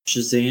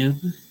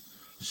Shazam?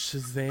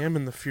 Shazam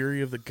and the Fury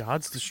of the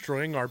Gods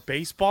destroying our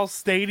baseball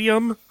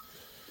stadium?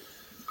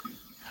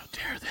 How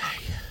dare they?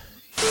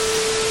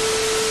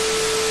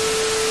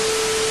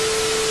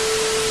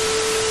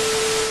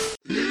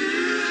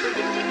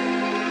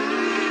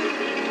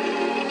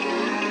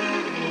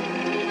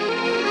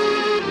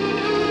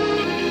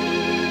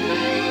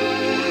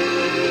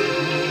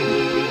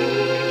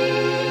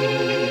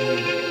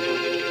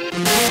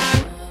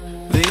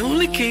 They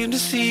only came to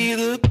see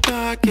the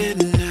park at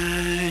night.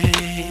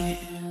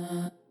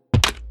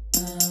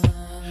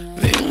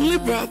 They only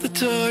brought the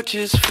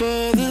torches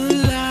for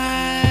the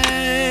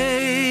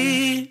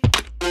light.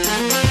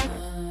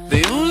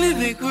 They only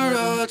think we're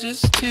all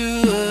just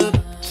too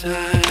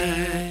uptight.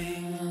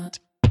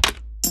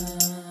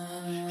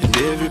 And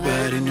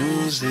everybody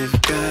knows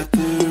they've got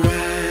the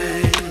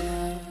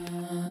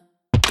right.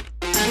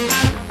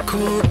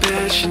 Cold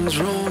passions,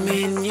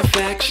 roaming your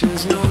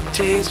factions, no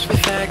taste for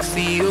facts.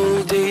 The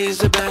old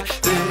days are back.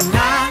 They're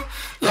not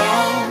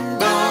long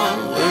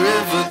gone,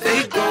 wherever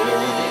they go.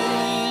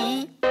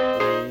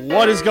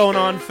 What is going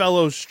on,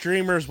 fellow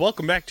streamers?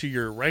 Welcome back to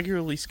your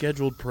regularly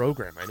scheduled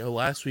program. I know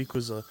last week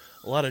was a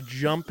lot of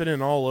jumping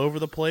and all over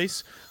the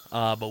place,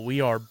 but we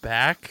are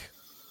back.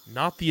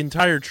 Not the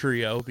entire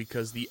trio,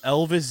 because the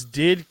Elvis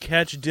did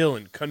catch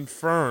Dylan,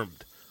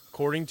 confirmed.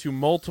 According to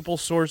multiple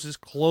sources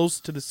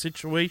close to the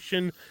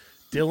situation,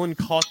 Dylan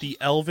caught the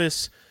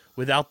Elvis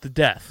without the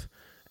death,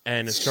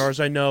 and as far as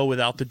I know,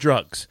 without the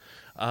drugs.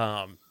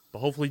 But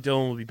hopefully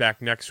Dylan will be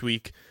back next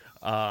week.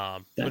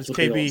 But it's what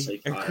they all KB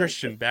say, and Kyle.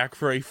 Christian back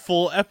for a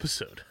full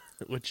episode,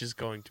 which is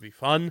going to be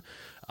fun.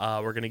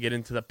 We're going to get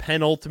into the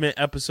penultimate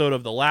episode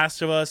of The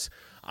Last of Us.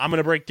 I'm going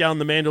to break down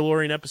The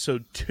Mandalorian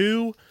episode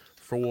 2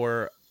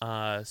 for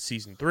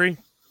season 3.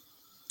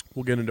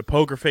 We'll get into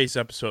Poker Face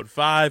episode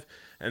 5.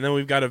 And then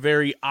we've got a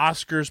very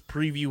Oscars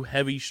preview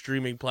heavy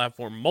streaming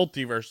platform,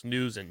 multiverse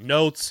news and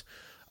notes.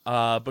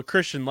 But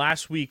Christian,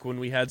 last week when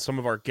we had some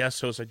of our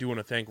guest hosts, I do want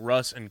to thank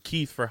Russ and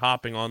Keith for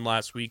hopping on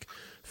last week,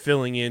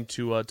 filling in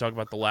to talk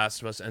about The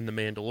Last of Us and The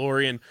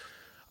Mandalorian.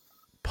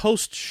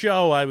 Post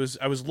show, I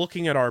was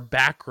looking at our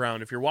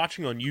background. If you're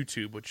watching on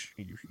YouTube, which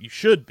you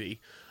should be,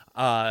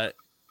 and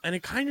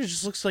it kind of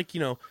just looks like,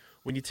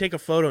 when you take a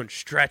photo and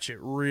stretch it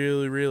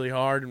really, really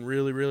hard and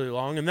really, really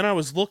long. And then I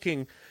was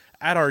looking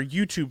at our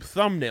YouTube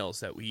thumbnails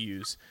that we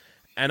use,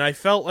 and I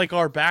felt like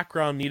our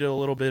background needed a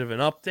little bit of an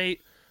update.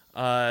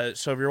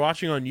 So if you're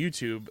watching on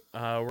YouTube,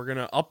 we're going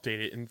to update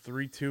it in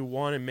 3, 2,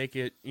 1 and make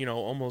it,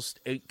 almost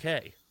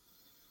 8K.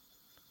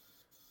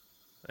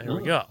 There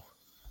we go.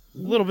 A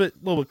little bit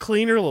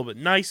cleaner, a little bit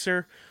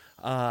nicer,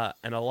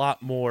 and a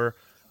lot more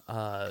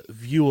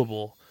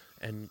viewable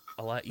and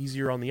a lot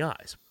easier on the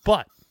eyes.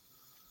 But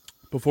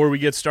before we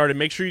get started,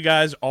 make sure you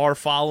guys are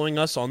following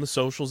us on the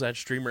socials at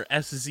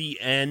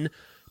StreamerSZN,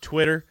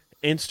 Twitter,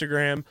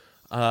 Instagram.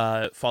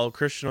 Follow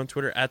Christian on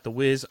Twitter at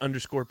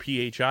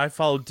 @thewiz_PHI.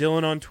 Follow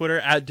Dylan on Twitter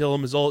at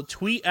DylanMazola.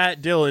 Tweet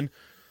at Dylan,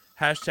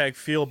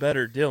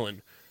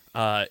 #FeelBetterDylan,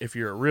 if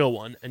you're a real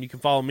one. And you can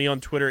follow me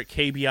on Twitter at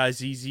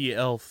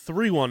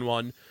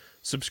KBIZZL311.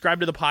 Subscribe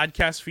to the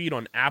podcast feed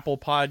on Apple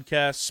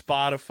Podcasts,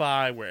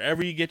 Spotify,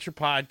 wherever you get your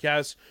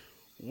podcasts.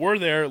 We're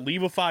there.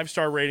 Leave a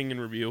 5-star rating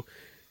and review.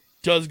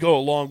 Does go a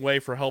long way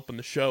for helping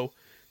the show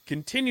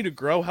continue to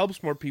grow,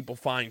 helps more people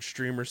find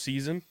Streamer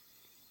Season,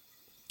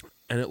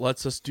 and it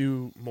lets us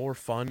do more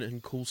fun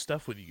and cool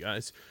stuff with you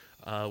guys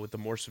with the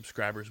more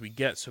subscribers we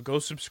get. So go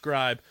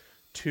subscribe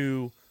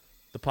to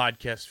the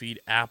podcast feed,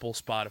 Apple,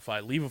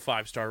 Spotify, leave a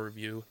 5-star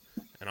review,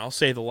 and I'll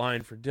say the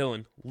line for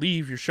Dylan: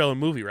 leave your show and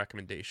movie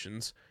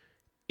recommendations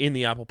in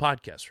the Apple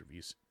Podcast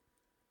reviews.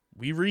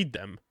 We read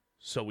them,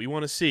 so we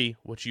want to see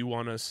what you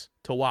want us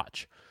to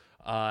watch.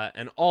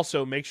 And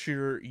also make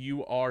sure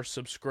you are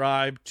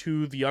subscribed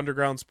to the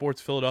Underground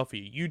Sports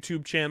Philadelphia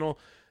YouTube channel.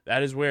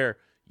 That is where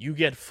you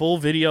get full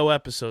video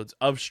episodes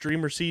of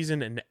Streamer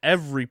Season and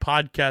every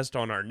podcast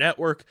on our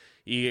network.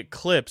 You get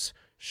clips,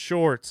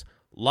 shorts,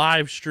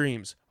 live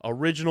streams,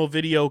 original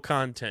video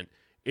content.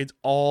 It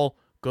all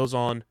goes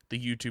on the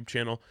YouTube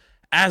channel.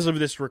 As of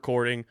this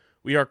recording,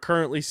 we are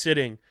currently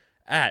sitting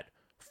at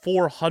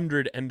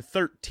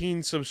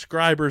 413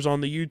 subscribers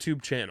on the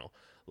YouTube channel.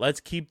 Let's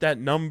keep that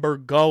number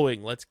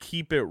going. Let's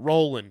keep it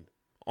rolling.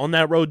 On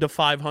that road to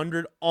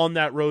 500, on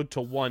that road to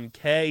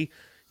 1K.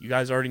 You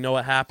guys already know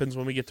what happens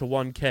when we get to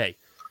 1K.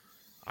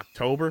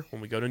 October,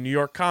 when we go to New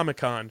York Comic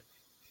Con,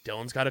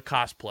 Dylan's got a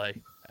cosplay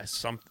as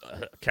some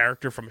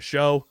character from a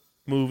show,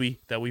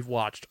 movie that we've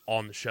watched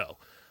on the show.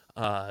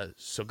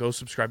 So go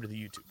subscribe to the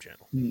YouTube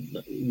channel.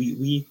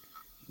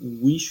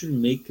 We should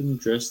make him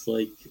dress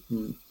like.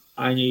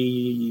 I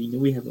know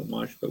we haven't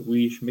watched, but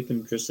we should make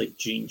him dress like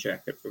Jean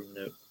Jacket from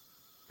Nope.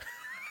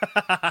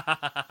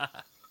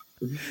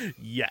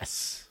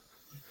 Yes,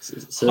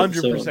 So,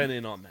 100%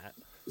 in on that.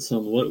 So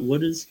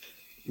what is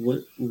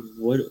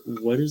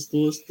the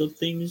list of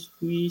things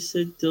we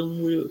said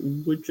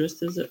Dylan would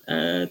dress as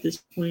at this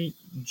point?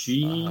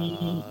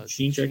 Jean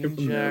Jacket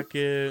from Nope.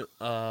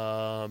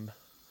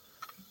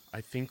 I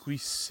think we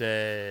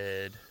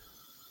said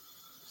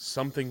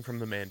something from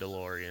The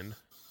Mandalorian.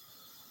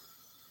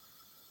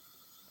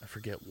 I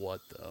forget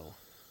what though.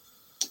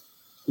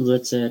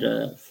 Let's add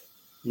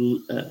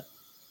let's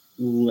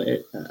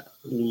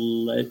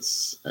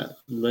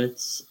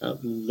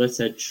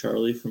add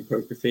Charlie from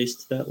Poker Face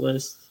to that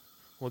list.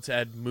 Let's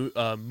add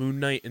Moon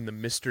Knight in the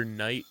Mr.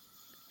 Knight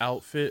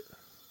outfit.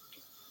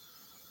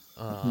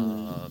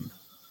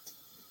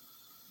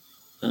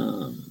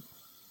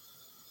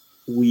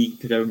 We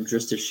could have him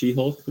dressed as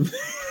She-Hulk.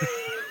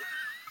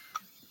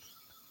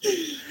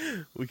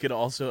 We could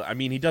also, I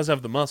mean, he does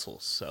have the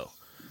muscles, so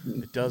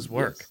it does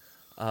work.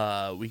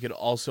 Yes. We could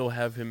also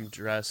have him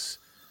dress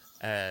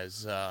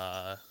as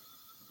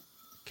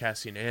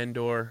Cassian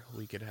Andor.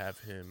 We could have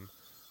him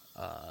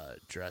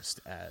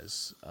dressed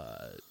as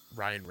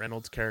Ryan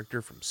Reynolds'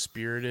 character from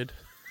Spirited.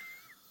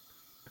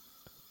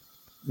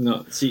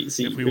 No, see.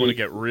 If we want to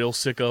get real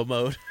sicko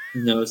mode.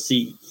 No,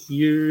 see,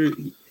 here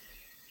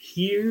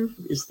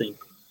is the thing.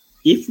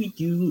 If we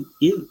do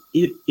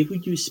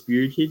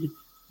Spirited,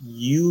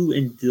 you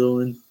and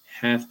Dylan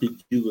have to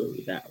duo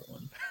that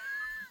one.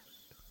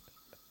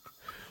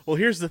 Well,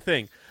 here's the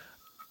thing.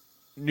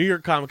 New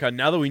York Comic Con,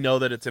 now that we know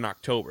that it's in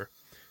October,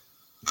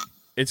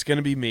 it's going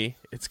to be me,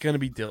 it's going to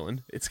be Dylan,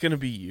 it's going to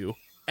be you,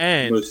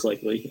 and... Most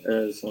likely,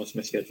 as long as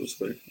my schedule's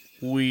clear.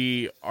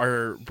 We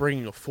are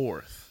bringing a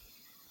fourth.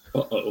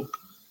 Uh-oh.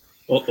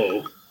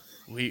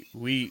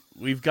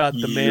 We've got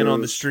the man on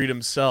the street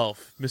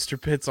himself,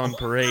 Mr. Pitts on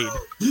Parade.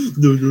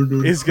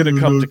 No. Is going to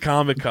come to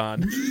Comic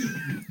Con.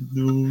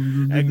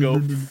 And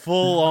go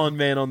full on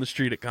man on the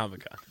street at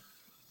Comic Con.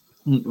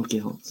 Okay,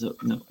 hold on. So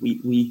no,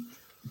 we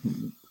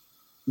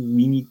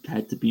need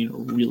Pat to be in a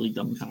really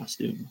dumb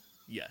costume.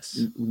 Yes.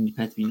 We need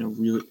Pat to be in a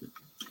really.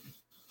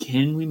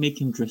 Can we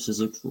make him dress as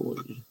a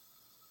droid?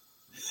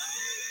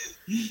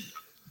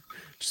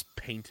 Just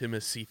paint him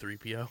as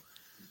C-3PO.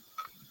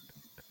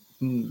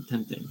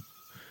 Tempting.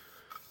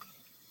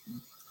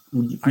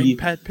 I'm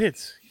Pat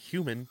Pitts,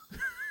 human.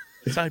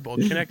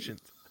 Sideball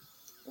connections.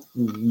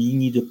 We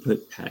need to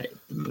put Pat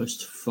the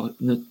most fun.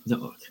 No.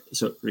 Okay.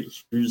 So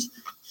here's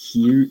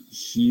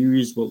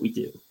what we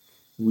do.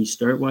 We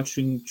start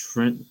watching we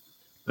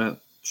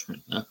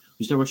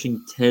start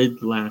watching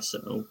Ted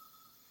Lasso,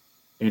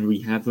 and we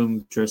have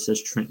him dressed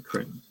as Trent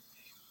Krim,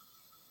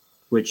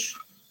 which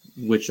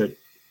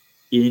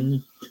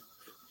in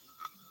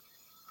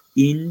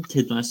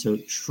Ted Lasso,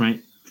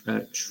 Trent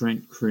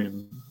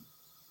Krim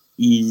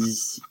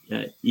is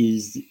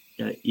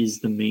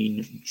the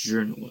main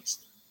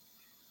journalist.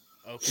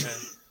 Okay.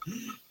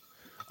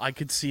 I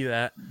could see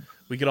that.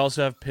 We could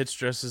also have Pitts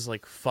dressed as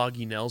like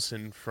Foggy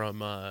Nelson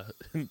from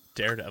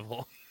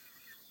Daredevil.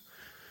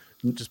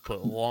 Just put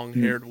a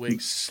long-haired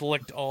wig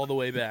slicked all the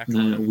way back.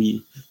 No,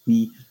 we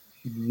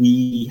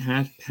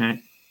have Pat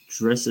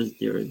dress as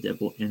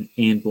Daredevil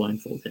and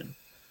blindfold him.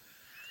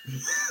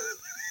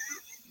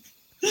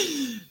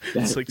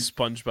 It's like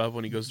SpongeBob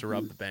when he goes to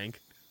rob the bank.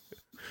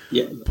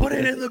 Yeah. Put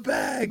it in the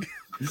bag.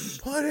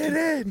 Put it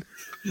in.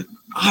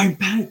 I'm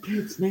Pat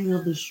Pitts, man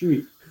on the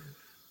street.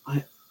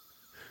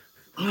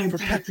 I'm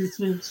Pat Pitts,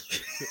 man.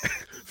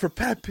 For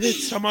Pat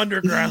Pitts, I'm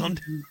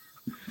underground.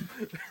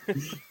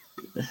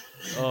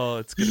 Oh,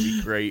 it's gonna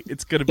be great.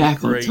 It's gonna be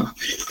great.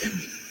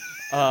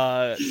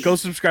 Go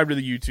subscribe to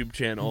the YouTube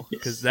channel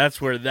because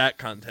that's where that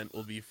content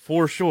will be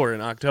for sure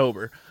in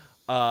October.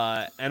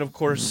 And of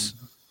course,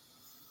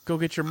 go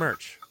get your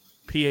merch.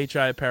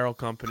 PHI Apparel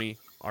Company,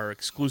 our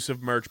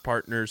exclusive merch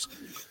partners.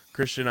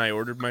 Christian, I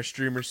ordered my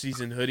Streamer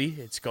Season hoodie.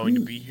 It's going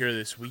to be here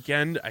this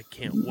weekend. I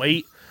can't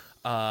wait.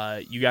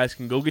 You guys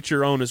can go get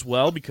your own as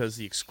well because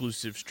the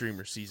exclusive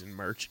Streamer Season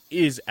merch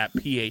is at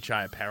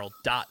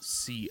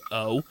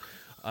phiapparel.co,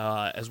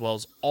 as well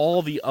as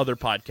all the other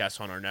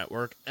podcasts on our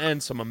network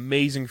and some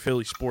amazing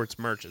Philly sports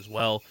merch as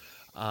well.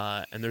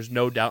 And there's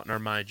no doubt in our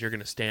minds you're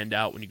going to stand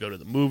out when you go to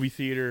the movie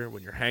theater,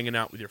 when you're hanging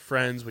out with your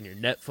friends, when you're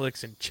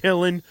Netflix and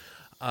chilling.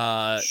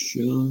 Go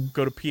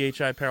to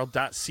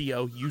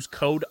phiapparel.co, use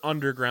code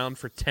underground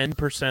for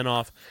 10%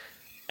 off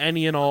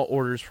any and all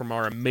orders from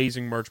our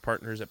amazing merch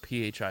partners at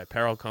PHI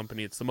Apparel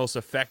Company. It's the most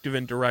effective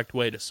and direct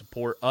way to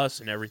support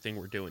us and everything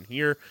we're doing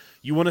here.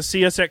 You want to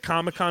see us at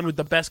Comic-Con with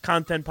the best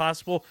content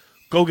possible?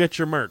 Go get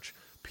your merch.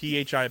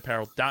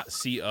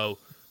 phiapparel.co,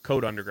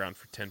 code underground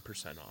for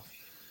 10% off.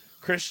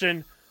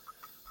 Christian,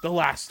 The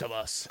Last of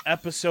Us,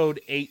 episode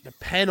 8, the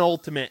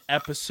penultimate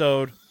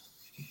episode.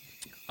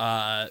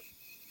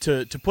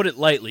 To put it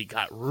lightly,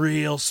 got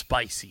real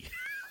spicy.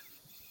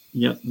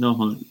 Yeah, no,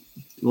 hon.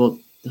 Well,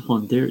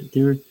 hon, there.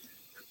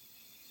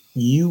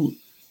 You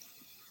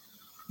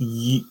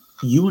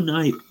and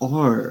I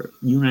are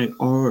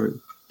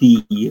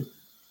the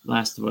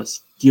Last of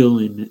Us.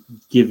 Given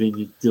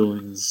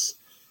Dylan's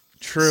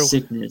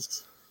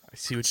sickness. I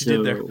see what you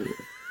did there.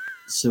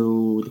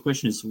 So the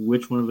question is,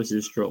 which one of us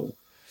is Joel?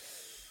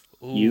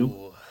 Ooh.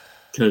 You,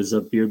 because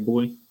of Beard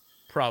Boy.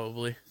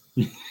 Probably.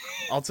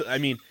 I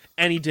mean.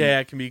 Any day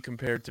I can be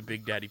compared to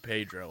Big Daddy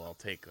Pedro, I'll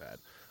take that.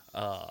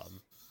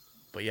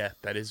 But yeah,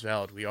 that is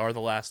valid. We are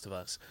The Last of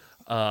Us.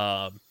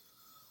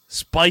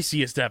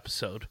 Spiciest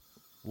episode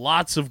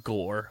lots of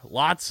gore,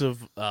 lots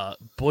of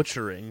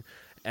butchering,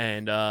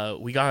 and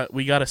we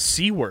got a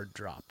C word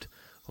dropped.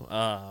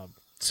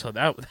 So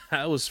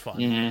that was fun.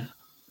 Yeah,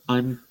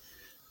 I'm.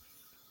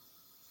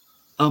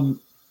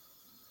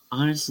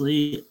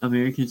 Honestly,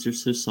 Americans are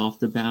so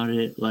soft about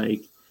it.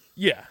 Like,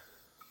 Yeah.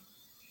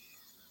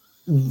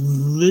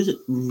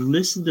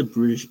 listen to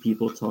British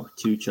people talk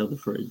to each other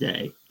for a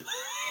day.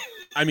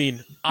 I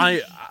mean,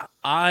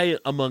 I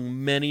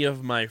among many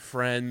of my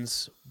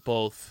friends,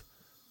 both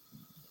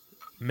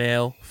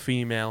male,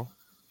 female,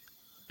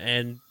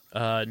 and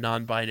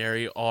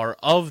non-binary, are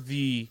of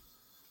the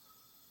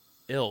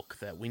ilk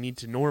that we need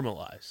to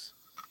normalize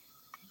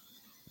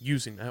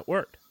using that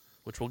word,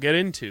 which we'll get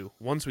into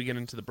once we get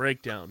into the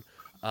breakdown.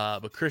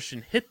 But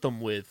Christian hit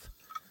them with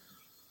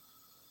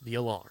the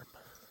alarm.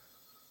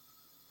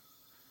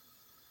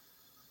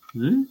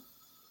 Hmm?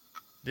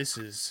 This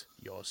is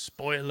your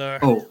spoiler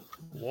Oh,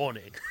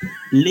 warning.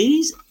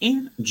 ladies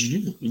and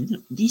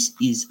gentlemen, this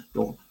is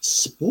your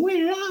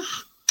spoiler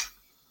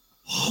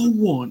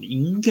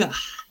warning.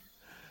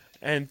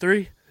 And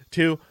 3,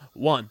 2,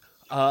 1.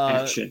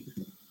 Action.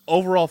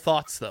 Overall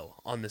thoughts though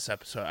on this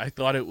episode, I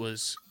thought it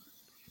was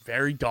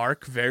very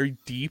dark, very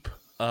deep.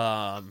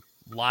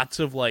 Lots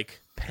of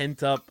like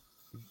pent up,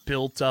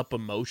 built up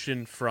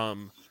emotion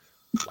from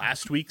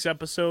last week's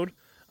episode.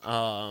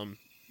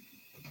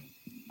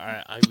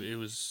 It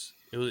was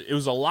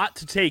a lot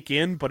to take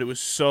in, but it was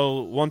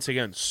so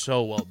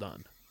well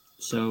done.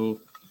 So,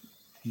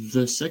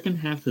 the second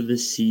half of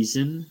this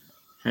season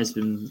has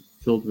been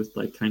filled with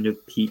like kind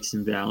of peaks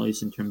and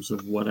valleys in terms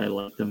of what I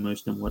like the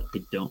most and what I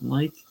don't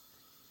like.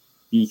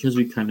 Because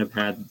we kind of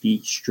had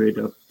the straight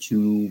up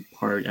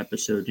 2-part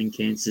episode in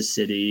Kansas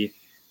City.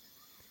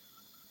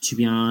 To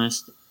be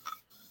honest,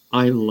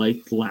 I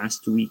liked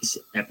last week's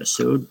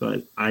episode,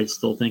 but I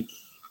still think,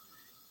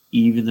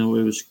 even though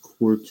it was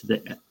core to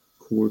the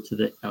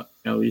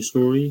Ellie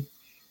story,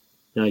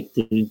 that like,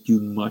 didn't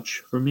do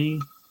much for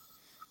me.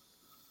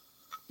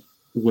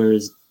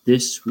 Whereas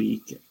this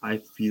week, I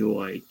feel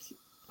like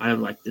I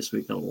like this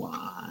week a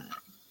lot.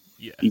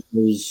 Yeah,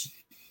 because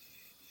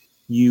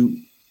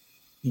you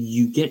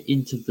get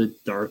into the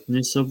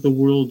darkness of the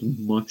world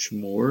much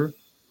more,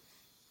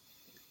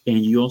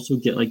 and you also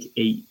get like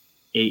a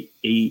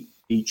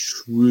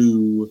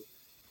true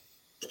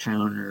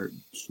counter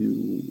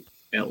to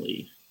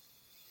Ellie,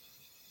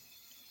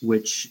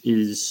 which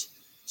is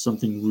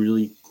something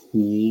really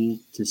cool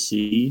to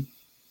see.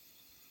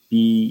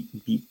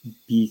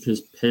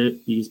 Because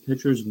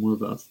Pedro is more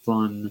of a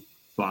fun,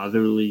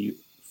 fatherly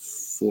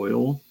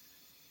foil,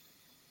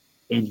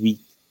 and we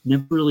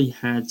never really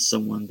had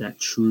someone that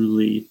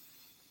truly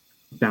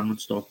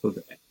bounced off of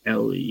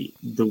Ellie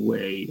the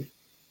way.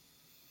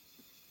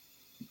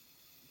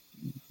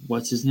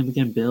 What's his name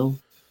again? Bill?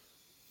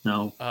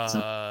 No.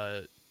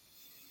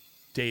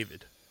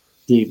 David.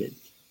 David.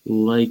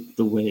 Like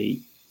the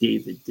way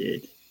David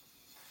did.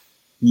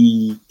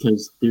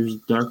 Because there's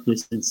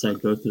darkness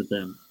inside both of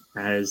them,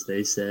 as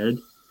they said,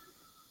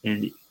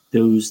 and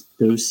those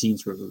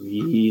scenes were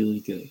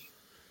really good.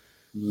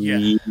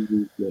 Really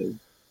good.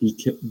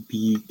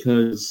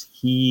 Because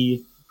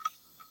he's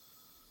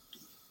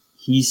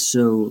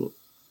so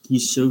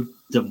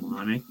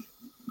demonic,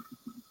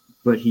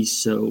 but he's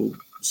so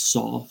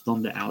soft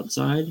on the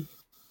outside,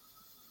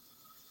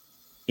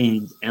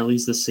 and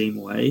Ellie's the same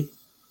way.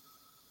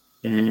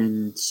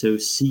 And so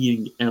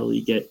seeing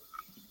Ellie get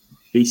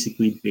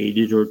basically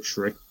baited or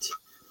tricked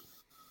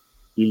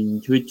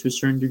into it to a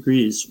certain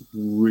degree is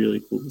really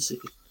cool to see.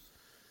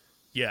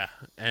 Yeah,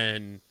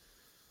 and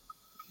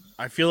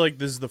I feel like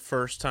this is the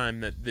first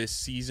time that this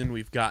season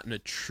we've gotten a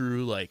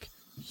true like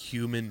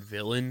human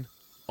villain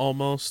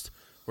almost.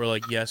 Where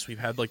like, yes, we've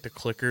had like the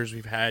clickers,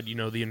 we've had,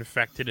 the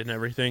infected and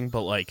everything,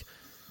 but like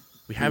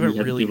we haven't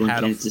really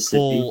had a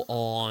full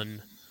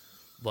on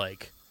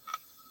like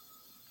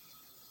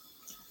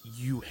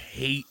you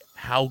hate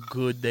how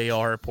good they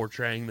are at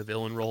portraying the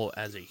villain role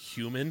as a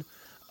human.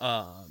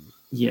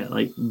 Yeah,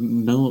 like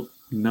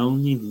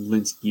Melanie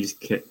Linsky's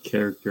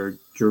character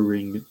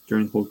during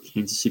the whole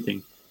Kansas City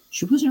thing,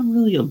 she wasn't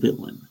really a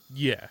villain.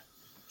 Yeah,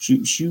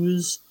 she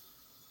was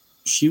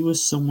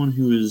someone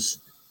who was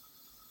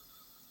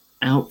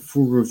out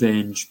for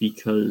revenge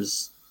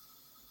because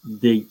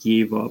they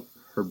gave up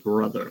her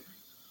brother.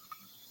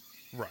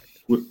 right.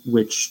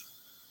 Which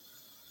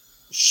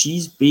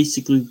she's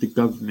basically the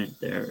government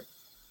there,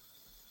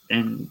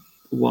 and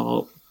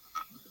while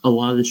a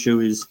lot of the show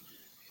is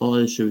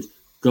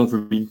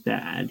government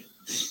bad,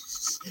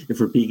 if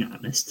we're being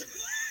honest,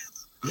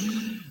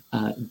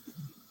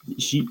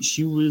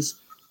 she was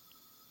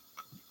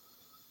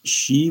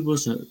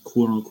a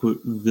quote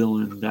unquote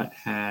villain that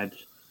had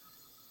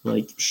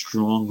like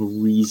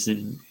strong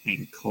reason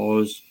and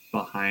cause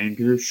behind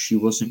her. She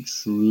wasn't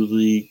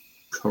truly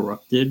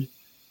corrupted,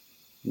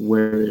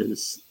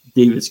 whereas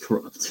David's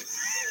corrupt.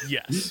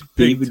 Yes,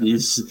 David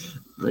is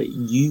like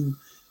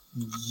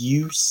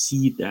you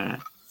see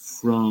that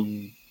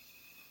from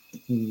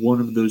one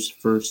of those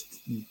first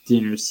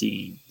dinner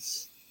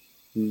scenes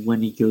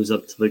when he goes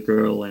up to the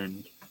girl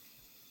and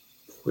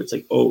where it's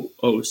like,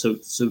 so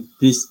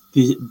this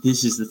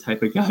is the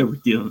type of guy we're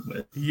dealing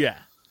with. Yeah.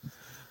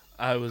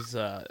 I was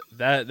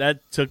that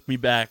took me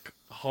back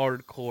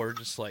hardcore,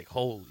 just like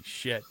holy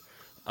shit.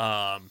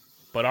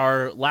 But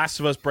our Last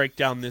of Us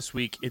breakdown this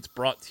week, it's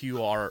brought to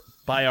you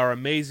by our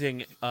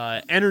amazing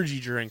energy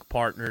drink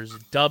partners,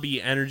 Dubby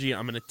Energy.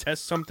 I'm going to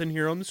test something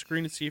here on the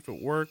screen to see if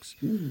it works.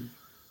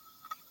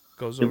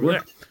 Goes over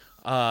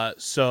there.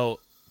 So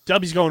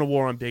Dubby's going to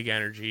war on Big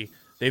Energy.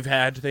 They've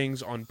had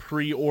things on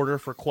pre-order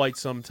for quite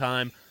some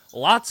time.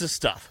 Lots of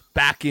stuff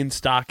back in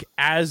stock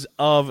as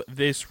of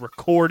this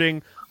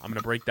recording. I'm going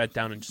to break that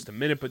down in just a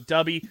minute. But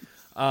Dubby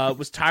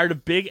was tired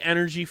of Big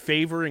Energy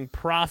favoring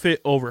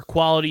profit over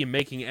quality and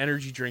making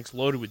energy drinks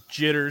loaded with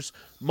jitters,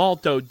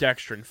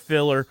 maltodextrin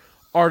filler,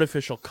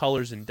 artificial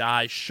colors and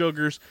dyes,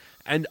 sugars,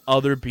 and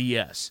other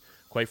BS.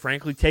 Quite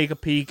frankly, take a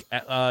peek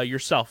at,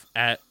 yourself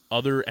at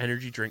other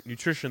energy drink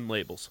nutrition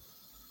labels.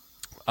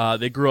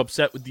 They grew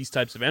upset with these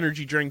types of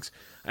energy drinks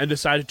and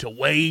decided to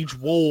wage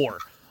war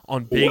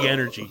on Big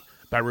Energy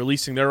by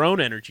releasing their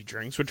own energy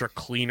drinks, which are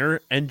cleaner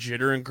and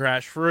jitter and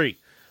crash free.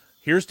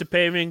 Here's to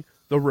paving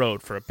the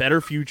road for a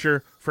better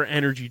future for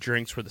energy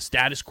drinks where the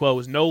status quo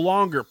is no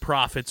longer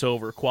profits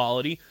over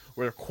quality,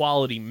 where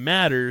quality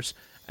matters,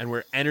 and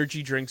where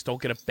energy drinks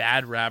don't get a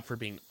bad rap for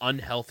being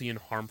unhealthy and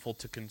harmful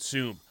to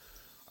consume.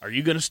 Are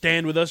you going to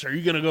stand with us? Are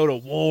you going to go to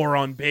war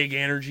on Big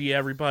Energy,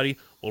 everybody?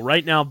 Well,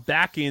 right now,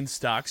 back in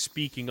stock,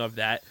 speaking of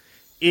that,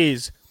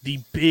 is the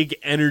Big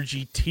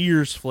Energy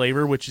Tears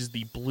flavor, which is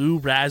the blue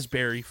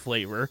raspberry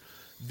flavor,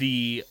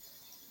 the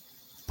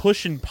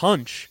Push and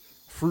Punch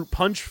fruit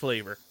punch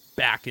flavor,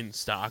 back in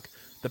stock,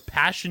 the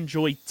Passion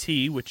Joy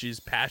Tea, which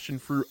is passion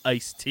fruit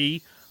iced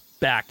tea,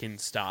 back in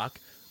stock,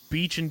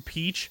 Beach and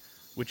Peach,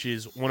 which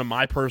is one of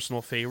my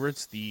personal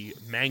favorites, the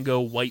mango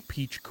white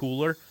peach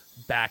cooler,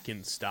 back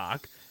in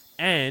stock,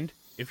 and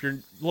if you're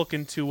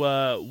looking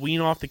to wean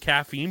off the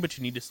caffeine but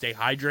you need to stay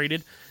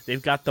hydrated,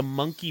 they've got the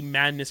Monkey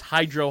Madness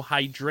Hydro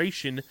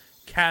Hydration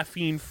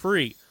caffeine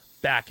free,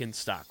 back in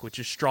stock, which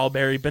is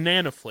strawberry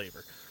banana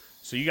flavor.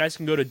 So you guys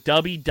can go to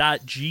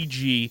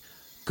dubby.gg,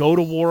 go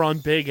to war on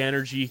Big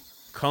Energy,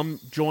 come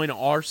join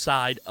our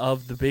side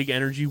of the Big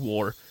Energy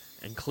war,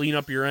 and clean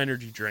up your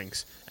energy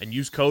drinks, and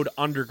use code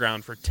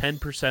UNDERGROUND for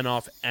 10%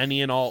 off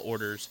any and all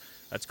orders.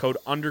 That's code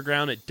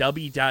UNDERGROUND at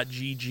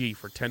dubby.gg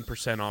for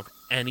 10% off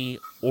any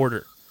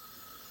order.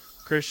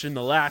 Christian,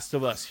 The Last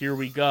of Us, here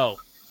we go.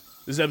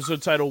 This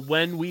episode titled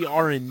When We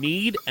Are in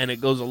Need, and it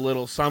goes a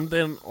little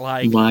something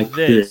like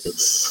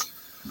this.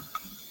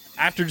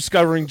 After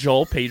discovering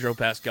Joel, Pedro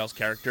Pascal's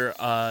character,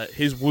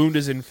 his wound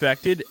is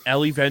infected,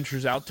 Ellie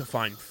ventures out to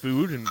find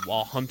food, and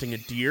while hunting a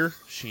deer,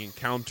 she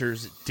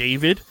encounters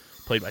David,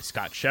 played by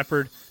Scott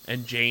Shepherd,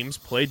 and James,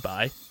 played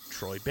by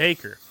Troy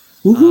Baker.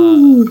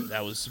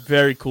 That was a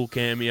very cool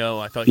cameo.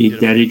 I thought he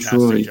did a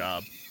fantastic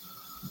job.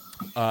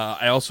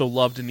 I also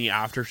loved in the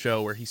after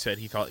show where he said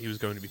he thought he was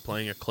going to be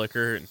playing a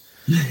clicker, and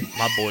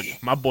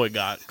my boy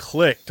got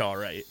clicked all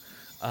right.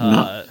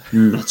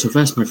 Not so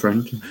fast, my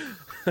friend.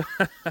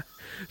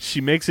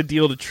 She makes a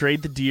deal to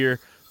trade the deer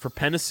for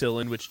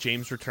penicillin, which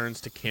James returns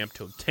to camp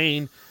to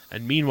obtain.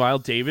 And meanwhile,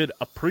 David,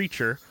 a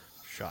preacher,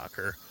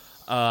 shocker,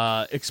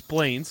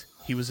 explains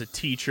he was a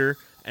teacher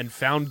and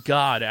found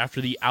God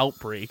after the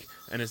outbreak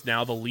and is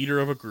now the leader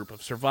of a group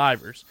of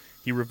survivors.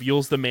 He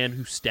reveals the man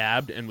who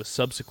stabbed and was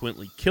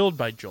subsequently killed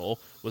by Joel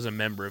was a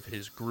member of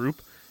his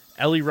group.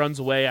 Ellie runs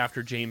away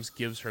after James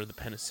gives her the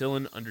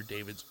penicillin under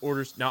David's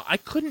orders. Now, I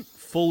couldn't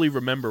fully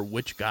remember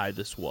which guy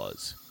this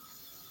was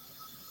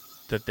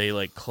that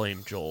they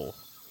claim Joel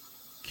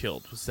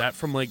killed. Was that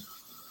from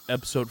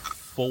episode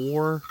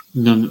 4?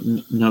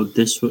 No.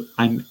 This was.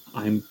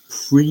 I'm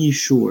pretty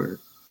sure.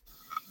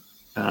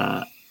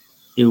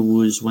 It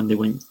was when they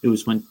went. It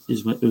was when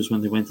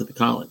they went to the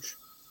college.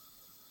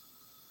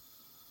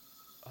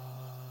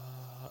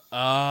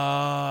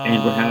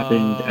 And what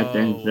happened at the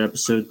end of the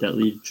episode that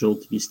led Joel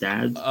to be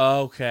stabbed?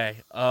 Okay.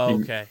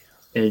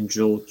 And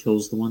Joel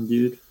kills the one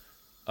dude.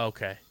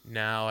 Okay,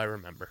 now I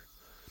remember.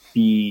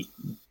 Because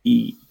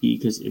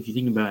if you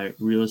think about it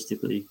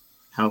realistically,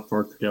 how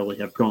far could Ellie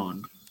have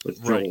gone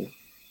with Joel? Right.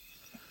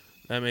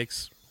 That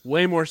makes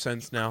way more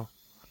sense now.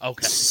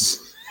 Okay.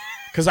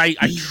 Because I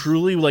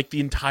truly, the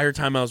entire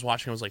time I was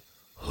watching, I was like,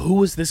 who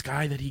was this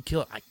guy that he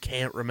killed? I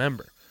can't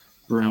remember.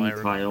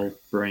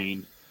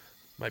 Brain.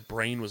 My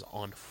brain was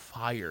on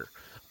fire.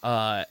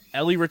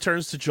 Ellie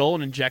returns to Joel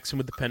and injects him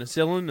with the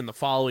penicillin, and the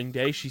following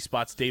day she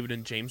spots David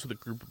and James with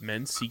a group of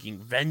men seeking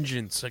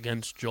vengeance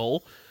against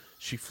Joel.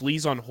 She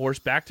flees on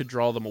horseback to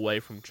draw them away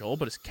from Joel,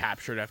 but is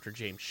captured after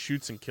James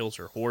shoots and kills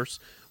her horse.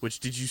 Which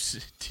did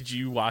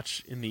you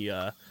watch in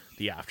the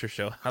after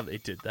show how they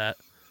did that?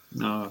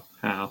 No,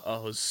 how?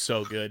 Oh, it was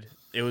so good.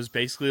 It was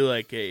basically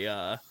like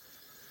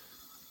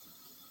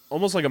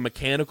almost like a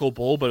mechanical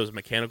bull, but it was a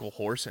mechanical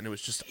horse, and it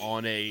was just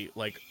on a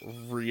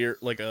rear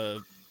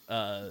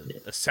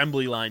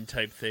assembly line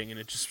type thing, and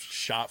it just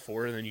shot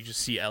forward, and then you just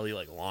see Ellie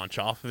launch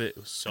off of it. It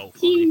was so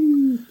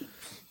funny.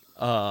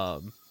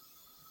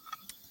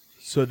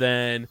 So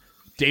then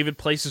David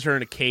places her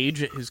in a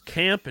cage at his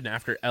camp, and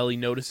after Ellie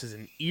notices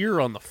an ear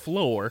on the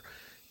floor,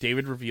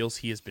 David reveals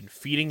he has been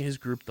feeding his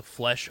group the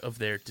flesh of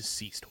their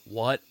deceased.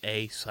 What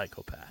a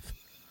psychopath.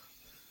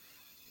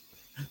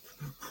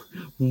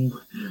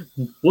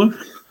 What?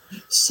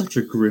 Such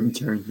a grim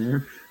turn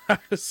there. I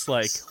was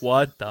like,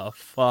 what the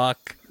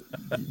fuck?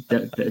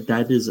 That's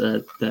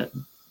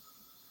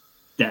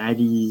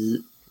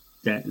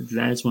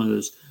one of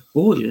those,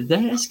 boy, that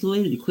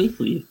escalated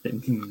quickly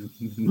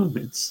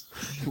moments.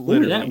 Boy,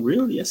 that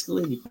really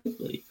escalated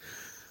quickly.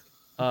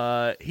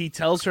 He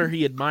tells her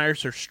he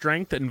admires her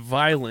strength and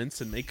violence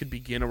and they could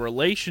begin a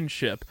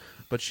relationship,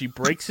 but she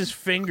breaks his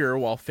finger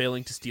while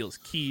failing to steal his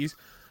keys.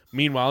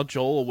 Meanwhile,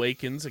 Joel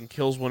awakens and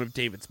kills one of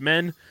David's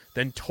men,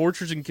 then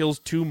tortures and kills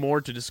 2 more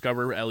to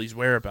discover Ellie's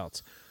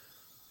whereabouts.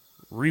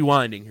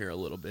 Rewinding here a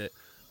little bit.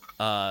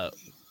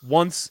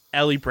 Once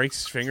Ellie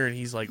breaks his finger and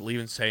he's like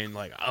leaving saying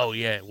like, oh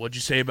yeah, what'd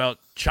you say about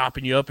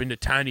chopping you up into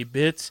tiny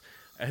bits?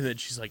 And then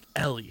she's like,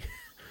 Ellie,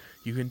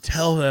 you can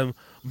tell them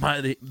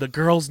the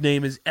girl's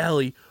name is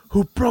Ellie,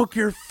 who broke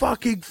your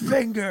fucking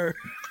finger.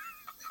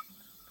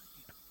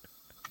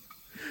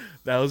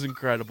 That was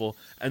incredible.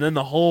 And then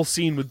the whole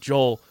scene with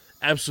Joel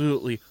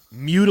absolutely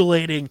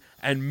mutilating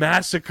and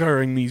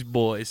massacring these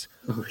boys.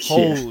 Oh, yeah.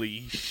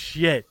 Holy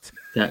shit.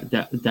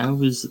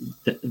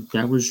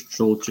 That was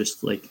Joel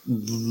just like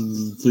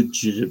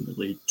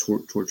legitimately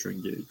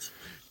torturing dudes.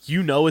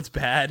 You know it's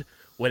bad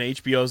when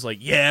HBO's like,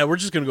 yeah, we're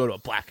just gonna go to a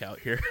blackout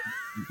here.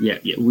 Yeah.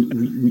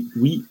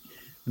 We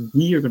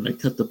are gonna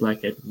cut the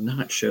blackout and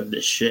not show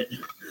this shit.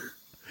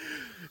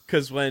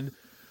 Because when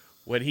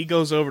he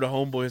goes over to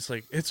Homeboy, it's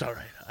like, it's all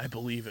right, I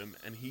believe him,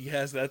 and he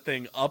has that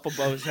thing up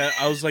above his head.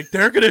 I was like,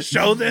 they're gonna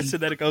show this,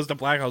 and then it goes to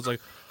black. I was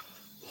like,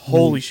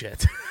 holy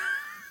shit.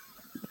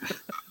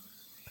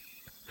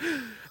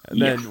 And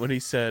then when he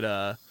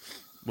said,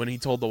 when he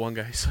told the one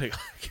guy, he's like, I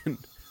can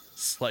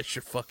slice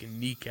your fucking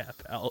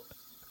kneecap out.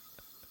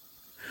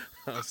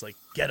 I was like,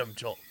 get him,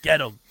 Joel,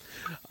 get him.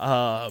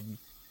 So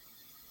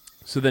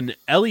then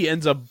Ellie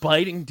ends up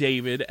biting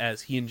David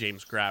as he and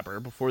James grab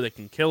her. Before they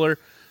can kill her,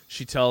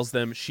 she tells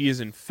them she is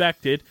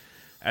infected,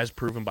 as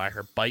proven by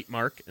her bite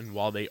mark. And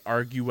while they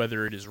argue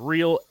whether it is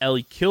real,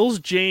 Ellie kills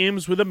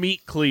James with a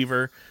meat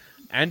cleaver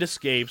and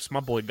escapes. My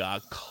boy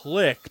got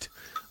clicked.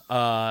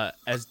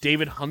 As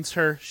David hunts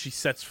her, she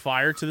sets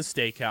fire to the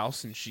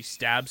steakhouse and she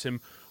stabs him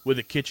with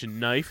a kitchen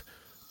knife,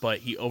 but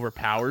he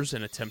overpowers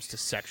and attempts to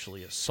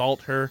sexually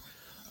assault her.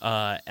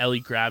 Ellie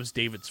grabs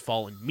David's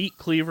fallen meat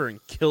cleaver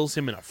and kills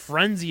him in a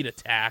frenzied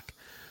attack,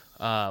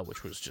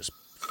 which was just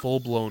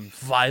full-blown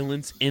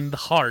violence in the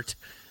heart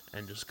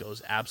and just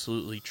goes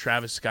absolutely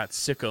Travis Scott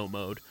sicko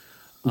mode.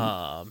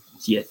 Yeah,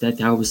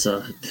 that was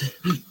a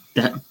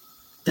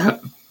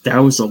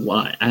that was a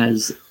lot.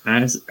 As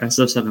I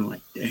was having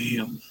like,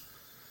 damn.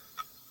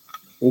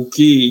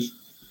 Okay.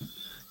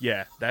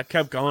 Yeah, that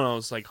kept going. I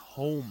was like,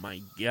 oh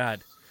my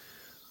god.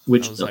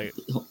 Which I was like,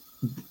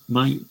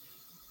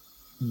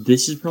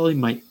 this is probably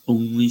my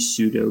only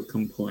pseudo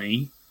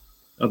complaint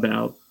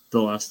about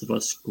The Last of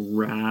Us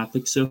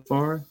graphics so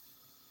far.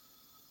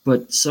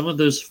 But some of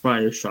those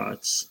fire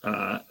shots,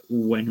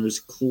 when it was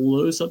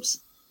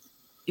close-ups,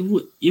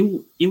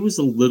 it was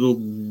a little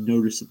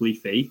noticeably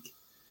fake.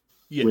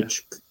 yeah.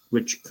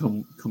 Which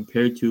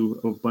compared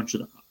to a bunch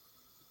of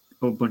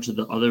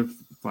the other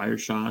fire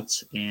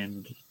shots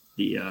and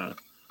the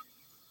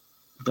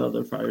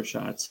other fire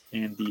shots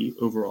and the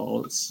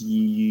overall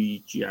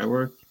CGI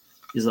work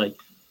is like,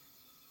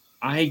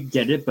 I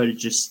get it, but it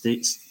just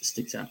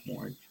sticks out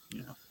more,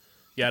 you know.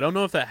 Yeah, I don't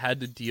know if that had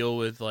to deal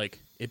with like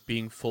it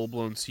being full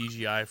blown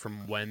CGI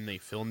from when they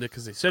filmed it,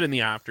 because they said in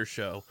the after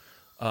show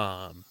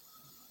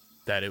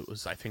that it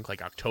was, I think,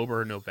 like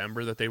October or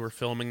November that they were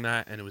filming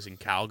that, and it was in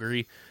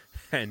Calgary,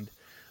 and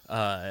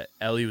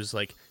Ellie was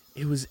like,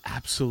 it was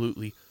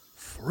absolutely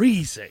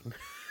freezing.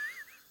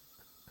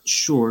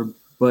 Sure,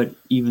 but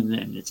even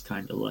then, it's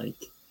kind of like,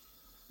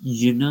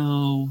 you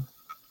know,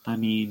 I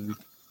mean.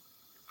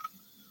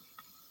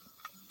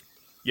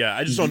 Yeah,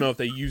 I just don't know if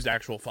they used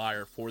actual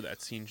fire for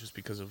that scene, just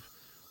because of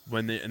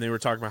when they were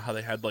talking about how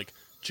they had like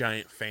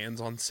giant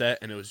fans on set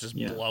and it was just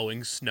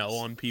blowing snow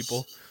on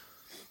people.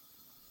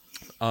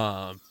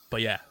 But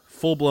yeah,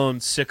 full blown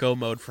sicko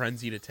mode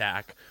frenzied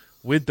attack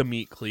with the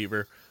meat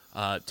cleaver.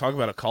 Talk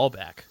about a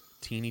callback,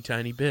 teeny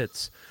tiny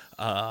bits.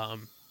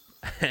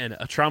 And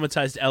a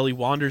traumatized Ellie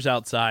wanders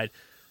outside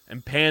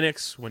and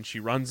panics when she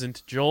runs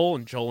into Joel,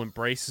 and Joel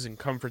embraces and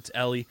comforts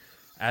Ellie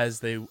as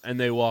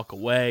they walk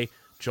away.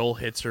 Joel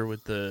hits her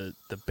with the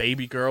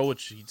baby girl,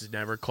 which he's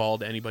never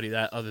called anybody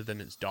that other than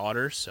his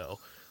daughter. So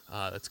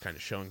that's kind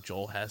of showing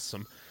Joel has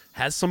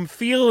some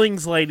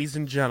feelings, ladies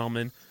and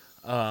gentlemen.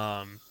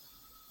 But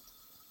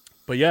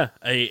yeah,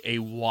 a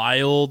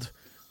wild,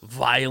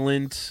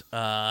 violent,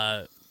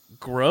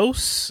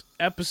 gross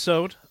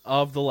episode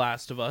of The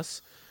Last of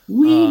Us.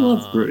 We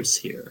love gross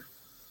here.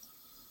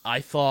 I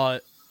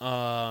thought,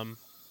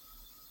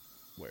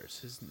 where's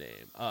his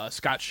name?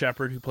 Scott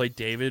Shepherd, who played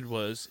David,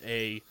 was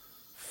a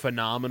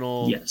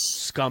phenomenal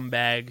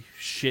scumbag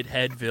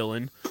shithead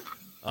villain.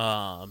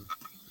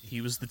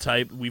 He was the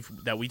type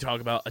that we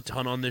talk about a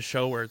ton on this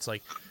show, where it's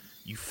like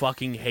you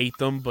fucking hate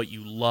them, but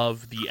you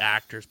love the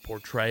actor's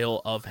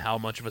portrayal of how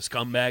much of a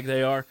scumbag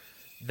they are.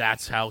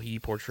 That's how he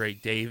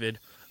portrayed David.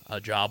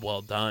 A job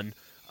well done.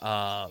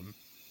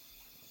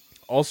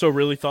 Also,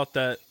 really thought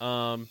that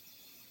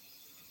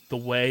the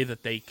way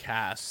that they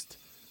cast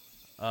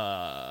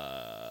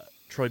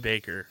Troy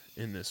Baker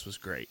in this was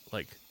great.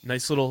 Like,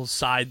 nice little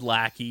side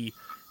lackey.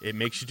 It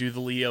makes you do the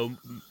Leo,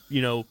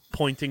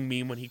 pointing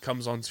meme when he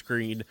comes on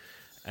screen,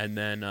 and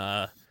then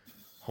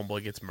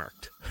homeboy gets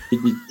murked.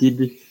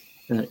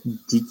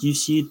 Did you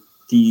see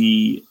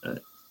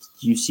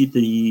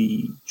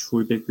the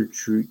Troy Baker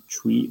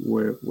tweet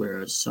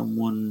where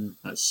someone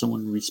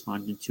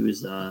responded to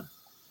his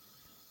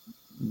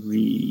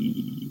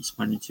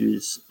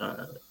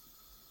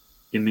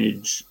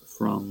image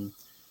from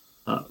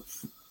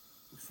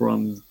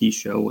the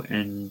show,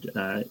 and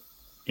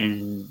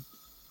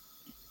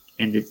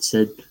it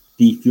said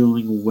the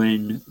feeling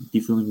when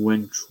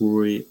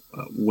Troy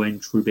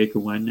Baker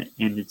won,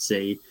 and it's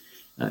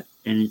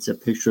a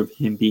picture of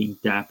him being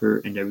dapper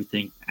and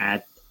everything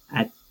at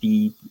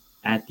the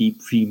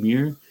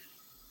premiere.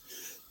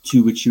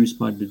 To which he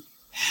responded,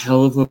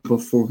 "Hell of a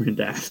before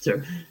and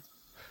after."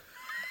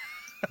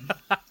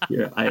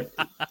 Yeah,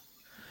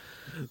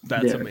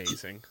 That's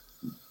amazing.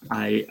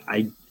 I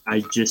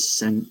just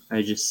sent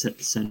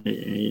it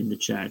in the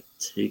chat.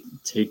 Take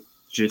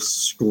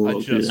just scroll I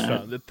through just that.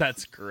 found it.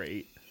 That's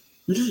great.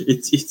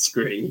 It's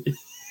great.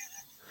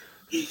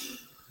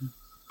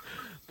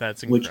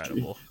 That's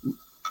incredible.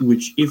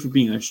 Which, if we're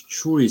being honest,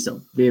 Troy is a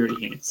very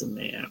handsome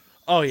man.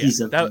 Oh yeah, He's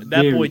a that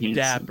very boy handsome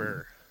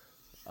Dapper.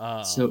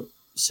 So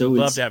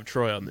Love it's to have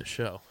Troy on the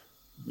show.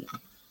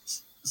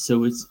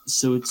 it's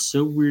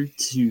so weird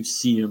to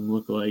see him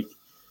look like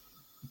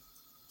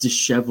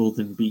disheveled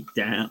and beat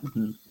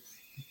down.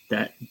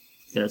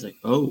 That's like,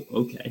 oh,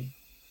 okay.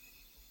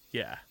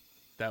 Yeah,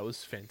 that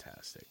was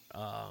fantastic.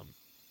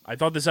 I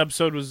thought this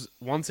episode was,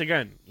 once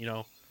again,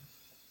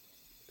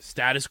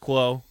 status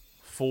quo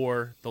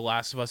for The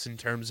Last of Us in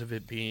terms of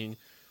it being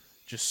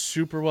just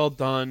super well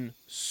done,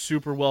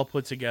 super well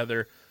put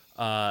together.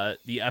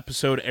 The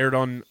episode aired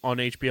on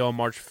HBO on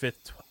March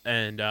 5th,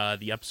 and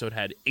the episode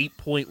had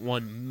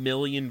 8.1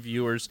 million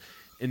viewers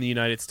in the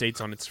United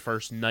States on its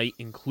first night,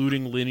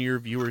 including linear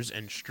viewers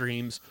and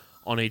streams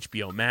on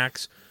HBO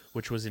Max,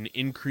 which was an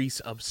increase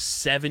of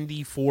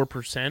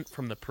 74%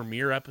 from the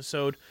premiere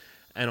episode.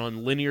 And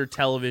on linear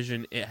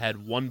television, it had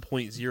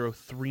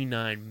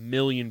 1.039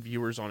 million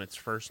viewers on its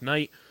first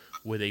night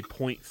with a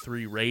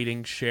 0.3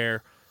 rating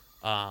share.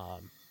 The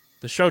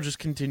show just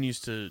continues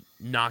to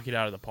knock it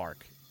out of the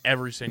park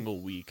every single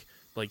week.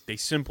 Like, they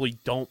simply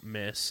don't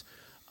miss.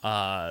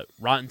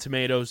 Rotten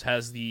Tomatoes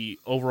has the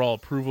overall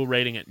approval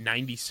rating at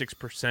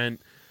 96%,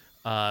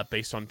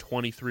 based on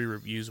 23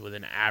 reviews with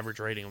an average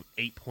rating of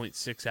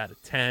 8.6 out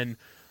of 10.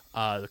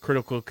 The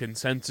critical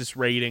consensus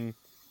rating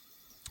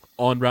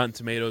on Rotten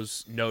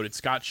Tomatoes noted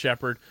Scott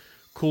Shepherd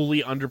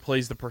coolly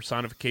underplays the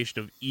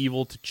personification of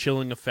evil to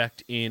chilling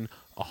effect in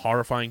a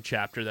horrifying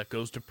chapter that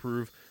goes to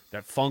prove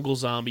that fungal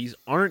zombies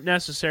aren't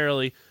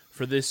necessarily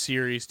for this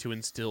series to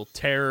instill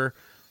terror.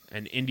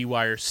 And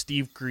IndieWire's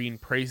Steve Green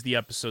praised the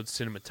episode's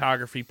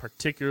cinematography,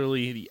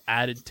 particularly the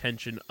added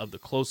tension of the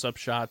close-up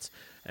shots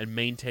and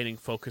maintaining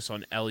focus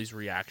on Ellie's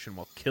reaction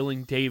while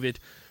killing David,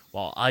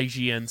 while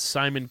IGN's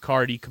Simon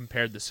Cardy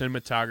compared the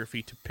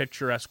cinematography to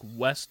picturesque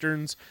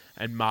westerns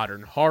and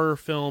modern horror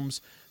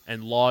films,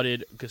 and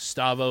lauded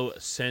Gustavo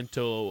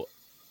Santaolall's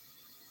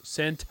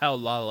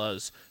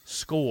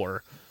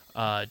score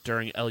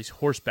during Ellie's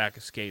horseback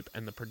escape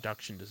and the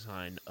production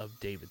design of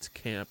David's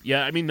camp.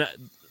 Yeah, I mean,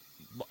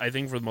 I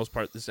think for the most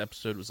part, this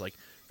episode was like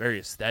very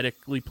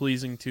aesthetically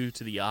pleasing to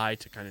the eye,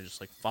 to kind of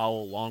just like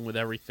follow along with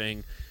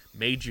everything.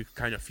 Made you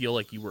kind of feel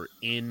like you were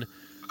in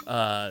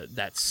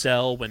that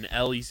cell when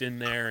Ellie's in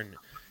there, and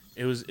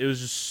it was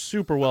just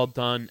super well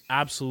done.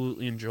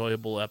 Absolutely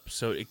enjoyable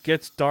episode. It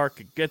gets dark,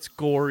 it gets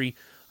gory,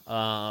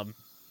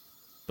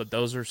 but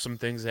those are some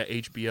things that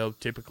HBO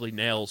typically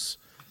nails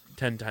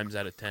 10 times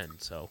out of 10.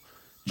 So,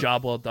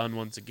 job well done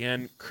once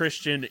again.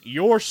 Christian,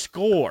 your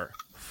score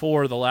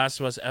for The Last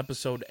of Us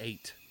Episode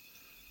 8.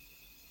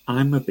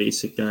 I'm a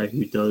basic guy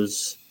who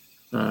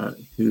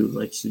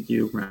likes to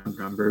do round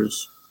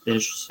numbers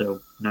ish, so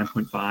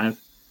 9.5.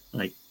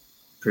 Like,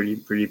 pretty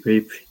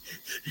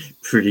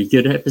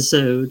good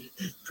episode.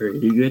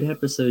 Pretty good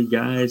episode,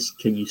 guys.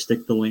 Can you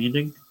stick the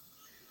landing?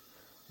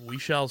 We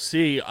shall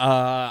see.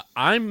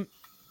 I'm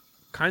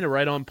kind of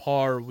right on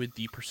par with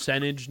the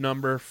percentage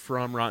number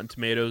from Rotten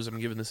Tomatoes.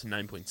 I'm giving this a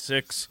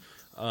 9.6.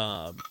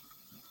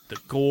 The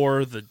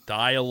gore, the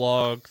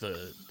dialogue,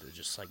 the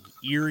just like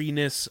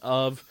eeriness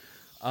of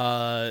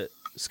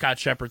Scott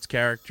Shepherd's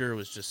character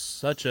was just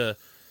such a...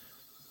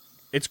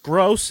 It's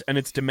gross and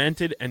it's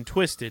demented and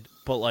twisted,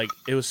 but like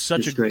it was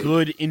such a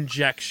good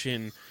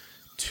injection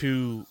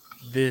to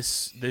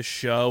this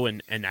show,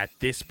 and at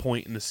this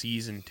point in the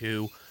season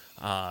too.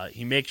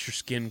 He makes your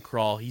skin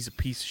crawl. He's a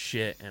piece of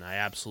shit, and I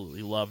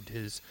absolutely loved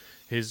his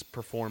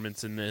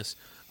performance in this.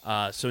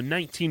 So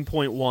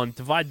 19.1,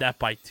 divide that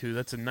by 2,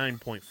 that's a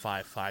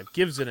 9.55,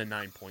 gives it a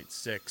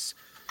 9.6.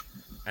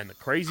 And the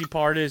crazy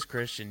part is,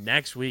 Christian,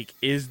 next week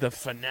is the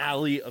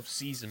finale of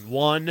Season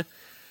 1,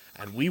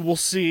 and we will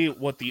see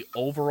what the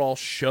overall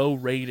show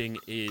rating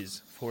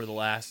is for The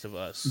Last of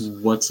Us.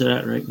 What's it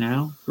at right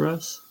now for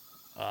us?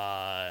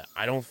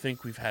 I don't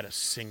think we've had a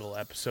single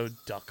episode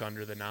duck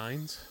under the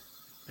 9s.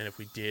 And if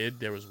we did,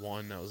 there was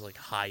one that was like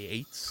high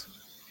 8s.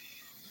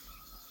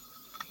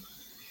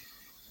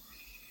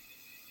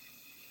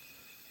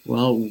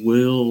 Well,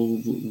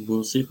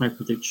 we'll see if my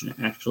prediction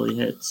actually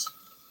hits.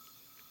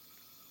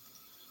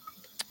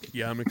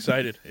 Yeah, I'm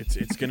excited.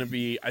 It's going to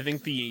be, I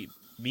think the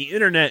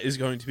internet is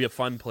going to be a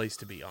fun place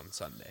to be on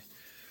Sunday.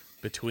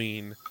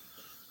 Between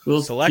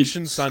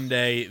Selection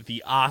Sunday,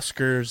 the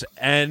Oscars,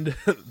 and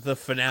the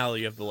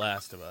finale of The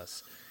Last of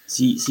Us.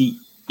 See,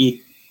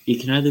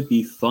 it can either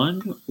be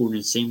fun or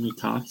insanely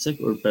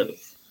toxic or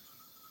both.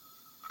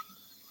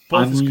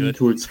 I'm leaning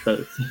towards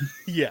both.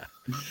 Yeah,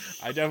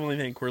 I definitely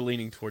think we're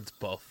leaning towards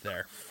both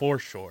there, for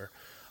sure.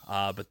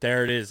 But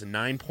there it is, a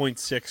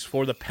 9.6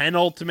 for the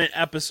penultimate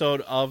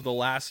episode of The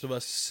Last of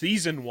Us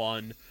Season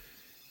 1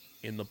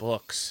 in the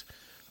books.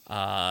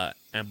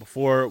 And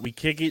before we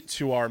kick it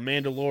to our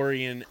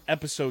Mandalorian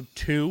Episode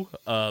 2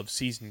 of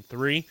Season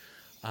 3,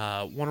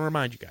 want to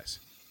remind you guys,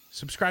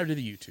 subscribe to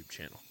the YouTube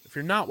channel. If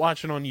you're not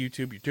watching on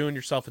YouTube, you're doing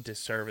yourself a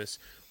disservice.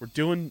 We're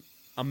doing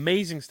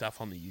amazing stuff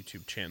on the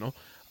YouTube channel.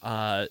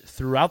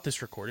 Throughout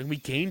this recording, we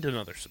gained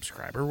another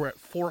subscriber. We're at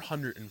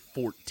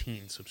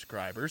 414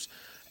 subscribers.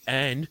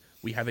 And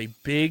we have a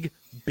big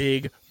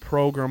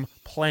program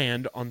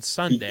planned on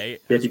Sunday.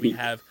 As we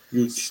have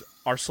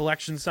our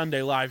Selection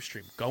Sunday live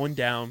stream going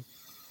down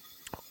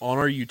on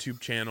our YouTube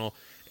channel.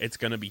 It's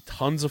going to be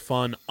tons of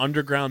fun.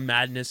 Underground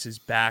Madness is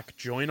back.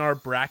 Join our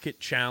bracket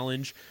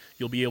challenge.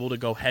 You'll be able to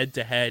go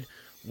head-to-head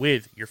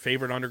with your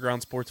favorite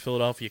Underground Sports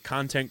Philadelphia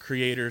content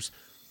creators,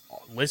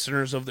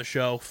 listeners of the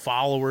show,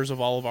 followers of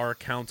all of our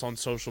accounts on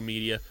social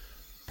media,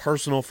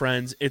 personal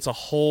friends. It's a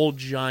whole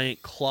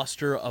giant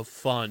cluster of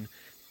fun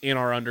in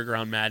our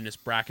Underground Madness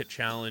bracket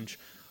challenge.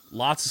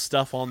 Lots of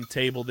stuff on the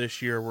table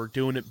this year. We're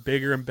doing it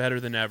bigger and better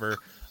than ever.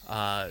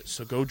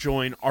 So go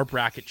join our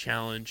bracket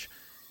challenge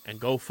and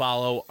go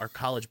follow our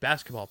college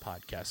basketball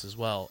podcast as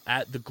well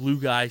at the Glue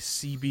Guy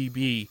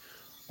CBB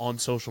on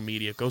social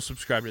media. Go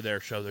subscribe to their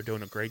show. They're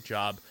doing a great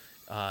job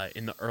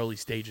in the early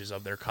stages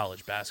of their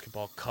college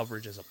basketball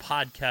coverage as a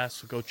podcast.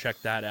 So go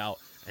check that out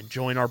and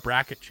join our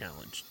bracket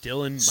challenge.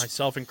 Dylan,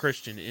 myself, and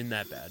Christian in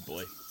that bad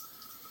boy.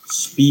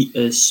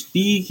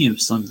 Speaking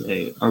of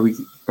Sunday, are we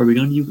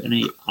going to do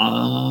any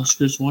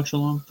Oscars watch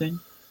along thing?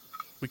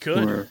 We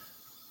could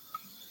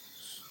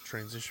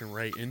transition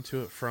right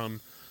into it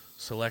from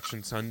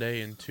Selection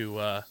Sunday into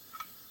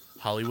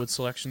Hollywood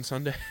Selection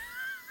Sunday.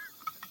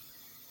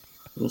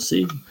 We'll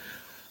see.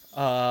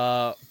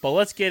 But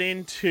let's get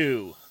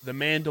into The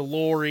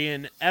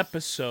Mandalorian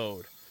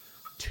Episode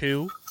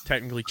 2,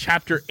 technically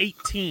Chapter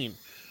 18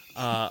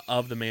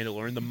 of The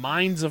Mandalorian, The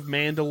Mines of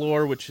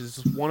Mandalore, which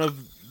is one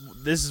of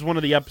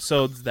the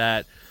episodes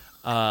that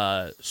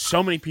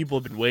so many people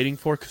have been waiting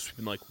for, because we've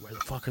been like, where the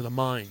fuck are the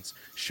mines?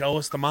 Show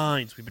us the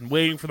mines. We've been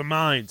waiting for the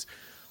mines.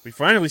 We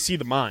finally see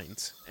the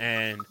mines,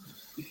 and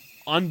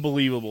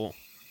unbelievable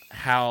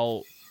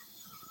how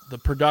the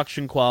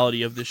production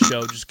quality of this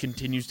show just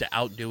continues to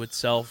outdo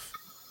itself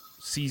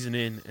season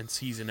in and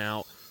season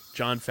out.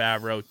 Jon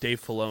Favreau,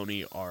 Dave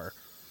Filoni are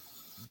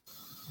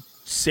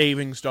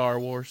saving Star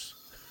Wars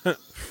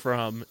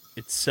from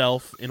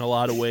itself in a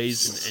lot of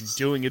ways and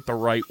doing it the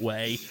right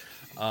way.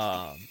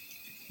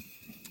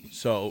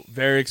 So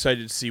very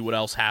excited to see what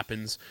else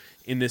happens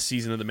in this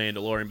season of The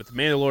Mandalorian. But The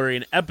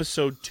Mandalorian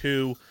Episode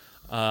 2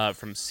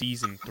 from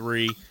Season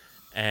 3.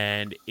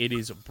 And it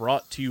is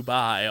brought to you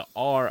by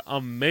our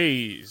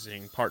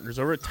amazing partners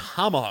over at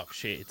Tomahawk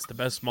Shades, the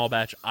best small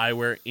batch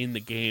eyewear in the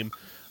game.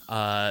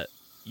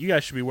 You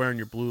guys should be wearing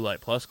your Blue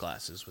Light Plus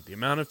glasses. With the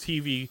amount of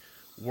TV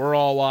we're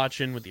all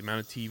watching, with the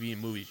amount of TV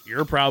and movies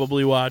you're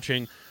probably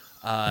watching,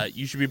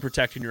 you should be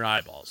protecting your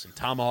eyeballs. And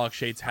Tomahawk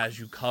Shades has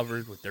you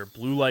covered with their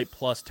Blue Light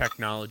Plus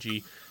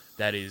technology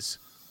that is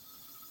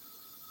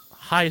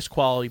highest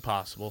quality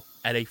possible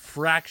at a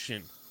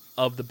fraction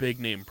of the big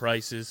name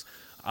prices.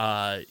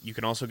 You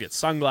can also get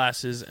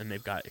sunglasses, and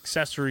they've got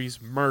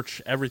accessories,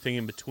 merch, everything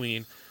in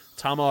between.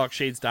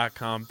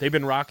 TomahawkShades.com. They've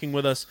been rocking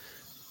with us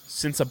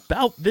since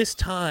about this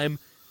time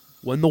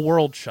when the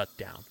world shut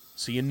down.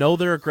 So you know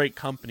they're a great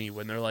company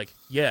when they're like,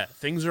 yeah,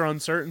 things are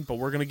uncertain, but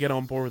we're going to get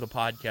on board with a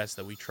podcast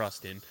that we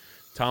trust in.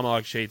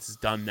 Tomahawk Shades has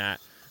done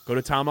that. Go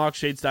to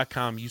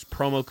TomahawkShades.com. Use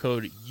promo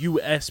code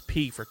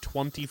USP for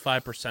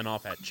 25%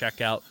 off at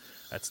checkout.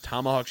 That's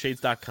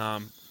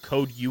TomahawkShades.com.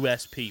 Code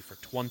USP for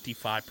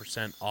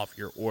 25% off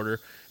your order.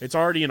 It's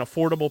already an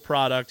affordable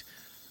product,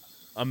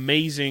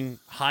 amazing,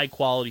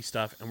 high-quality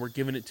stuff, and we're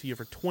giving it to you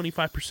for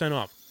 25%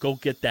 off. Go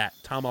get that.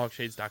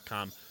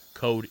 TomahawkShades.com.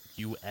 Code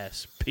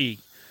USP.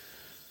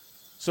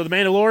 So The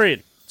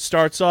Mandalorian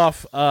starts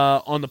off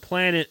on the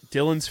planet,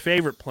 Dylan's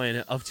favorite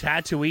planet, of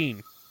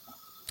Tatooine.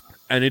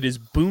 and it is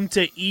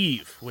Boonta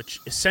Eve,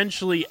 which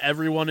essentially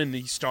everyone in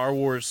the Star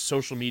Wars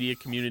social media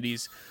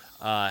communities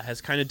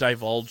has kind of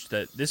divulged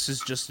that this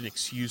is just an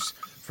excuse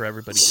for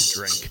everybody to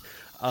drink.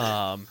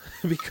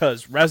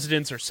 Because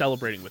residents are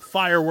celebrating with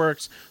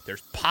fireworks,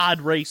 there's pod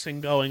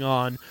racing going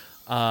on,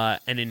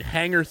 and in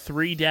Hangar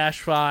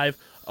 3-5,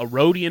 a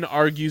Rodian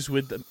argues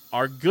with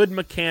our good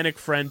mechanic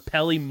friend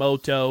Peli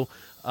Moto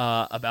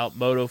about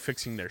Moto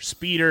fixing their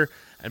speeder,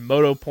 and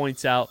Moto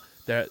points out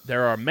that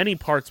there are many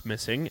parts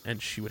missing,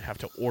 and she would have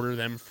to order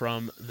them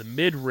from the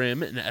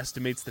mid-rim, and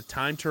estimates the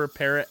time to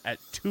repair it at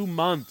 2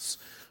 months.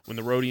 When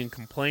the Rodian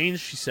complains,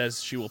 she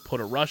says she will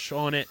put a rush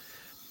on it,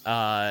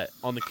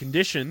 on the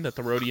condition that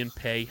the Rodian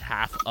pay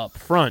half up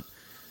front.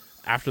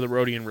 After the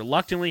Rodian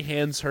reluctantly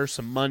hands her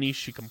some money,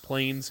 she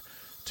complains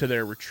to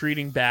their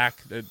retreating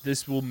back that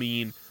this will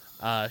mean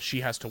she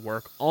has to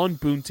work on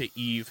Boonta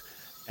Eve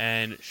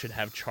and should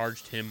have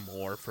charged him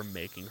more for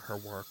making her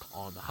work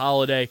on the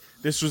holiday.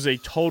 This was a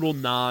total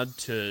nod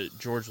to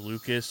George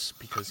Lucas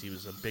because he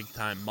was a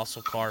big-time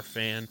muscle car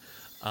fan.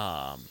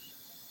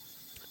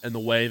 And the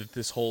way that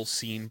this whole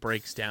scene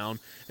breaks down,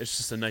 it's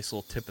just a nice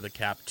little tip of the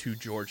cap to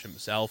George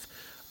himself.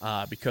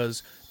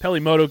 Because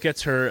Peli Moto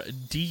gets her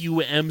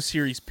DUM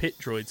series pit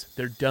droids,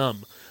 they're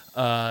dumb,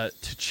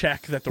 to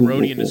check that the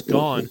Rodian is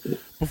gone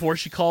before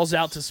she calls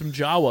out to some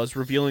Jawas,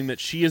 revealing that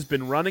she has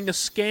been running a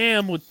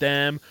scam with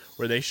them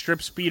where they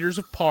strip speeders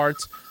of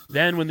parts.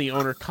 Then when the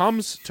owner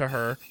comes to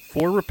her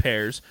for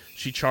repairs,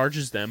 she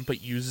charges them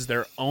but uses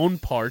their own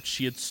parts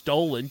she had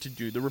stolen to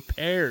do the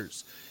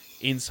repairs.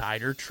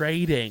 Insider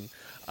trading.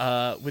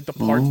 With the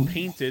parts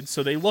painted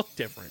so they look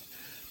different.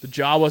 The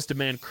Jawas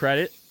demand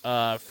credit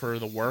for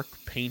the work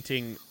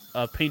painting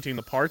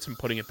the parts and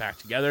putting it back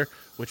together,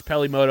 which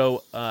Peli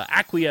Moto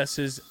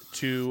acquiesces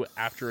to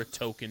after a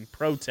token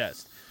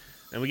protest.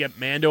 Then we get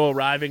Mando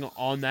arriving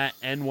on that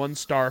N1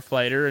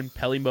 starfighter, and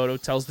Peli Moto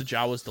tells the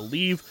Jawas to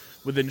leave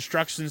with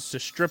instructions to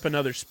strip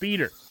another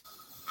speeder.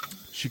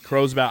 She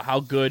crows about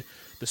how good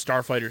the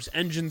starfighter's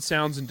engine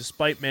sounds, and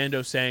despite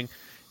Mando saying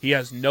he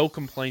has no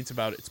complaints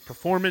about its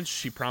performance,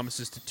 she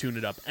promises to tune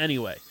it up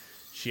anyway.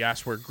 She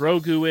asks where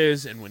Grogu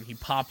is, and when he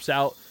pops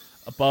out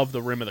above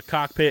the rim of the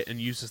cockpit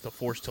and uses the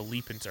Force to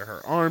leap into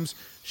her arms,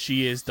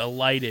 she is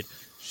delighted.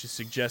 She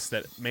suggests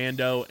that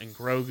Mando and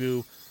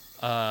Grogu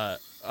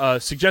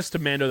suggests to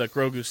Mando that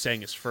Grogu's saying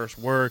his first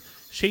word.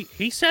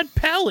 He said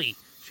Peli.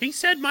 She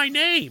said my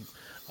name.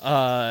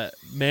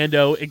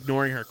 Mando,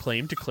 ignoring her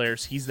claim,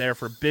 declares he's there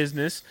for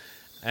business.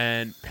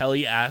 And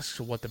Peli asks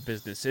what the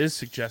business is,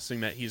 suggesting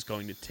that he's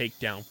going to take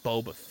down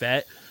Boba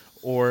Fett,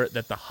 or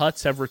that the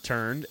Hutts have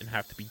returned and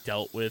have to be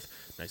dealt with.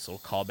 Nice little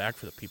callback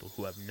for the people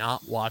who have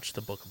not watched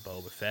the Book of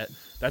Boba Fett.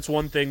 That's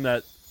one thing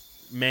that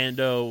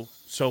Mando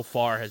so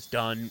far has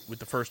done with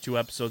the first 2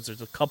 episodes.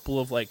 There's a couple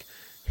of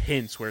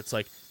hints where it's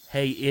like,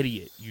 hey,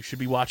 idiot, you should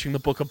be watching the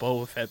Book of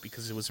Boba Fett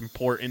because it was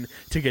important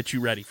to get you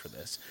ready for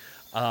this.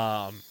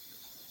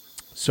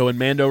 So when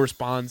Mando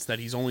responds that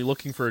he's only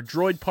looking for a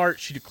droid part,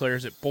 she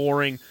declares it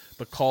boring,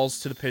 but calls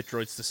to the pit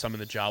droids to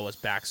summon the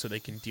Jawas back so they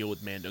can deal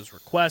with Mando's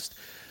request.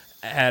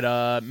 At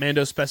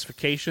Mando's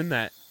specification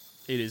that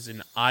it is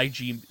an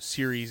IG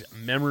series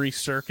memory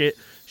circuit,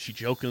 she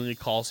jokingly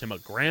calls him a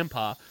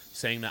grandpa,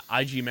 saying that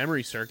IG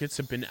memory circuits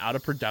have been out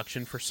of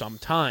production for some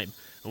time.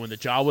 And when the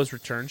Jawas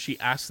return, she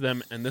asks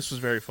them, and this was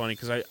very funny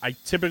because I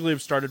typically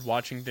have started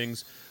watching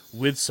things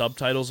with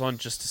subtitles on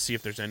just to see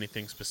if there's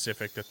anything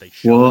specific that they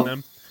show in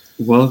them.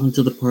 Welcome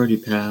to the party,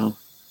 pal.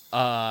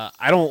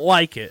 I don't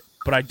like it,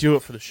 but I do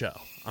it for the show.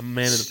 I'm a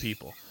man of the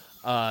people.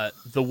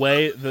 The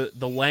way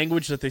the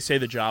language that they say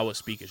the Jawa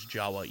speak is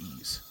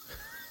Jawa'ese.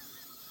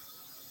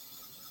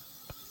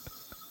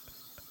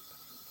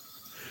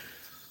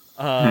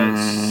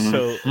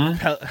 So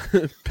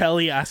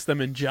Peli asks them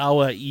in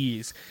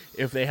Jawa'ese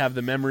if they have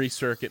the memory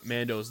circuit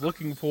Mando is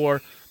looking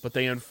for, but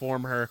they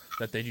inform her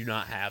that they do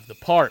not have the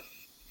part.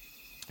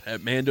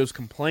 At Mando's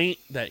complaint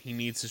that he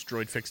needs his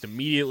droid fixed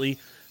immediately,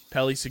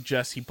 Peli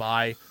suggests he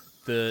buy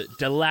the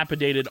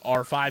dilapidated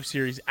R5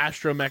 series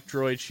astromech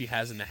droid she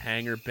has in the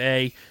hangar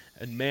bay,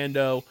 and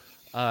Mando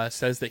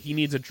says that he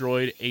needs a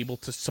droid able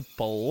to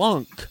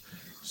spelunk,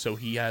 so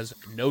he has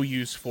no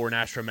use for an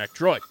astromech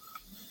droid.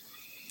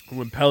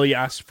 When Peli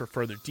asks for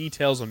further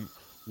details on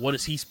what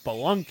is he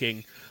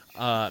spelunking,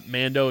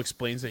 Mando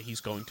explains that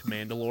he's going to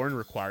Mandalore and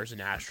requires an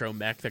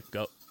astromech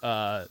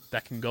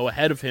that can go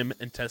ahead of him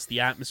and test the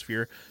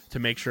atmosphere to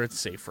make sure it's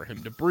safe for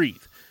him to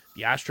breathe.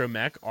 The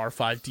astromech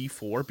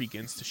R5-D4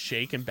 begins to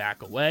shake and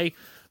back away,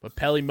 but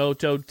Peli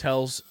Moto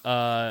tells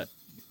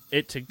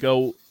it to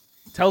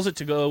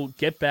go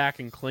get back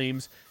and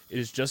claims it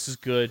is just as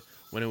good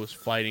when it was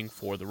fighting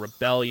for the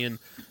rebellion.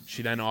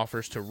 She then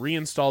offers to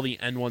reinstall the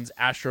N1's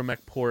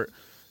astromech port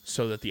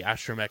so that the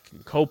astromech can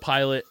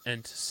co-pilot,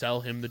 and to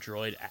sell him the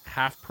droid at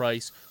half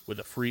price with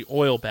a free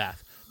oil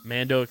bath.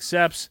 Mando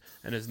accepts,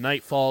 and as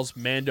night falls,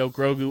 Mando,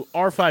 Grogu,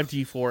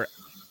 R5-D4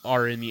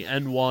 are in the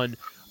N1,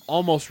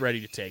 almost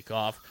ready to take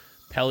off.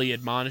 Peli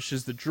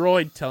admonishes the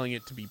droid, telling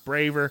it to be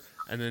braver,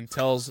 and then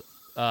tells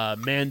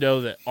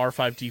Mando that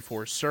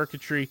R5-D4's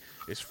circuitry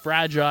is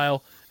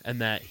fragile and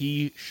that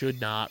he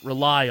should not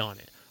rely on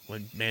it.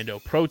 When Mando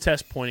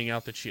protests, pointing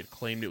out that she had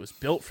claimed it was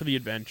built for the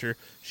adventure,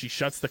 she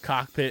shuts the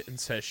cockpit and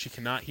says she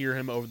cannot hear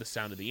him over the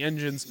sound of the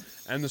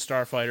engines, and the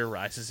starfighter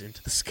rises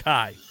into the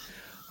sky.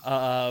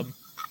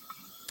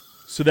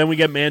 So then we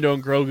get Mando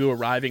and Grogu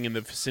arriving in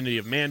the vicinity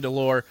of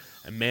Mandalore,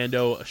 and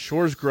Mando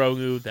assures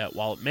Grogu that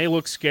while it may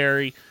look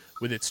scary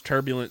with its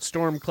turbulent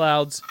storm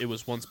clouds, it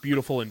was once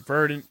beautiful and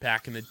verdant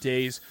back in the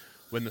days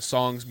when the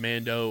songs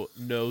Mando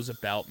knows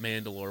about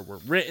Mandalore were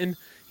written.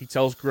 He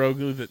tells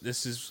Grogu that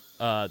this is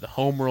the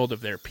homeworld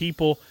of their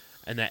people,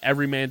 and that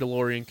every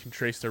Mandalorian can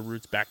trace their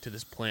roots back to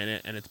this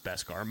planet and its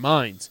Beskar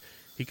mines.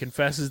 He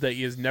confesses that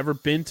he has never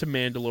been to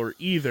Mandalore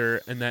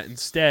either, and that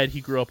instead he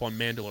grew up on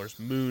Mandalore's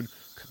moon,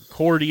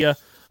 Concordia.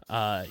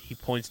 He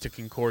points to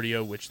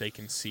Concordia, which they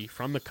can see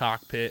from the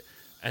cockpit,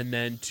 and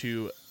then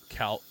to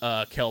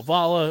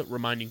Kalevala,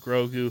 reminding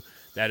Grogu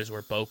that is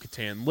where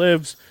Bo-Katan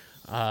lives.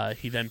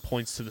 He then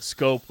points to the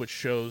scope, which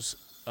shows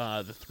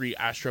the three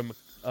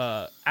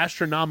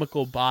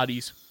astronomical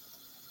bodies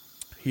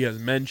he has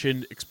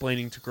mentioned,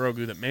 explaining to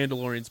Grogu that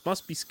Mandalorians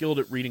must be skilled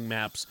at reading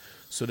maps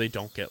so they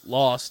don't get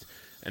lost.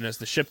 And as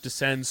the ship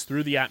descends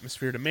through the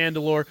atmosphere to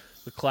Mandalore,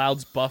 the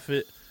clouds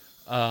buffet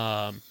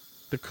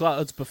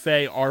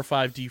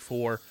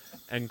R5-D4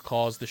 and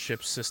cause the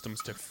ship's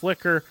systems to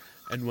flicker.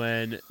 And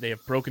when they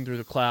have broken through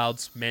the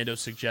clouds, Mando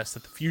suggests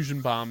that the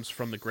fusion bombs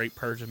from the Great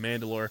Purge of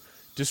Mandalore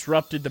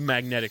disrupted the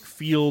magnetic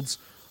fields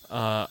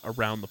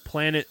around the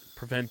planet,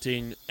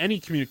 preventing any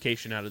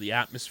communication out of the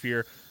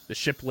atmosphere. The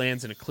ship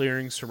lands in a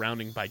clearing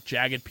surrounded by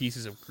jagged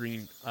pieces of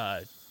green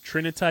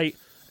trinitite,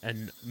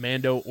 and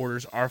Mando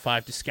orders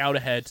R5 to scout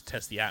ahead to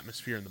test the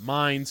atmosphere in the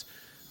mines.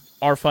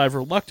 R5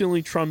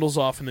 reluctantly trundles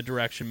off in the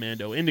direction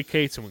Mando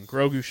indicates, and when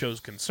Grogu shows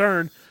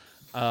concern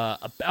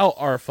about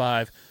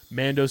R5,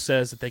 Mando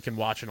says that they can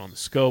watch it on the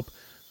scope,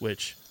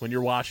 which, when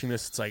you're watching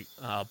this, it's like,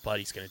 oh,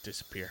 buddy's going to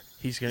disappear.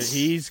 He's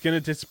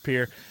gonna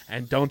disappear,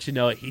 and don't you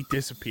know it, he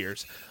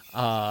disappears.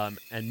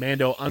 And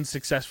Mando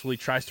unsuccessfully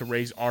tries to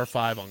raise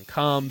R5 on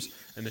comms,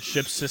 and the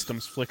ship's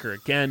systems flicker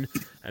again.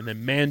 And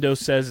then Mando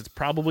says it's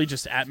probably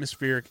just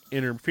atmospheric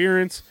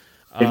interference.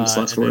 Famous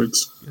last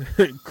words.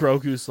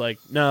 Grogu's like,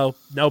 no,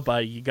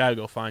 buddy, you gotta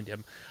go find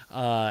him.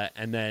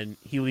 And then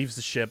he leaves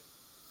the ship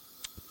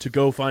to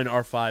go find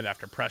R5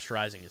 after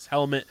pressurizing his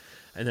helmet.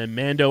 And then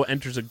Mando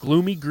enters a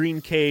gloomy green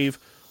cave,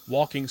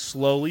 walking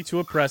slowly to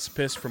a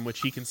precipice from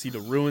which he can see the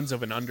ruins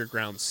of an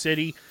underground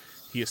city.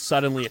 He is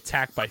suddenly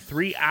attacked by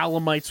three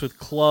Alamites with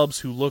clubs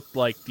who look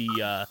like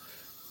the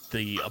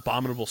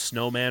abominable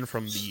snowman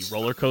from the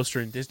roller coaster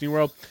in Disney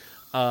World,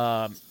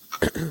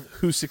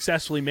 who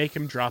successfully make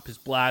him drop his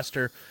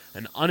blaster.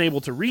 And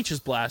unable to reach his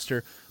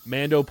blaster,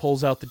 Mando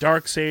pulls out the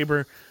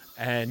Darksaber,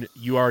 and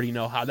you already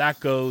know how that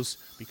goes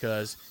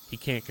because he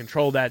can't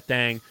control that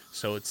thing,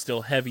 so it's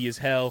still heavy as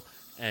hell,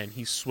 and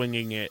he's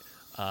swinging it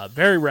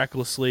very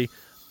recklessly.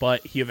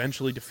 But he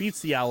eventually defeats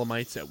the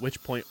Alamites, at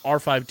which point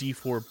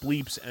R5-D4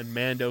 bleeps and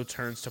Mando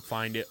turns to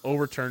find it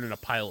overturned in a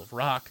pile of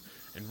rock.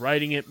 And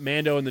riding it,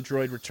 Mando and the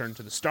droid return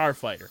to the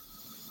starfighter.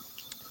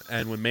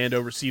 And when Mando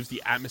receives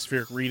the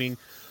atmospheric reading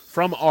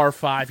from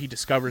R5, he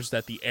discovers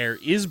that the air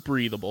is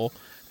breathable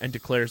and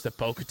declares that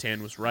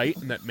Bo-Katan was right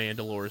and that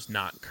Mandalore is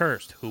not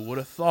cursed. Who would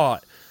have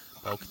thought?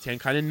 Bo-Katan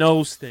kind of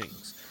knows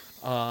things.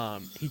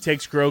 He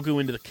takes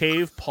Grogu into the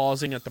cave,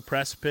 pausing at the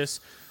precipice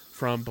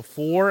from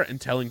before and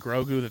telling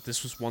Grogu that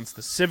this was once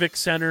the Civic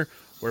Center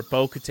where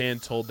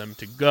Bo-Katan told them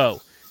to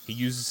go. He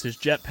uses his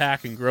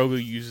jetpack and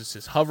Grogu uses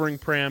his hovering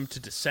pram to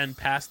descend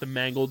past the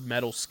mangled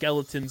metal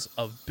skeletons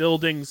of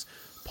buildings,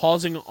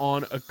 pausing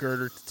on a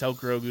girder to tell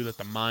Grogu that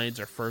the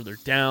mines are further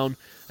down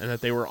and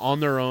that they were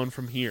on their own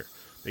from here.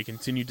 They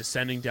continue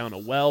descending down a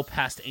well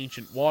past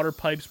ancient water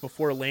pipes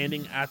before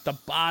landing at the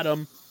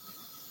bottom,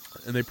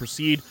 and they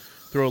proceed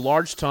through a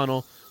large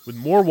tunnel with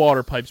more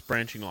water pipes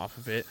branching off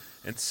of it,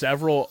 and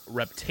several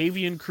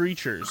reptavian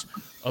creatures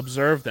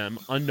observe them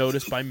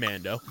unnoticed by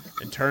Mando.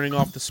 And turning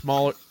off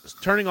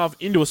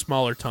into a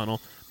smaller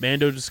tunnel,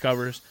 Mando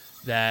discovers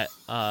that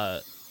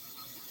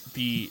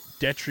the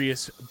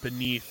detritus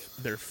beneath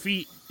their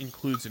feet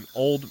includes an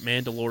old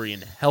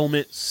Mandalorian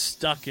helmet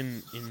stuck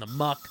in the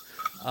muck.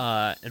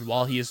 And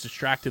while he is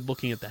distracted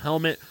looking at the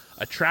helmet,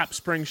 a trap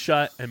springs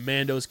shut, and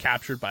Mando is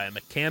captured by a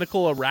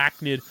mechanical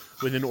arachnid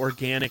with an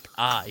organic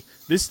eye.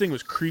 This thing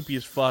was creepy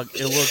as fuck.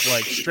 It looked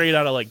like straight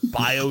out of like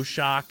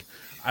BioShock.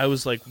 I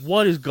was like,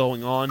 what is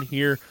going on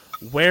here?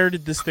 Where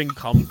did this thing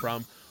come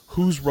from?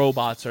 Whose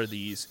robots are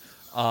these?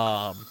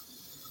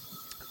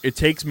 It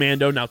takes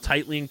Mando, now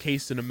tightly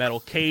encased in a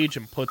metal cage,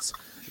 and puts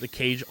the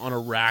cage on a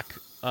rack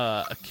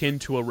akin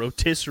to a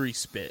rotisserie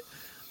spit.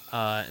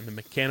 And the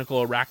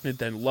mechanical arachnid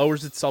then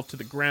lowers itself to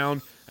the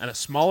ground, and a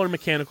smaller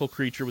mechanical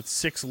creature with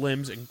 6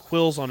 limbs and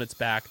quills on its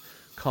back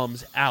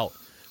comes out.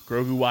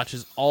 Grogu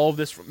watches all of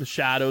this from the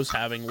shadows,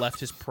 having left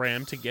his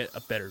pram to get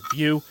a better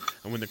view.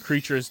 And when the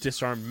creature has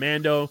disarmed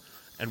Mando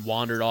and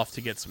wandered off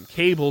to get some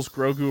cables,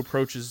 Grogu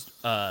approaches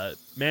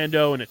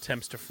Mando and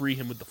attempts to free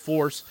him with the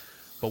Force.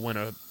 But when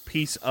a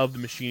piece of the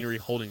machinery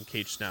holding the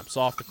cage snaps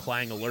off. The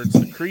clang alerts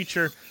the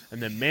creature,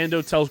 and then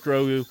Mando tells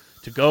Grogu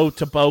to go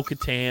to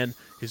Bo-Katan.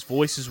 His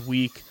voice is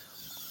weak,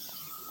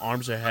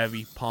 arms are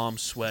heavy,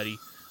 palms sweaty,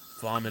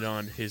 vomit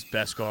on his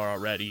Beskar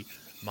already,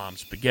 mom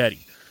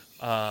spaghetti.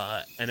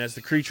 And as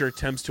the creature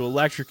attempts to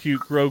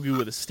electrocute Grogu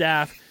with a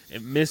staff,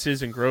 it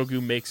misses, and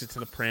Grogu makes it to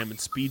the pram and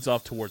speeds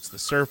off towards the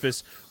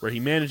surface, where he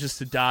manages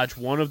to dodge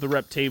one of the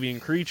Reptavian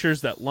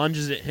creatures that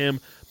lunges at him,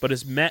 but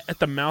is met at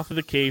the mouth of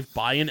the cave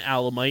by an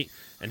Alamite,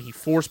 and he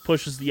force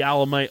pushes the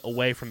Alamite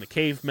away from the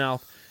cave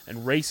mouth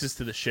and races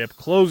to the ship,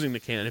 closing the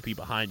canopy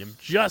behind him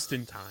just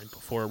in time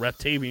before a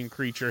Reptavian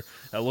creature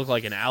that looked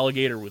like an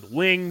alligator with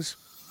wings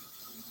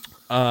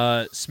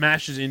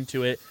smashes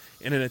into it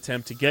in an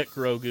attempt to get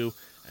Grogu,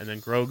 and then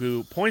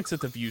Grogu points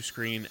at the view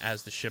screen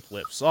as the ship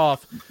lifts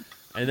off.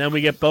 And then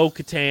we get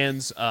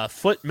Bo-Katan's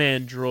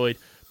footman droid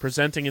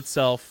presenting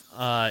itself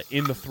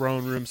in the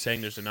throne room,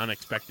 saying there's an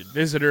unexpected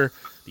visitor.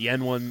 The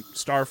N1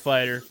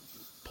 starfighter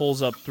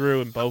pulls up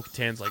through, and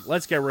Bo-Katan's like,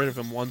 let's get rid of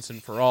him once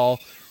and for all.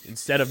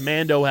 Instead of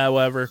Mando,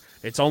 however,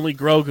 it's only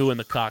Grogu in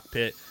the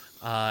cockpit.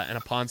 And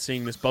upon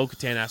seeing this,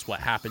 Bo-Katan asks what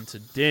happened to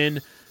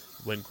Din.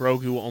 When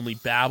Grogu only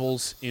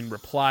babbles in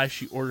reply,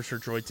 she orders her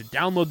droid to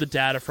download the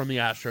data from the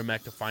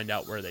astromech to find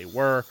out where they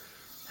were.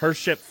 Her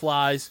ship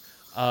flies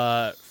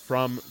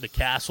from the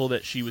castle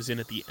that she was in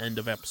at the end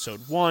of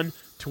Episode 1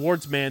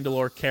 towards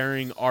Mandalore,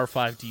 carrying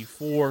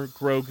R5-D4,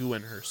 Grogu,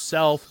 and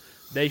herself.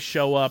 They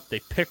show up,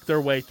 they pick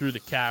their way through the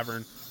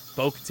cavern.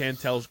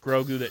 Bo-Katan tells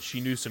Grogu that she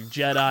knew some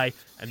Jedi,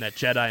 and that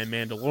Jedi and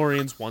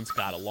Mandalorians once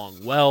got along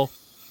well.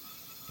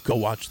 Go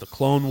watch the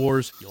Clone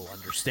Wars, you'll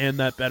understand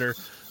that better.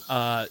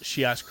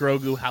 She asks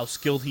Grogu how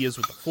skilled he is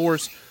with the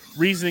Force,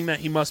 reasoning that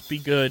he must be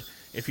good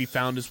if he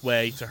found his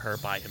way to her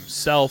by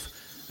himself.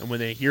 And when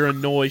they hear a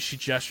noise, she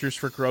gestures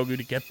for Grogu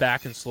to get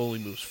back and slowly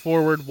moves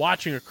forward.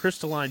 Watching a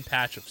crystalline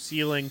patch of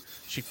ceiling,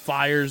 she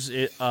fires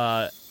it.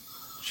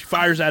 She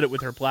fires at it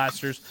with her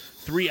blasters.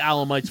 3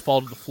 Alamites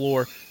fall to the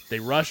floor. They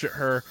rush at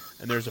her,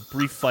 and there's a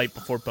brief fight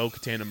before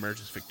Bo-Katan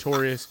emerges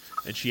victorious.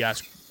 And she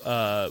asks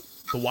the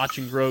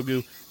watching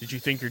Grogu, "Did you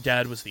think your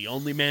dad was the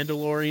only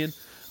Mandalorian?"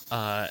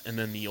 And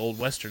then the old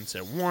Western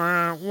said,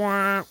 "Wah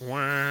wah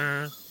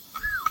wah."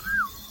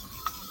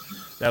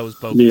 That was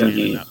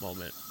Bo-Katan in that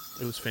moment.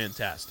 It was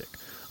fantastic.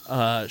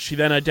 She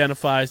then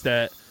identifies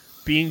that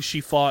beings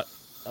she fought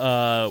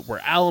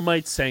were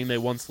Alamites, saying they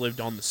once lived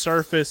on the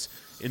surface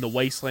in the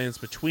wastelands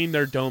between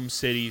their dome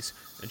cities,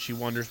 and she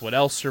wonders what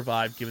else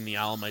survived given the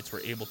Alamites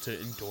were able to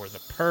endure the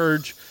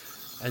Purge.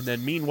 And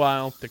then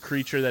meanwhile, the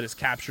creature that has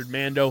captured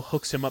Mando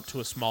hooks him up to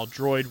a small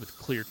droid with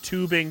clear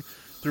tubing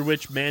through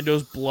which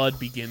Mando's blood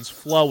begins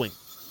flowing.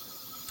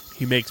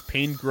 He makes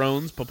pained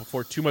groans, but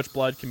before too much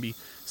blood can be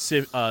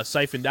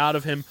siphoned out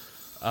of him,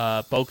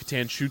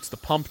 Bo-Katan shoots the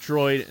pump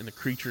droid, and the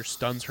creature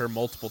stuns her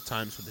multiple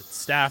times with its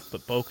staff,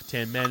 but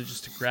Bo-Katan manages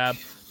to grab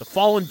the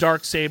fallen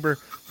Darksaber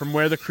from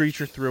where the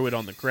creature threw it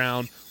on the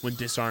ground when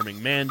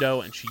disarming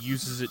Mando, and she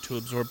uses it to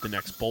absorb the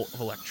next bolt of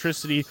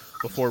electricity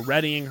before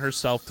readying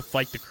herself to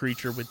fight the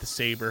creature with the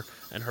saber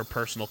and her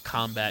personal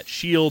combat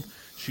shield.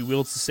 She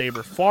wields the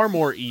saber far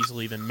more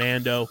easily than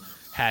Mando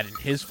had in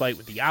his fight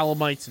with the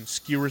Alamites and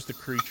skewers the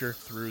creature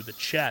through the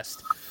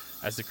chest.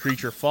 As the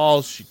creature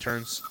falls, she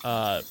turns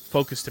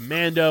focus to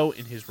Mando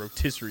in his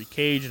rotisserie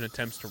cage and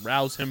attempts to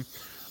rouse him.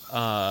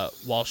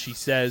 While she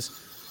says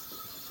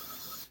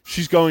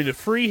she's going to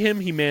free him,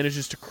 he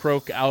manages to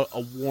croak out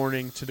a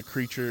warning to the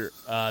creature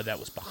that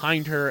was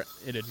behind her.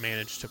 It had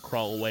managed to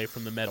crawl away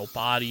from the metal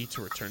body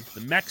to return to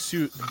the mech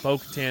suit, and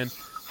Bo-Katan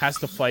has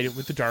to fight it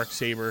with the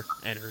Darksaber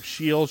and her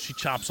shield. She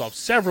chops off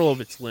several of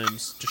its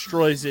limbs,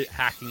 destroys it,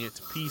 hacking it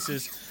to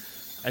pieces,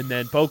 and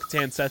then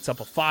Bo-Katan sets up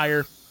a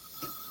fire,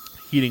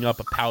 heating up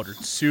a powdered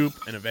soup,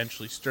 and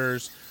eventually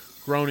stirs,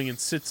 groaning, and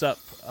sits up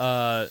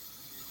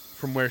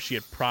from where she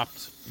had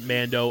propped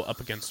Mando up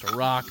against a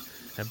rock,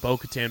 and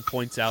Bo-Katan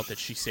points out that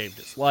she saved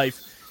his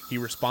life. He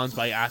responds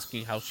by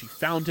asking how she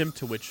found him,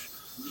 to which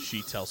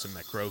she tells him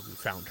that Grogu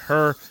found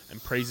her,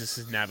 and praises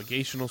his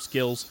navigational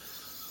skills.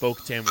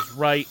 Bo-Katan was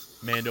right.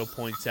 Mando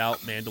points out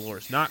Mandalore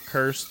is not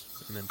cursed,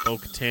 and then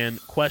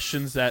Bo-Katan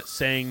questions that,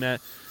 saying that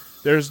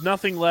there's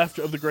nothing left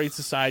of the great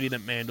society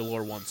that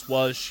Mandalore once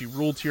was. She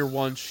ruled here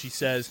once, she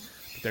says,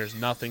 but there's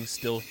nothing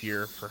still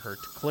here for her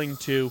to cling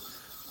to.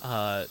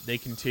 They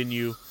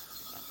continue,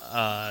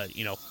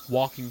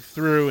 walking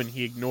through, and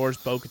he ignores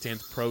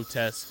Bo-Katan's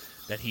protests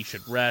that he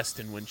should rest,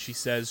 and when she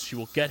says she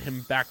will get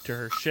him back to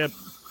her ship,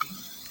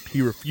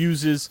 he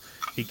refuses.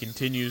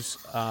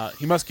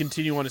 He must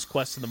continue on his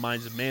quest to the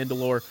mines of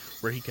Mandalore,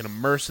 where he can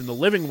immerse in the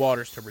living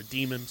waters to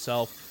redeem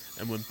himself,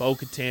 and when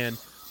Bo-Katan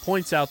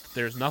points out that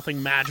there's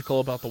nothing magical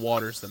about the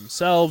waters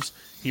themselves,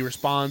 he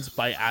responds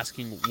by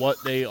asking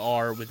what they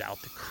are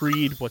without the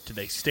creed. What do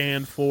they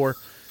stand for?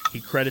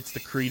 He credits the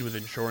creed with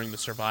ensuring the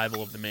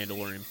survival of the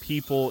Mandalorian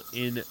people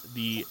in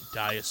the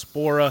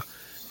diaspora,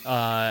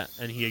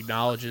 and he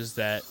acknowledges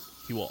that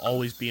he will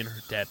always be in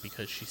her debt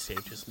because she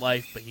saved his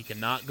life, but he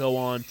cannot go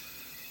on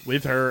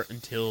with her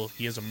until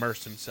he has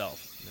immersed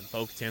himself And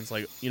Bo-Katan's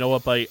like, you know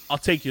what, buddy? I'll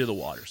take you to the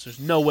waters. There's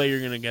no way you're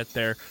going to get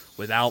there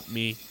without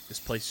me. This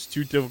place is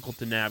too difficult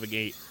to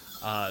navigate,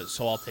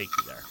 so I'll take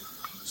you there.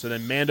 So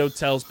then Mando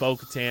tells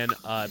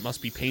Bo-Katan it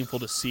must be painful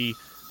to see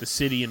the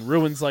city in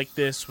ruins like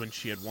this when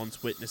she had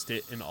once witnessed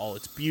it in all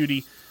its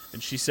beauty.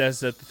 And she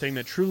says that the thing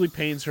that truly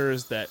pains her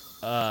is that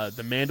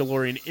the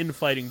Mandalorian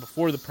infighting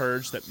before the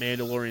Purge, that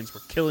Mandalorians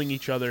were killing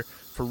each other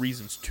for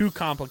reasons too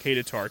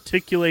complicated to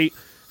articulate,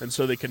 and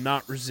so they could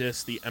not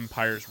resist the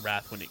Empire's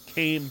wrath when it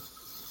came.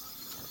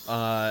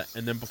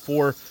 And then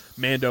before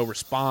Mando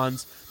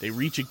responds, they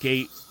reach a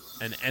gate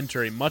and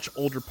enter a much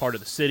older part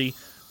of the city,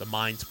 the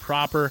mines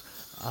proper,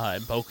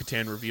 and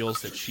Bo-Katan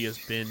reveals that she has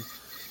been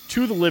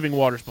to the Living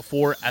Waters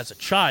before as a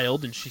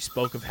child, and she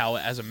spoke of how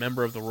as a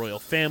member of the royal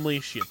family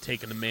she had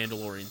taken the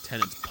Mandalorian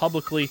tenets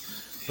publicly,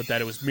 but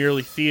that it was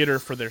merely theater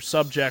for their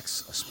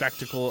subjects, a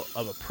spectacle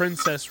of a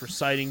princess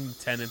reciting the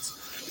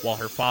tenets while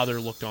her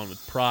father looked on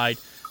with pride.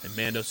 And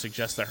Mando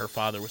suggests that her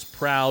father was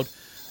proud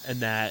and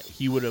that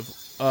he would have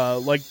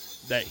liked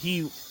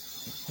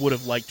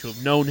to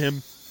have known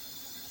him.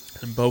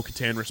 And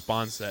Bo-Katan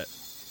responds that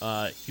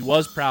he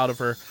was proud of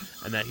her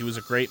and that he was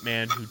a great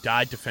man who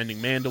died defending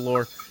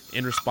Mandalore.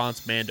 In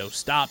response, Mando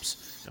stops,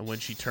 and when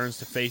she turns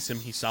to face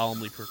him, he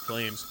solemnly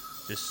proclaims,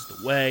 "This is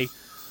the way."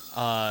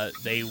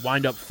 They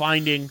wind up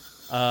finding,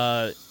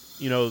 the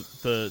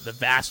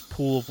vast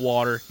pool of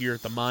water here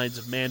at the mines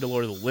of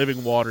Mandalore. The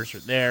living waters are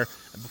there,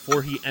 and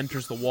before he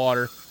enters the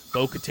water,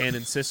 Bo-Katan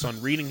insists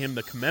on reading him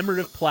the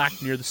commemorative plaque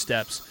near the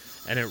steps,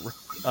 and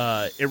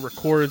it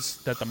records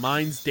that the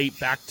mines date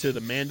back to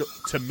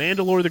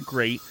Mandalore the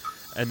Great,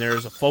 and there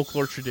is a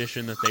folklore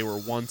tradition that they were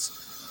once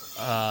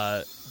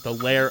the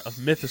lair of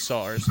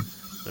mythosaurs.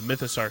 The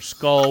mythosaur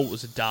skull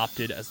was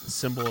adopted as the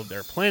symbol of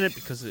their planet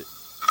because it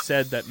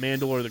said that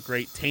Mandalore the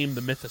Great tamed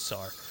the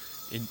mythosaur.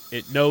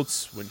 It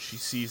notes when she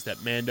sees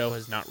that Mando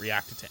has not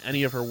reacted to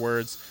any of her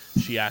words,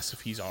 she asks if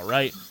he's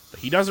alright,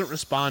 but he doesn't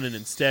respond, and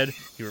instead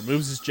he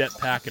removes his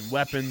jetpack and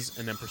weapons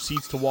and then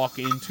proceeds to walk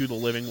into the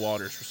living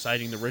waters,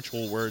 reciting the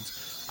ritual words,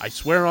 "I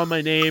swear on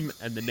my name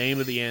and the name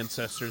of the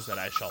ancestors that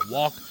I shall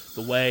walk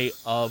the way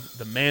of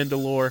the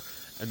Mandalore,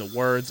 and the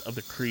words of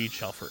the creed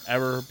shall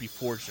forever be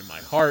forged in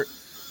my heart."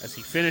 As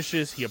he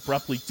finishes, he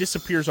abruptly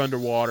disappears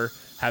underwater,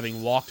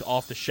 having walked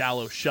off the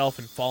shallow shelf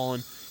and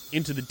fallen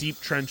into the deep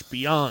trench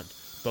beyond.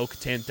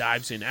 Bo-Katan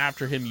dives in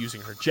after him,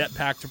 using her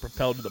jetpack to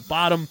propel to the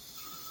bottom.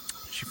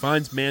 She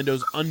finds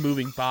Mando's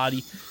unmoving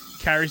body,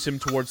 carries him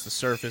towards the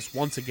surface,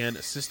 once again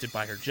assisted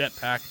by her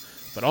jetpack.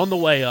 But on the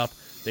way up,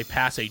 they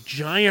pass a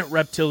giant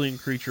reptilian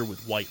creature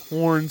with white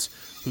horns,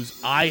 whose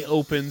eye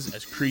opens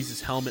as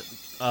Kryze's helmet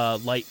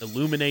light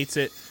illuminates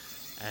it.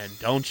 And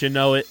don't you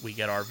know it, we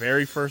get our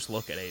very first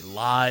look at a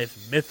live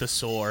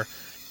mythosaur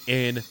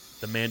in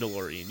the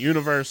Mandalorian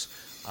universe.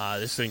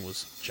 This thing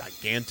was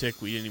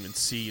gigantic. We didn't even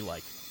see,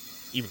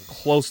 even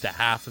close to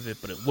half of it,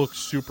 but it looks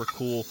super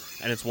cool.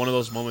 And it's one of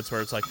those moments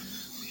where it's like,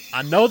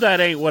 I know that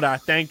ain't what I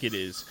think it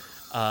is,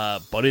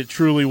 but it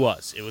truly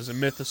was. It was a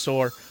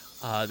mythosaur.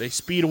 They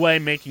speed away,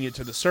 making it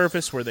to the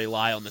surface where they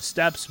lie on the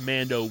steps,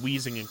 Mando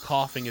wheezing and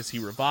coughing as he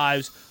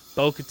revives.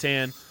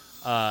 Bo-Katan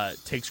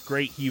takes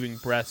great heaving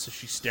breaths as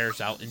she stares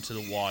out into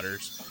the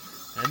waters.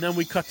 And then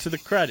we cut to the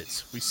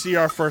credits. We see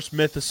our first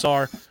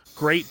mythosaur.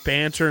 Great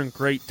banter and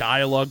great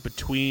dialogue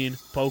between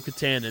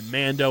Bo-Katan and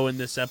Mando in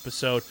this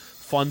episode.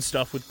 Fun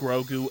stuff with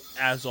Grogu,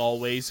 as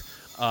always.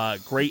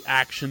 Great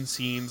action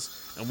scenes.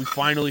 And we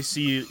finally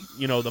see,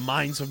 the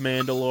mines of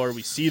Mandalore.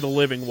 We see the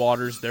living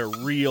waters. They're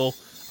real.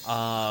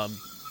 And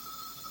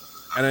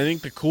I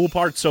think the cool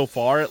part so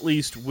far, at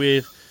least,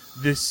 with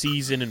this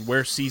season and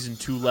where Season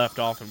 2 left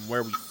off and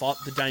where we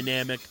thought the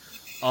dynamic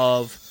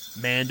of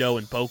Mando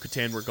and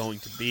Bo-Katan were going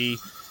to be,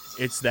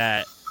 it's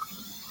that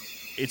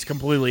it's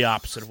completely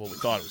opposite of what we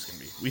thought it was going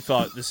to be. We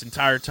thought this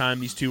entire time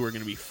these two were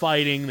going to be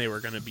fighting. They were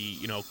going to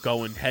be,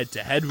 going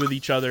head-to-head with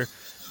each other.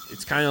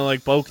 It's kind of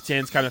like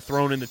Bo-Katan's kind of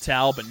thrown in the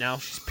towel, but now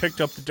she's picked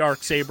up the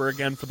Darksaber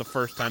again for the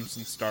first time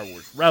since Star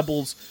Wars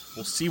Rebels.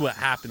 We'll see what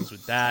happens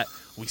with that.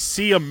 We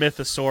see a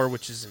mythosaur,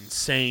 which is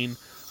insane,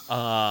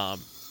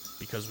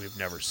 because we've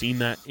never seen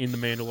that in The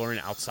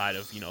Mandalorian outside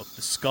of,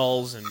 the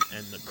skulls and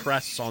the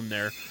crests on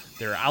their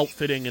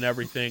outfitting and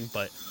everything.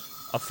 But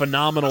a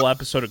phenomenal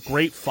episode, a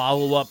great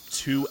follow-up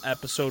to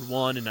Episode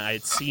 1, and I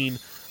had seen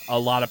a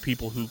lot of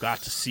people who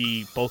got to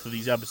see both of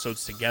these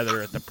episodes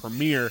together at the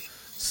premiere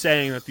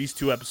saying that these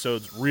two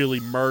episodes really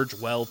merge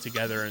well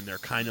together and they're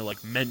kind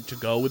of meant to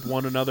go with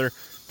one another.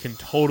 Can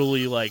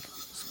totally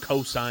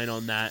co-sign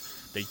on that.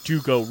 They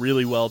do go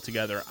really well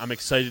together. I'm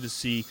excited to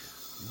see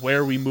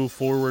where we move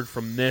forward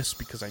from this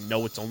because I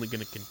know it's only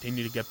going to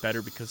continue to get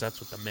better because that's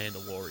what The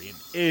Mandalorian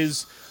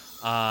is.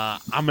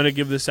 I'm going to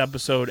give this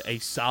episode a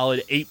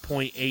solid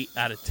 8.8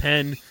 out of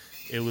 10.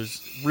 It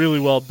was really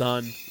well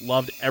done.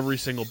 Loved every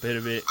single bit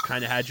of it.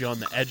 Kind of had you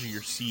on the edge of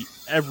your seat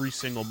every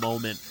single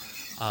moment.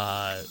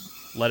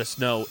 Let us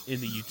know in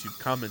the YouTube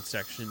comment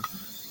section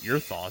your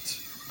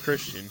thoughts.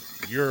 Christian,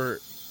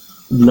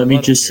 Let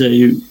me just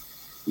say,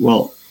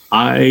 well,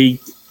 I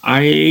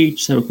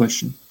just have a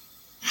question.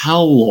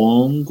 How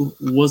long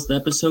was the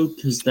episode?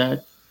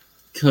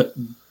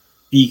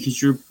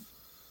 Because your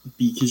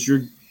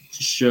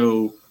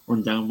show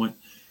on down went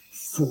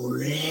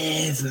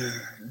forever.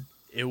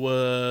 It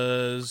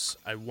was,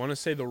 I want to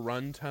say the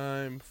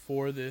runtime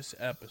for this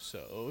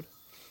episode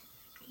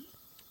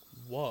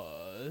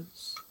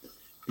was...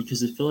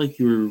 Because it felt like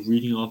you were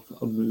reading off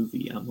a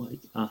movie. I'm like,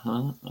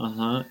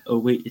 oh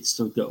wait, it's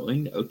still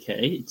going.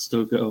 Okay, it's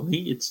still going.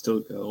 Let me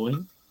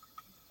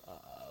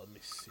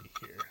see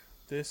here.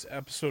 This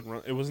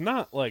episode, it was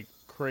not like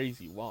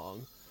crazy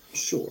long.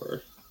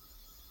 Sure.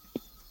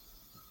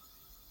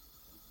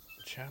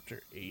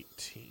 Chapter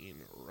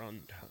 18,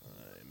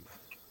 runtime.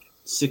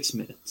 6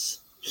 minutes.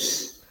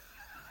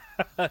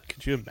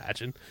 Could you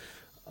imagine?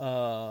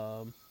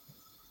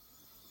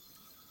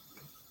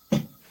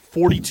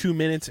 42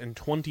 minutes and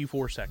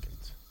 24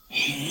 seconds.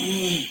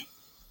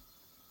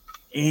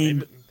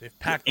 And they've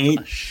packed a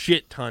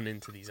shit ton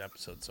into these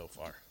episodes so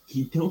far.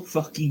 You don't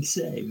fucking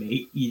say,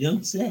 mate. You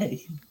don't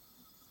say.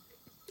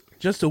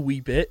 Just a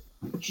wee bit.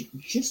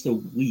 Just a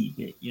wee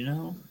bit, you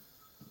know?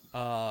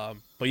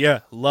 But yeah,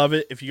 love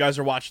it. If you guys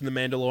are watching The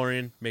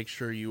Mandalorian, make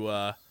sure you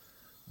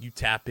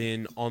tap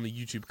in on the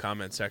YouTube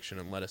comment section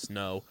and let us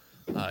know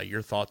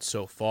your thoughts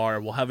so far.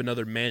 We'll have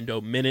another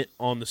Mando Minute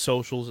on the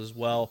socials as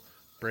well,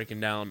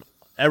 breaking down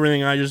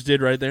everything I just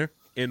did right there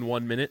in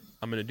 1 minute.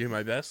 I'm going to do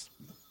my best.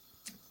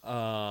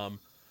 But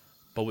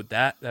with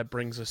that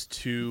brings us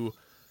to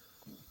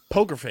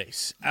Poker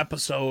Face,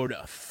 episode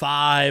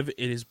 5.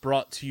 It is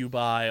brought to you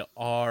by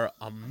our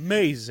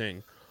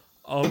amazing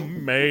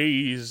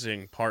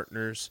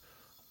partners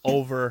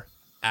over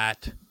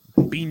at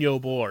Bino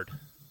Board.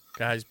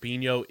 Guys,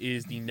 Bino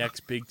is the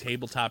next big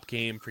tabletop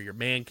game for your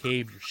man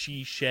cave, your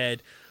she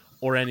shed,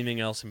 or anything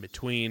else in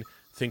between.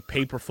 Think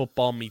paper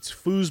football meets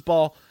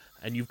foosball,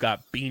 and you've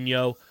got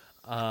Bino.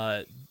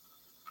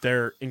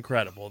 They're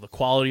incredible. The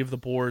quality of the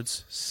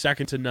boards,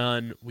 second to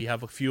none. We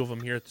have a few of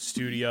them here at the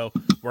studio,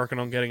 working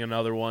on getting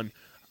another one.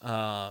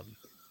 They're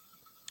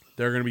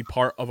going to be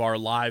part of our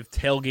live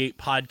tailgate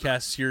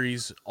podcast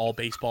series all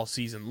baseball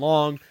season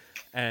long.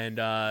 And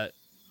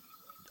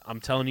I'm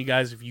telling you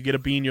guys, if you get a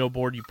Bino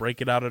board, you break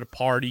it out at a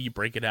party, you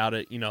break it out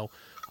at, a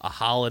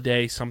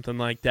holiday, something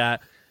like that,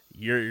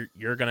 you're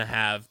going to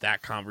have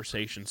that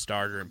conversation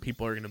starter, and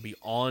people are going to be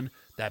on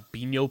that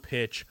Bino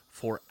pitch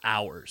for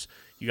hours.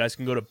 You guys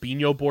can go to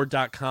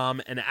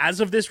binoboard.com, and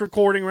as of this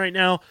recording right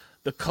now,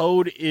 the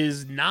code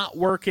is not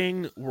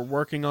working. We're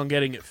working on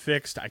getting it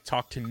fixed. I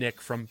talked to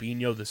Nick from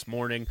Bino this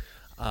morning.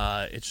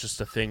 It's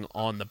just a thing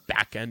on the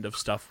back end of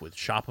stuff with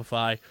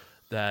Shopify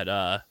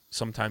that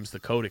sometimes the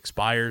code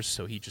expires,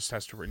 so he just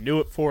has to renew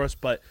it for us.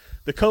 But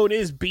the code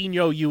is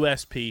Bino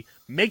USP.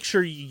 Make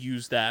sure you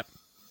use that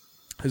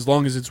as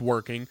long as it's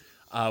working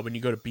when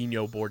you go to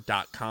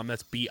binoboard.com.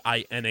 That's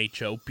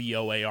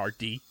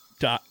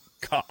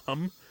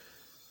BINHOBOARD.com.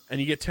 And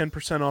you get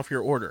 10% off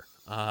your order.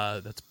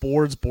 That's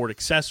boards, board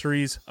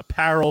accessories,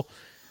 apparel,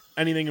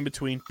 anything in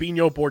between.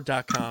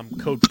 BinoBoard.com,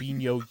 code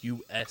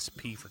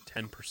BinoUSP for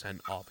 10%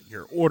 off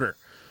your order.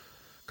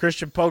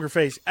 Christian Poker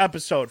Face,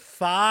 episode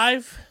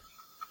 5.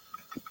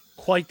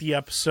 Quite the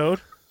episode.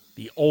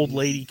 The Old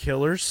Lady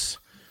Killers.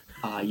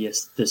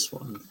 Yes, this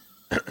one.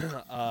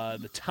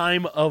 The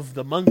Time of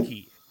the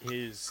Monkey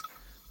is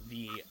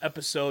the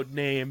episode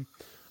name.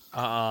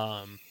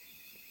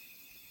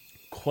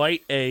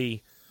 Quite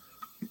a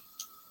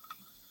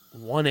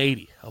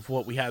 180 of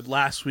what we had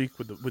last week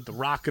with the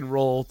rock and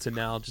roll to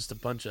now just a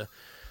bunch of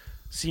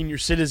senior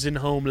citizen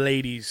home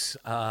ladies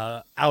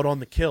out on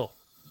the kill.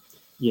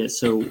 Yeah,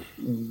 so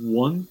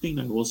one thing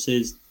I will say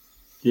is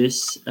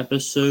this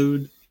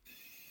episode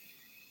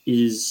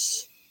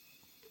is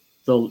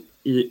the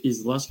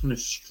last kind of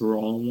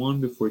strong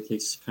one before it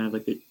takes kind of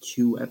like a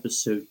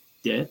 2-episode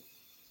dip.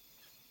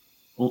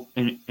 Oh,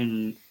 and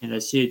I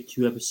say a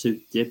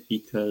 2-episode dip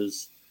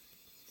because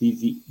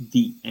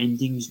the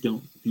endings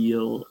don't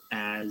feel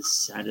as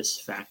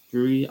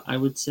satisfactory, I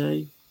would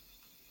say,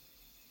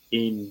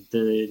 in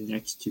the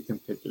next 2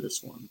 compared to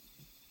this one.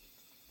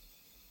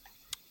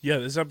 Yeah,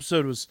 this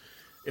episode was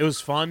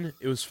fun.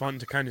 It was fun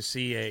to kind of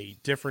see a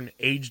different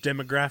age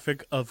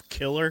demographic of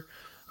killer,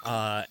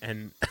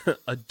 and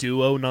a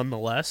duo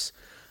nonetheless.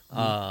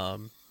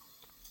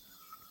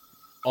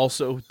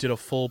 Also did a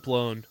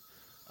full-blown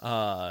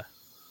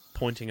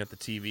pointing at the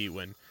TV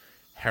when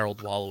Harold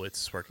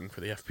Wolowitz is working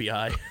for the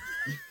FBI.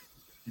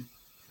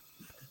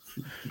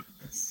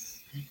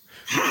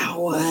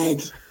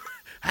 Howard!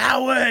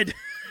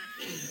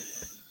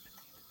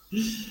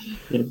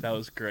 That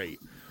was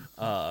great.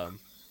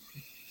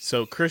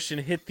 So Christian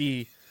hit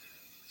the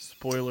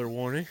spoiler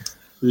warning.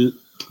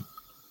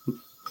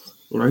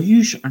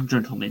 Ladies and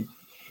gentlemen,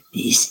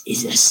 this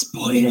is a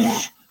spoiler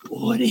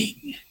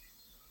warning.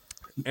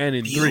 And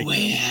in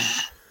Beware.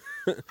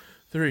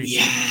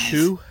 3,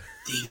 2,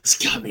 things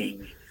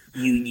coming.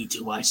 You need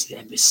to watch the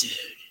episode.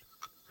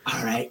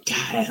 All right,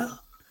 Kyle.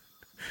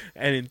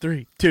 And in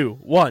 3, 2,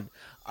 1.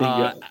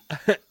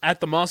 At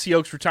the Mossy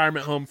Oaks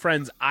retirement home,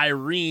 friends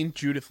Irene,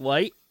 Judith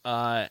Light,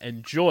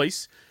 and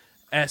Joyce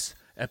S.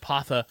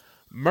 Epatha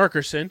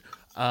Merkerson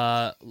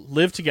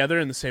live together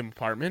in the same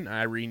apartment.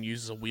 Irene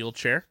uses a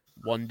wheelchair.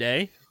 One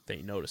day,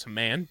 they notice a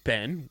man,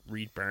 Ben,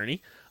 Reed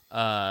Birney,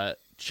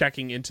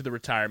 checking into the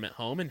retirement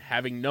home, and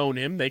having known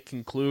him, they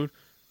conclude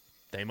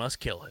they must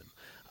kill him.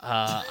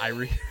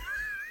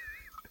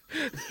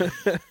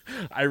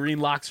 Irene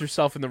locks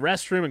herself in the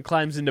restroom and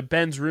climbs into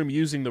Ben's room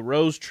using the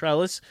rose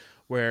trellis,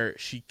 where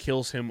she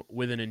kills him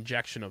with an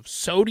injection of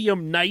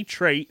sodium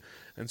nitrate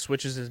and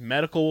switches his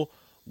medical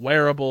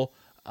wearable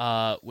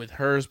with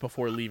hers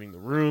before leaving the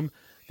room.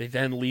 They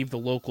then leave the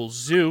local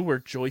zoo, where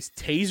Joyce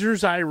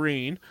tasers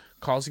Irene,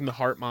 causing the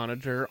heart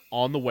monitor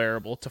on the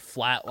wearable to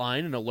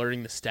flatline and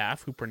alerting the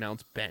staff, who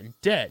pronounce Ben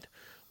dead.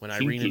 When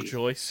Irene and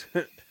Joyce...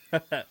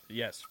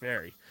 Yes,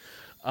 very.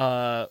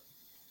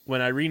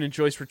 When Irene and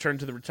Joyce return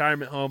to the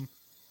retirement home,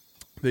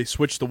 they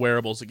switch the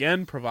wearables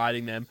again,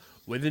 providing them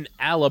with an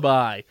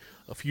alibi.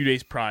 A few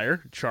days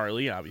prior,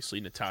 Charlie,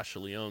 obviously Natasha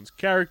Lyonne's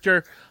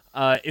character,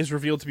 is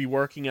revealed to be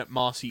working at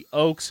Mossy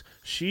Oaks.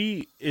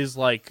 She is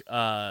like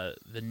the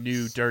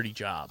new Dirty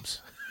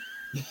Jobs.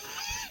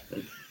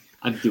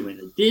 I'm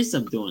doing this,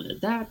 I'm doing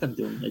that, I'm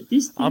doing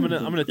this. I'm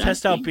gonna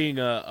test out being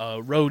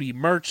a roadie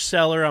merch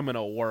seller. I'm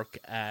gonna work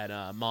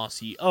at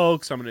Mossy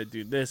Oaks. I'm gonna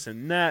do this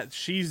and that.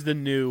 She's the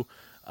new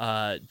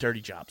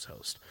Dirty Jobs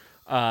host.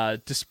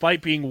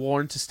 Despite being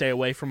warned to stay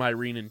away from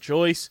Irene and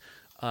Joyce,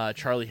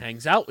 Charlie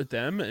hangs out with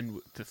them,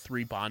 and the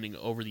three bonding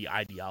over the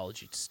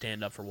ideology to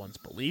stand up for one's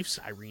beliefs.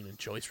 Irene and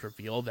Joyce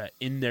reveal that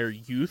in their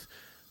youth,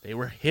 they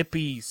were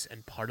hippies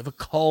and part of a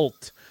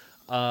cult.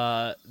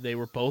 They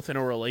were both in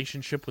a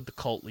relationship with the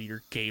cult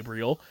leader,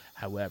 Gabriel.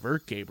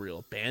 However,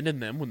 Gabriel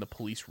abandoned them when the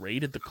police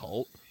raided the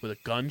cult, with a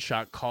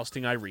gunshot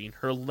costing Irene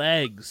her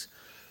legs.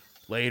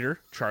 Later,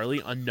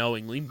 Charlie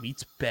unknowingly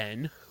meets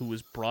Ben, who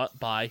was brought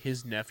by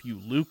his nephew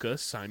Luca,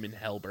 Simon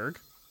Helberg.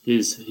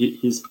 His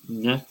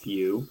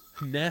nephew.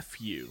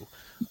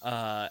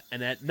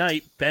 And at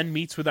night, Ben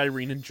meets with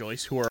Irene and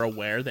Joyce, who are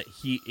aware that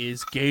he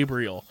is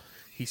Gabriel.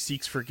 He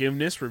seeks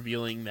forgiveness,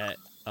 revealing that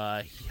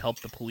he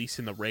helped the police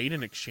in the raid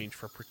in exchange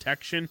for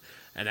protection.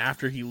 And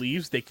after he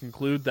leaves, they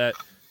conclude that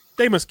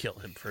they must kill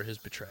him for his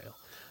betrayal.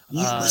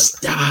 You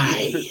must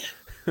die.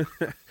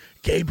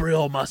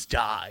 Gabriel must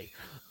die.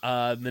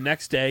 The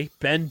next day,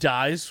 Ben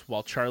dies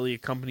while Charlie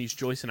accompanies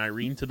Joyce and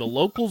Irene to the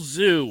local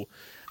zoo.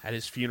 At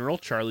his funeral,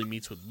 Charlie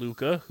meets with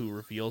Luca, who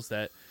reveals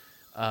that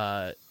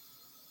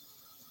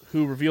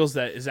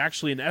is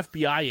actually an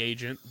FBI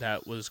agent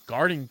that was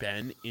guarding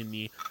Ben in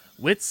the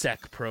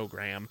WITSEC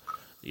program,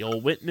 the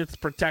old witness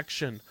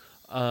protection.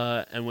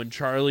 And when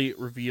Charlie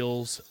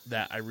reveals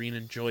that Irene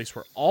and Joyce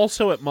were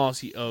also at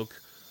Mossy Oak,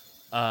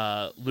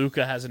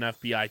 Luca has an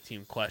FBI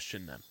team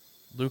question them.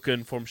 Luca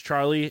informs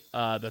Charlie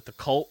that the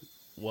cult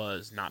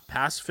was not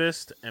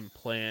pacifist and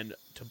planned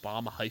to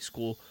bomb a high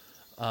school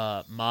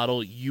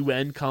model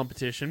UN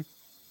competition,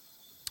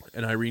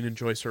 and Irene and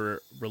Joyce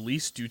are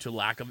released due to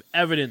lack of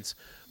evidence,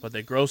 but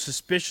they grow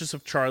suspicious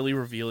of Charlie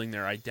revealing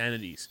their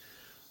identities.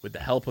 With the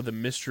help of the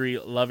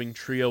mystery-loving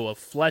trio of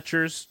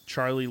Fletchers,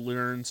 Charlie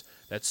learns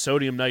that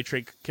sodium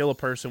nitrate could kill a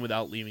person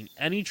without leaving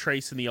any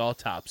trace in the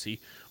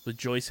autopsy, with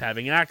Joyce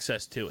having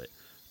access to it.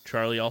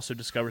 Charlie also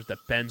discovers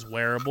that Ben's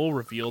wearable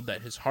revealed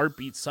that his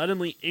heartbeat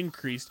suddenly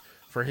increased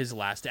for his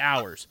last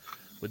hours.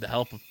 With the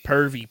help of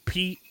Pervy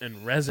Pete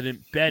and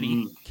resident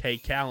Betty, Kay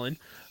Callan,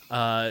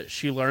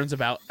 she learns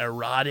about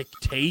erotic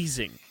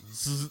tasing.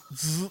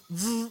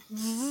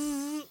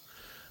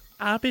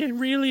 I've been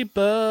really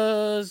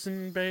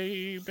buzzing,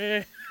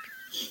 baby.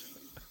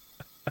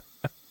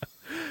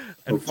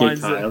 And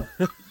finds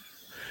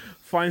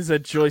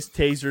that Joyce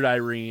tasered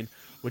Irene,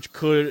 which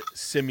could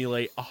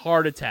simulate a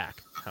heart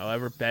attack.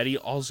 However, Betty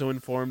also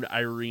informed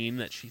Irene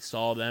that she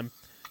saw them,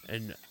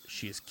 and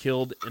she is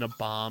killed in a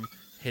bomb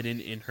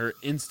hidden in her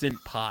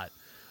Instant Pot.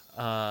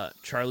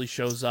 Charlie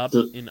shows up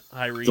in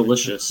Irene.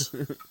 Delicious.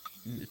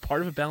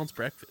 Part of a balanced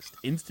breakfast.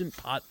 Instant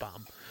Pot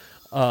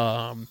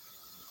bomb.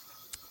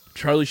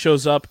 Charlie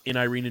shows up in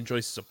Irene and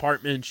Joyce's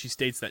apartment. She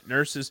states that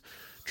nurses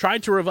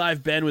tried to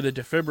revive Ben with a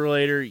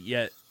defibrillator,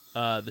 yet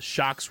the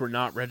shocks were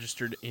not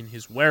registered in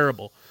his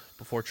wearable.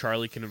 Before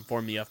Charlie can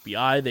inform the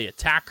FBI, they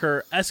attack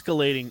her,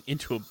 escalating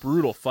into a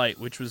brutal fight,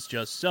 which was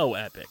just so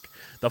epic.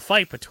 The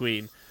fight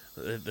between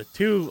the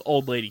two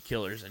old lady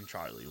killers and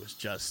Charlie was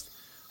just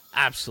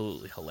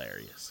absolutely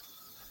hilarious.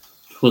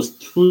 It was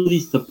truly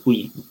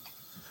supreme.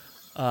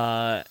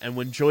 And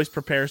when Joyce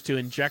prepares to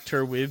inject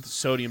her with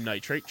sodium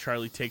nitrate,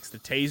 Charlie takes the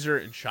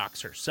taser and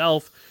shocks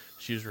herself.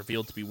 She is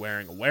revealed to be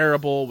wearing a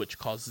wearable, which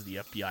causes the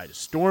FBI to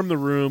storm the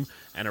room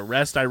and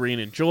arrest Irene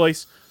and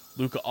Joyce.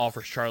 Luca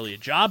offers Charlie a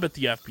job at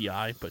the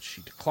FBI, but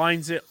she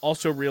declines it,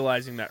 also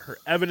realizing that her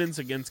evidence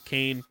against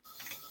Kane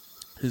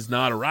has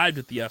not arrived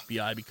at the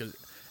FBI because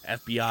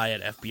FBI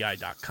at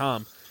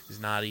FBI.com is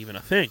not even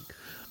a thing.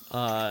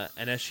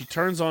 And as she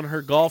turns on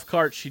her golf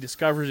cart, she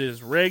discovers it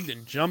is rigged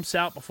and jumps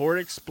out before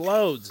it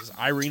explodes as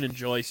Irene and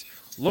Joyce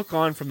look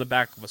on from the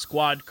back of a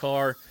squad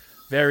car.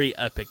 Very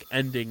epic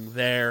ending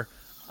there.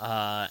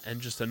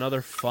 And just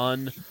another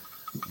fun,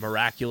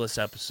 miraculous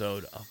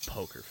episode of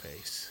Poker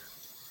Face.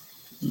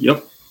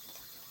 Yep.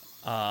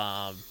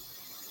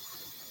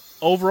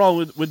 Overall,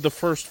 with the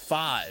first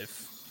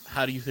 5,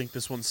 how do you think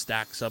this one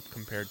stacks up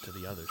compared to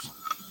the others?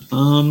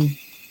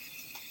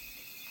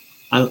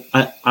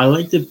 I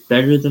liked it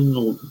better than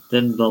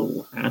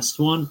the last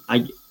one.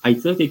 I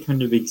feel like it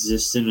kind of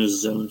exists in a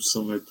zone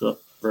similar to the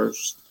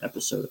first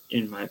episode,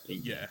 in my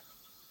opinion. Yeah,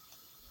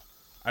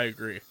 I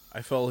agree.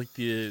 I felt like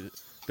there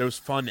was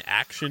fun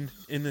action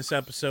in this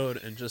episode,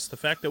 and just the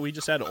fact that we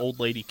just had old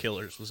lady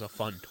killers was a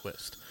fun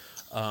twist.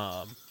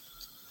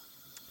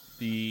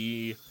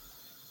 The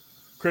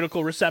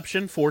critical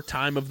reception for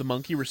Time of the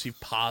Monkey received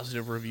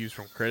positive reviews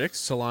from critics.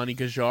 Salani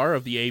Gajar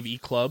of the AV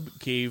Club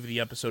gave the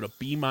episode a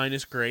B-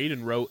 grade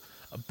and wrote,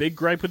 "A big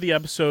gripe with the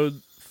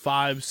episode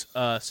 5's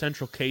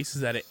central case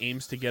is that it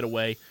aims to get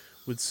away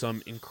with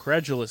some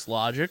incredulous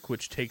logic,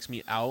 which takes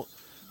me out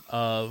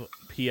of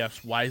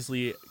PF's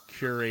wisely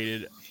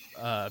curated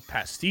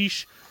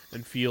pastiche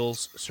and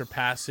feels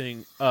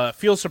surprising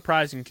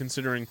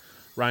considering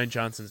Rian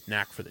Johnson's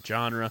knack for the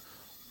genre.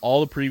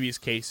 All the previous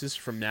cases,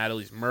 from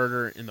Natalie's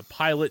murder in the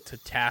pilot to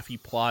Taffy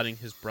plotting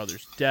his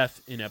brother's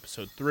death in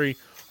episode 3,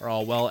 are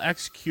all well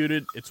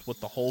executed. It's what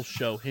the whole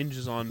show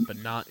hinges on, but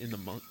not in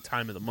the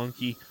Time of the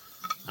Monkey."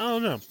 I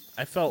don't know.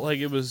 I felt like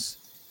it was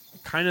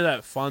kind of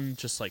that fun,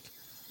 just like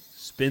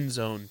spin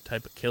zone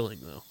type of killing,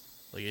 though.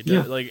 Like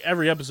like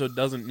every episode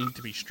doesn't need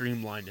to be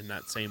streamlined in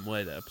that same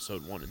way that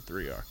episode 1 and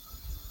 3 are.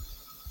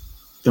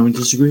 Don't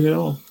disagree at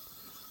all.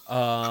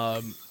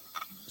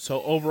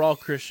 So overall,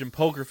 Christian,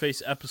 Poker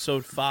Face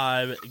episode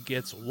 5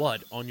 gets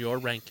what on your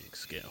ranking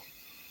scale?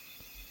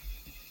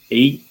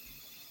 8.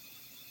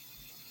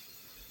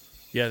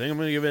 Yeah, I think I'm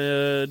going to give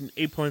it an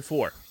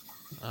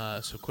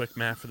 8.4. So quick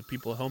math for the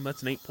people at home,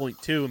 that's an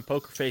 8.2, and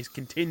Poker Face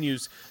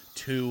continues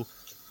to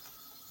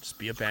just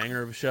be a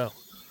banger of a show.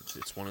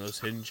 It's one of those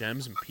hidden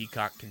gems, and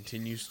Peacock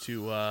continues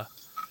to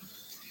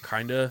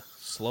kind of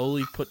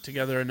slowly put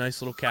together a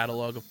nice little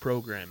catalog of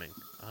programming,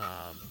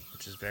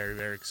 which is very,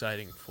 very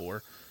exciting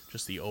for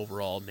just the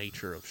overall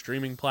nature of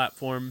streaming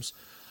platforms.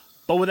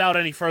 But without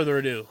any further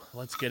ado,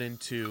 let's get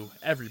into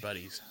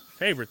everybody's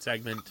favorite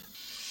segment.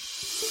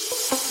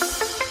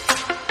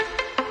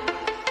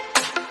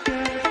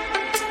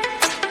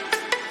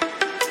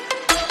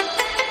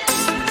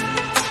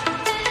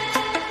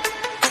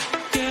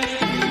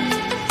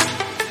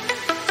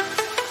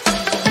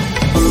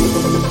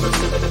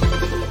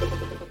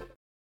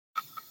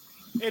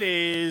 It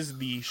is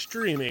the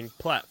streaming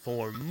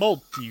platform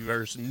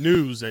Multiverse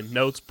News and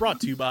Notes,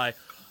 brought to you by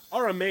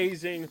our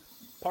amazing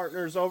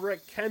partners over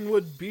at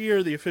Kenwood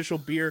Beer, the official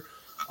beer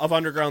of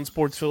Underground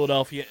Sports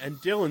Philadelphia, and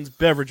Dylan's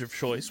beverage of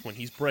choice when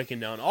he's breaking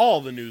down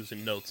all the news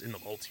and notes in the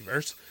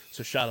multiverse.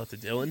 So shout out to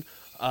Dylan.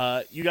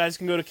 You guys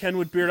can go to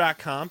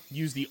kenwoodbeer.com,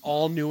 use the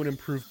all-new and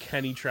improved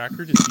Kenny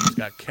tracker to see who's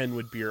got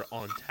Kenwood Beer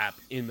on tap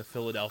in the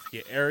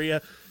Philadelphia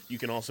area. You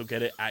can also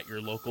get it at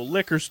your local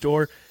liquor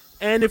store.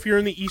 And if you're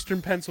in the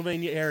eastern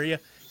Pennsylvania area,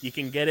 you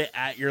can get it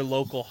at your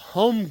local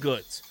Home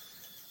Goods.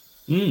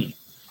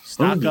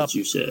 Stock up,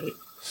 you say.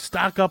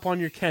 Stock up on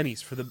your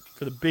Kennys for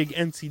the big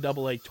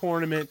NCAA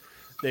tournament.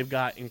 They've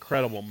got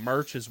incredible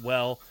merch as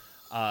well.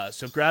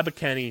 So grab a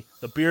Kenny,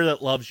 the beer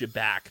that loves you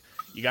back.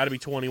 You got to be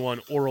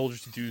 21 or older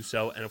to do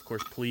so. And, of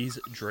course, please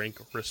drink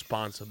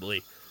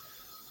responsibly.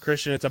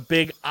 Christian, it's a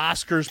big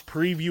Oscars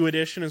preview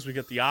edition as we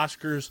get the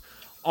Oscars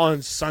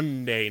on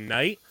Sunday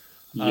night.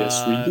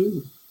 Yes, we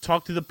do.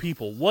 Talk to the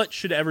people. What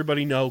should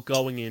everybody know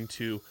going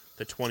into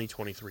the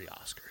 2023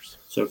 Oscars?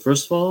 So,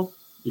 first of all,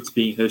 it's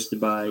being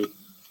hosted by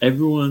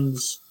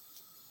everyone's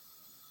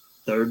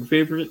third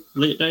favorite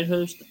late night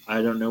host.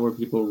 I don't know where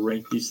people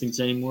rank these things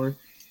anymore.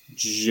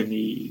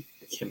 Jimmy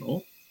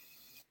Kimmel.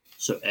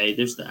 So, A,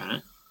 there's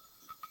that.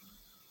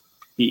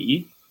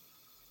 B,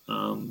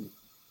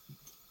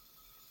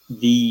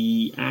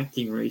 the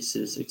acting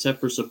races,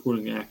 except for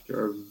supporting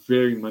actor, are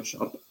very much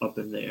up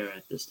in the air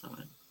at this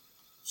time.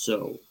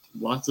 So,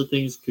 lots of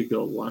things could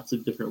go lots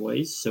of different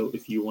ways. So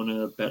if you want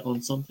to bet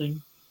on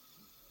something,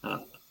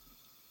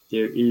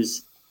 there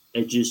is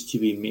edges to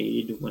be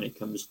made when it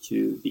comes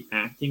to the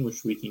acting,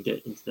 which we can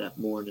get into that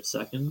more in a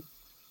second.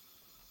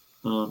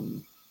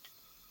 And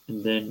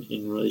then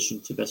in relation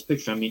to Best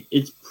Picture, I mean,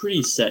 it's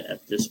pretty set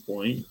at this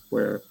point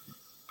where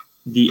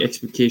the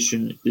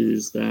expectation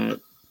is that,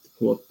 to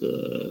pull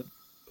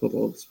up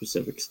all the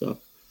specific stuff,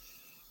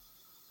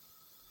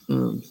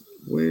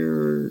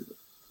 where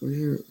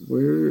there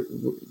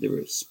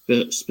were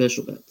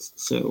special bets.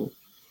 So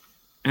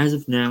as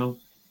of now,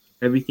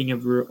 Everything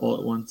Everywhere All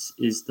at Once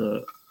is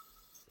the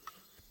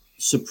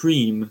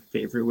supreme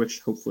favorite,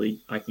 which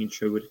hopefully I can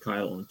show with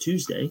Kyle on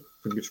Tuesday,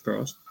 fingers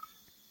crossed.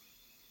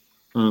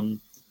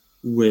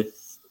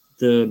 With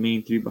the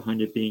main three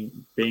behind it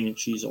being Bang and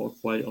Cheese, All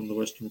Quiet on the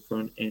Western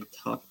Front, and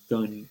Top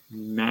Gun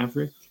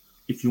Maverick.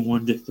 If you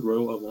wanted to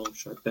throw a long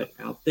shot bet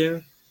out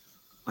there,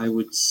 I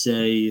would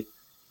say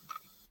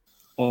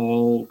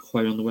All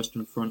Quiet on the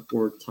Western Front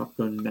or Top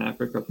Gun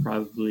Maverick are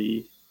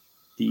probably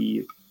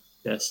the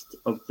best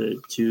of the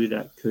two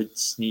that could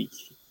sneak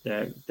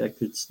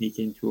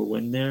into a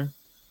win there.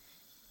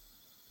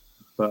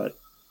 But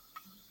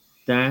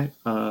that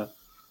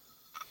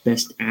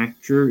Best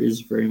Actor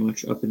is very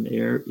much up in the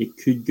air. It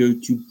could go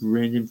to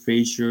Brandon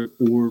Fraser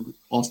or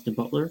Austin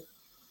Butler.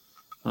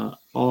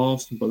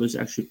 Austin Butler's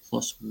actually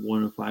plus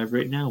 105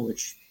 right now,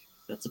 which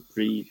that's a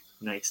pretty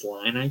nice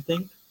line, I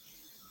think,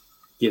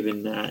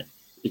 given that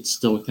it's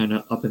still kind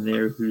of up in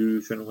there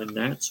who's going to win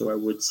that. So I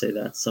would say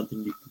that's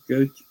something you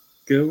could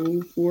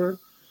go for.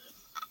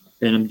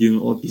 And I'm doing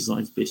all of these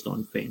lines based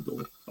on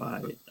FanDuel.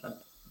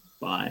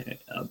 By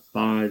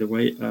the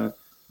way,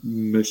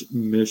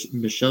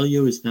 Michelle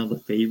Yeoh is now the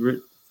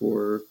favorite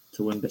to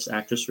win Best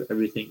Actress for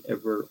Everything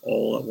Ever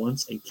All at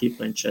Once, and Cate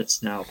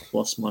Blanchett's now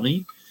plus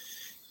money,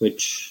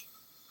 which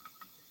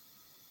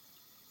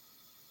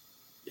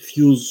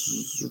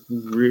feels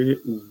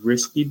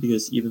risky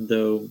because even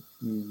though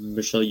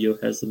Michelle Yeoh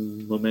has the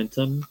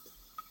momentum,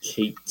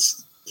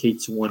 Kate's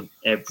won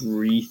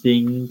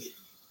everything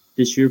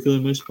this year for the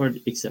most part,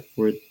 except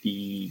for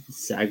the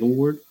SAG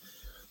award.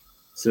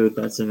 So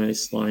that's a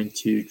nice line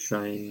to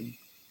try and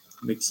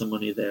make some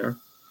money there.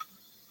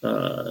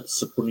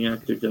 Supporting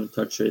actor, don't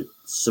touch it.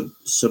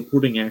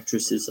 Supporting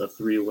actress is a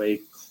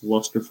three-way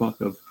clusterfuck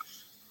of.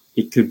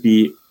 It could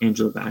be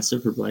Angela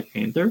Bassett for Black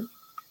Panther.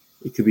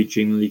 It could be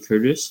Jamie Lee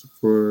Curtis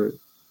for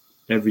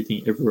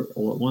Everything Ever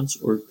All at Once,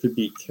 or it could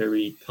be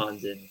Kerry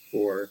Condon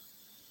for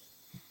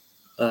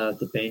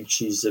The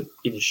Banshees of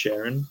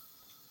Inisherin.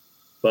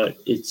 But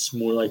it's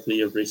more likely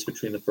a race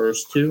between the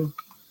first two,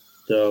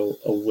 though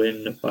a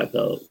win by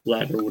the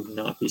latter would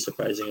not be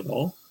surprising at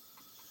all.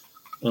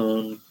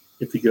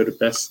 If we go to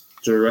Best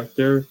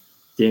Director,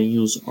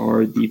 Daniels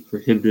are the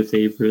prohibitive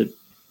favorite,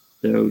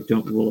 though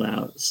don't rule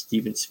out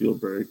Steven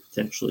Spielberg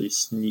potentially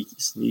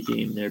sneaking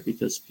in there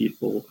because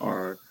people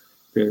are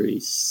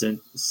very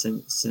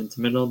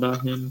sentimental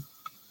about him.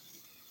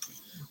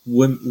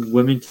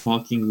 Women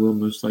Talking will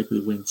most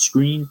likely win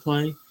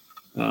screenplay,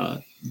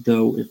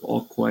 though if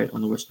All Quiet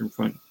on the Western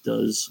Front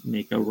does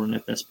make a run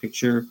at Best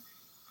Picture,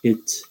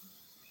 it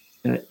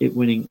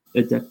winning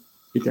Adept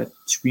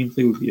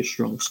Screenplay would be a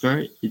strong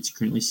start. It's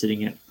currently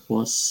sitting at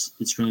plus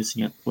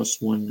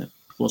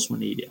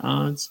 180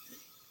 odds,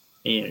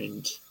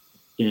 and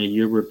in a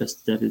year where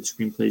Best Adapted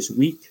Screenplay is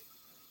weak,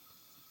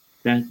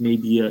 that may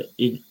be an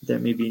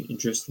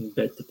interesting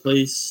bet to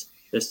place.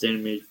 Best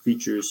Animated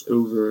Features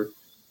over.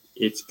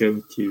 It's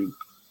going to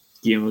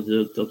Guillermo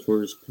del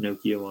Toro's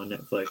Pinocchio on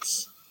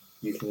Netflix.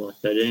 You can lock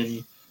that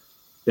in.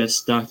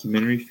 Best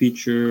Documentary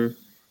Feature.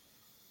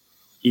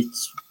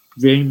 It's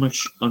very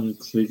much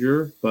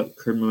unclear, but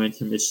current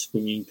momentum is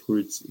swinging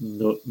towards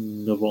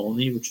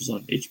Navalny, which is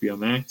on HBO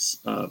Max.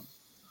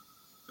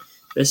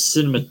 Best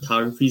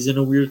Cinematography is in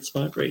a weird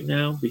spot right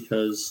now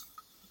because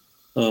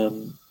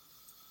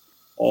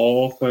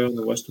All Quiet on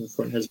the Western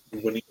Front has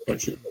been winning a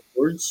bunch of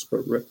awards,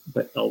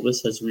 but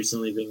Elvis has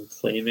recently been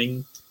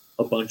claiming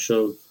a bunch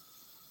of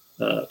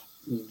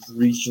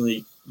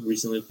recently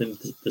claimed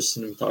the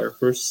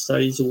Cinematographer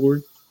Society's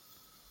award.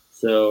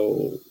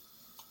 So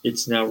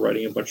it's now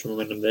riding a bunch of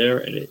momentum there,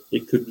 and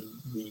it could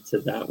lead to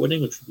that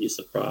winning, which would be a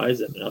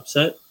surprise and an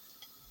upset.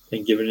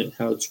 And given it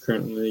how it's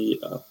currently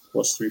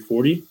plus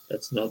 340,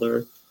 that's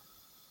another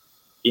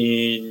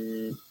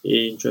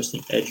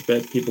interesting edge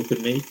bet people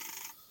could make.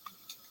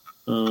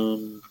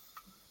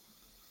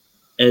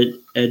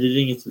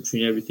 Editing, it's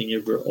between Everything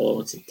Ever All at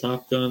Once and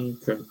Top Gun.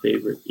 Current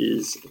favorite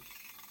is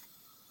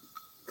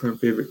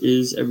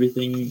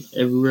Everything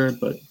Everywhere,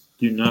 but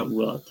do not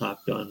rule out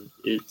Top Gun.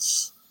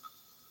 It's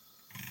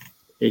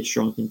a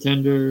strong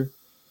contender.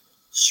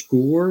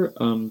 Score,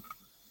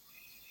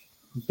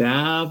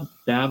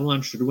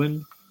 Babylon should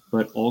win,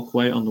 but All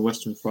Quiet on the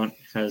Western Front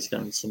has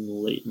gotten some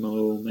late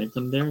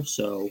momentum there.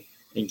 So,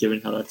 and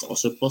given how that's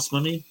also plus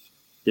money,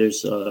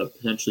 there's a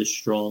potentially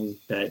strong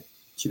bet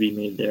to be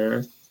made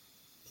there.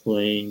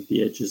 Playing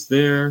the edges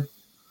there.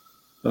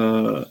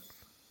 Original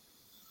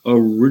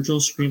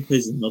screenplay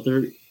is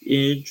another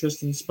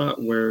interesting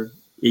spot where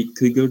it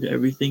could go to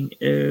Everything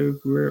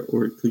Everywhere,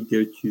 or it could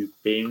go to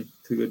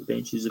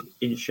Banshees of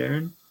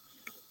Inisherin.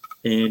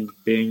 And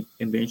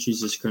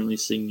Banshees is currently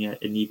sitting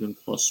at an even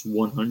plus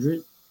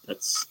 100.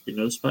 That's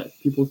another spot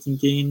people can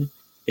gain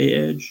a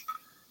edge.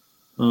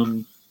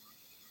 And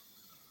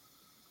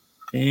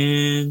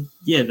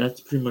yeah,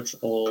 that's pretty much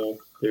all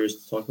there is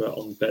to talk about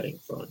on the betting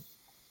front.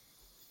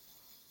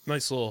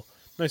 Nice little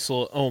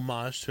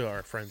homage to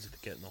our friends at the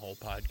Getting the Whole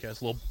podcast.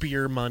 A little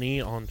beer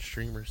money on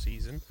streamer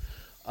season.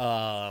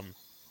 Yeah,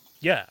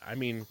 I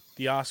mean,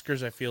 the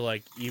Oscars, I feel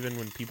like even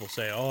when people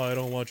say, oh, I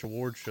don't watch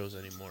award shows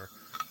anymore.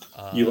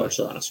 You watch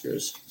the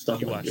Oscars.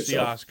 You watch the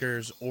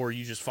Oscars, or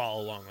you just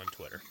follow along on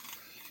Twitter.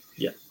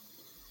 Yeah.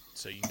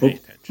 So you pay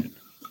attention.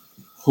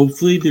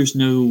 Hopefully there's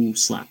no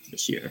slap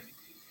this year.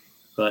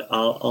 But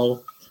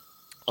I'll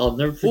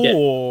never forget.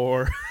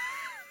 Or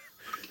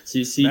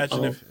see,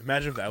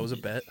 imagine if that was a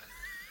bet.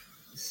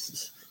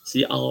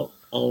 See, I'll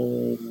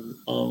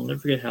never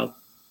forget how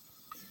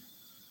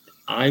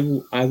I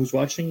was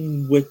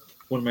watching with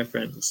one of my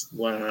friends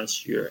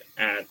last year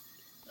at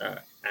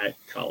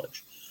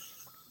college.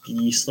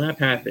 The slap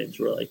happens.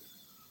 We're like,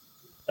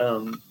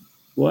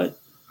 what?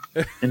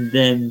 And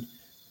then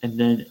and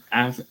then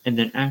after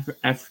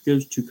it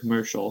goes to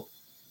commercial,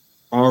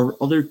 our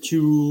other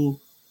two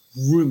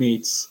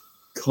roommates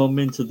come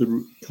into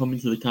the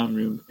common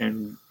room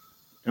and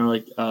are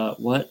like,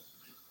 what?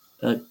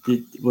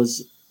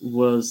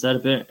 Was that a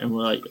bit? And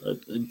we're like,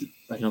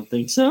 I don't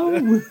think so.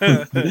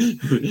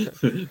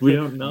 We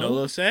don't know. No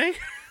lo sé.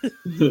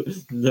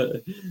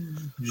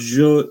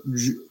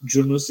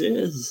 Je ne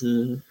sais.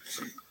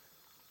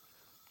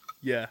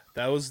 Yeah,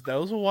 that was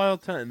a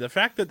wild time. The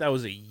fact that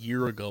was a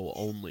year ago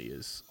only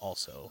is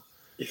also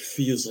It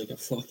feels like a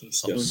fucking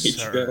Stone Age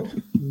absurd.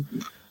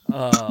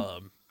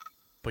 ago.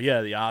 But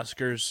yeah, the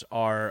Oscars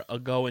are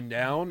going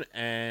down,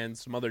 and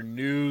some other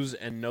news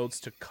and notes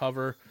to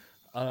cover.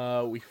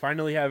 We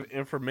finally have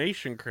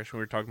information, Chris. We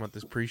were talking about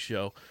this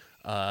pre-show.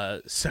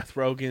 Seth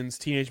Rogen's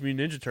Teenage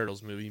Mutant Ninja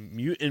Turtles movie,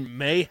 Mutant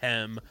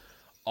Mayhem,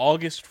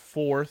 August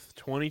 4th,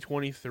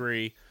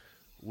 2023,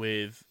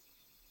 with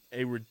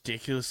a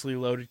ridiculously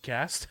loaded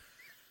cast.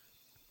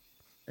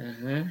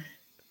 Uh-huh.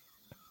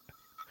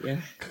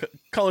 Yeah.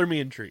 Color me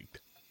intrigued.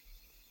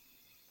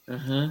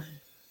 Uh-huh.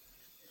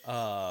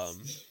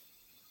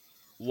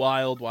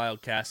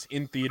 Wild cast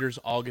in theaters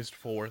August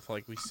 4th,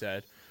 like we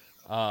said.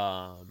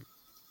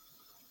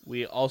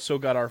 We also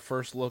got our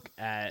first look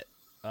at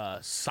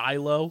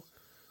Silo.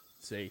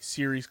 It's a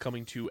series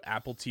coming to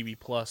Apple TV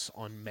Plus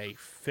on May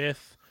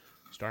 5th,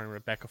 starring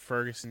Rebecca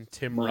Ferguson,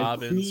 Tim My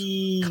Robbins,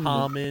 queen.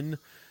 Common,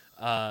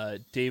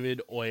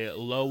 David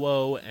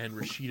Oyelowo, and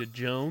Rashida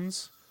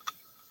Jones.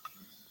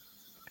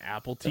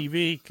 Apple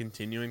TV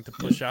continuing to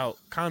push out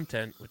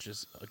content, which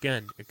is,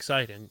 again,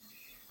 exciting.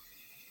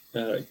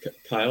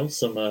 Kyle,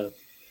 some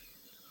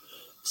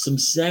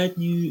sad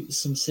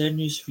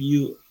news for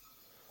you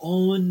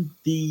on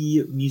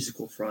the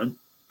musical front.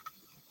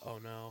 Oh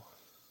no!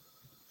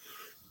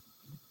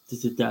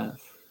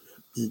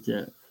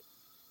 The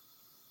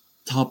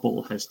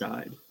Topple has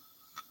died.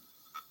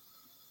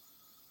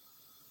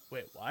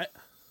 Wait, what?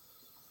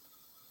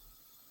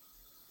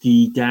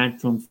 The dad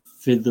from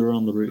Fiddler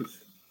on the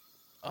Roof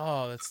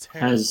Oh, that's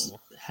terrible.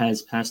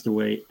 has passed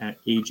away at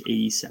age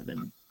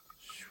 87.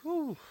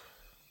 Whew.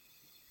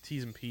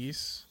 T's and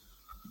P's.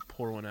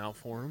 Pour one out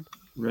for him.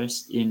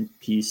 Rest in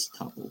peace,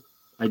 Topple.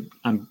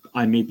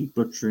 I may be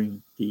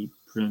butchering the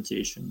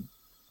pronunciation,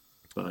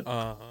 but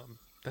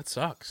that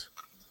sucks.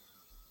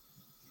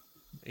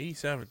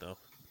 87 though.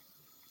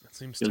 That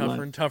seems Good tougher luck.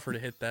 and tougher to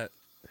hit that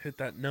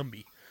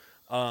numby.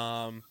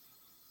 I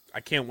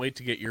can't wait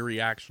to get your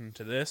reaction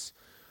to this.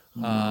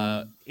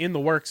 In the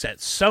works at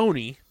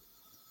Sony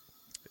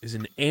is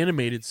an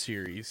animated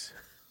series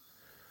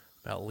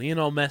about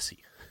Lionel Messi.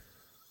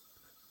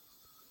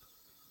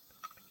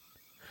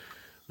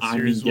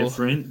 I'm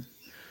indifferent.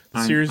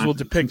 The series will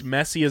depict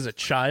Messi as a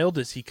child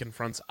as he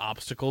confronts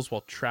obstacles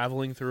while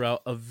traveling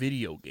throughout a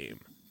video game.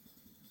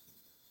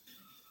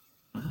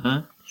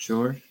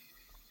 Sure.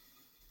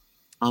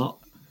 I'll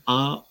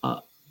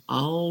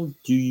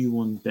do you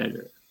one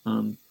better.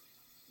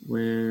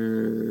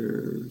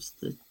 Where's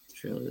the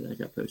trailer that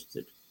got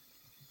posted?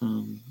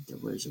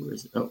 Where is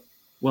it? Oh,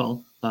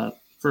 well,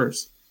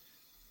 first,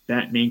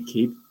 Batman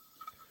Cape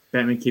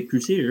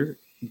Crusader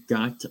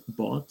got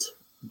bought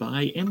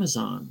by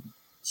Amazon.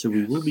 So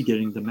we will be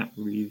getting the Matt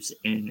Reeves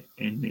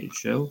animated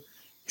show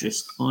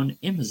just on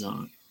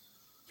Amazon.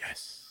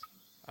 Yes.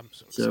 I'm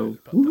so excited So,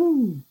 about that.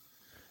 woohoo!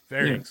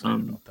 Very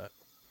excited about that.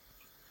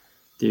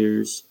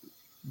 There's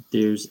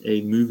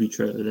a movie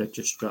trailer that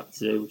just dropped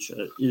today, which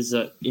is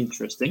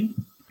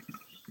interesting.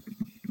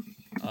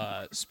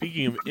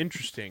 Speaking of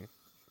interesting,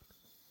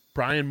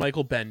 Brian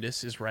Michael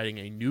Bendis is writing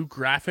a new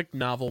graphic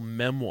novel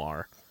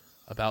memoir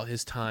about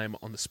his time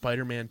on the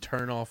Spider-Man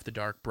Turn Off the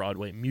Dark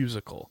Broadway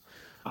musical.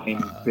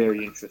 I'm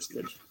very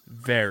interested.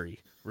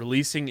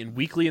 Releasing in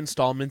weekly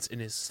installments in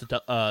his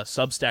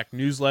Substack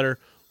newsletter.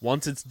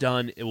 Once it's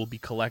done, it will be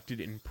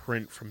collected in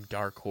print from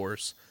Dark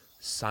Horse.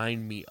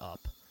 Sign me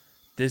up.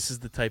 This is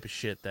the type of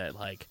shit that,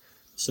 like,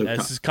 So, as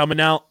this is coming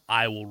out,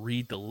 I will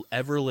read the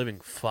ever-living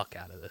fuck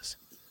out of this.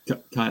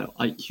 Kyle,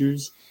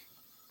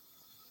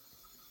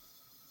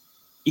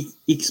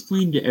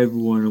 explain to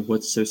everyone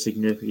what's so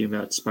significant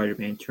about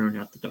Spider-Man Turn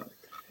Out the Dark.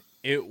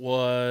 It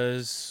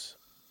was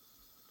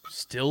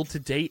still to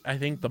date, I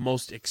think, the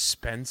most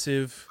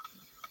expensive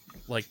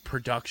like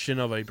production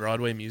of a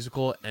Broadway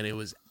musical, and it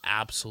was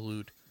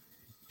absolute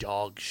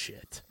dog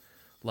shit.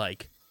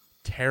 Like,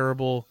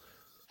 terrible.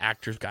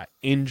 Actors got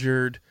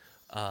injured.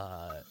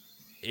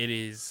 It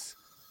is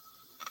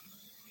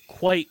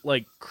quite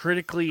like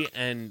critically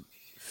and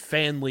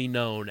fanly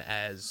known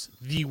as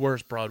the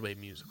worst Broadway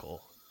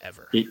musical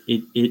ever. It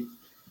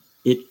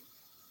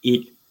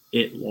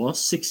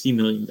lost $60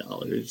 million.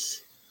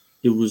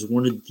 It was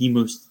one of the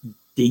most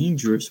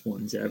dangerous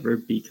ones ever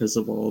because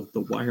of all of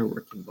the wire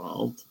work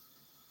involved.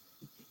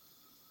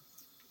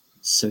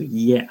 So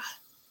yeah,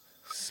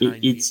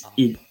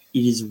 it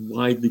is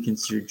widely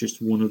considered just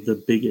one of the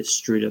biggest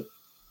straight up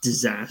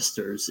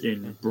disasters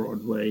in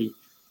Broadway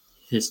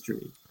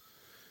history.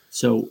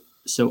 So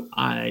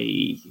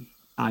I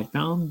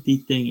found the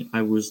thing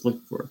I was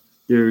looking for.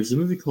 There's a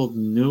movie called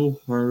No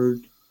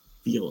Hard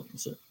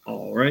feelings.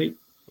 All right.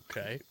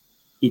 Okay.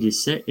 It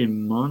is set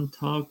in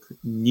Montauk,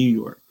 New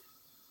York.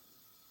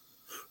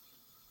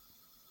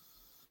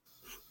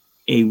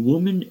 A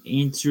woman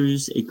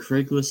answers a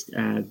Craigslist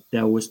ad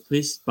that was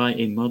placed by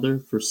a mother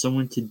for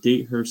someone to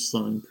date her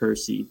son,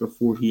 Percy,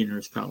 before he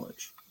enters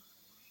college.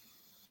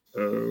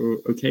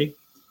 Okay.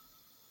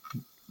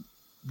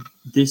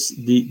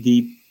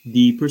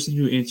 The person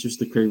who answers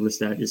the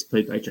Craigslist ad is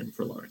played by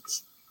Jennifer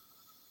Lawrence.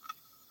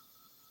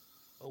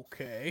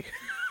 Okay.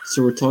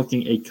 So we're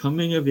talking a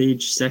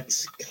coming-of-age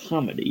sex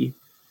comedy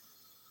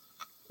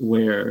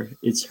where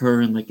it's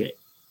her and like a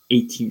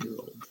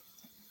 18-year-old.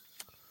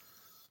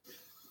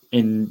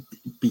 And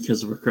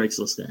because of a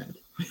Craigslist ad.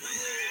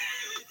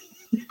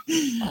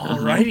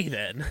 Alrighty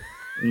then.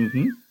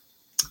 Mm-hmm.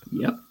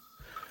 Yep.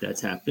 That's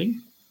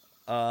happening.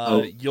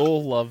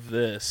 You'll love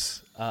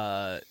this.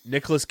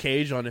 Nicolas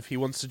Cage on if he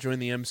wants to join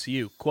the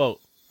MCU. Quote,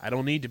 "I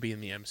don't need to be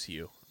in the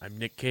MCU. I'm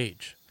Nick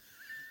Cage."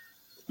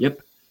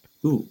 Yep.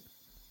 Ooh.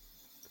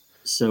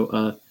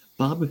 So,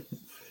 Bob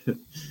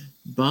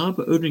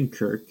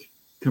Odenkirk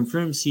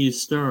confirms he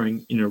is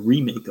starring in a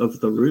remake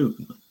of The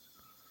Room.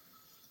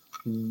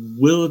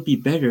 Will it be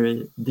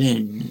better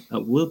than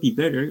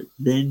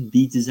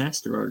The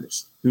Disaster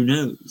Artist? Who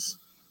knows?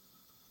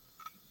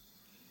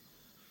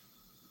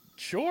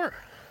 Sure.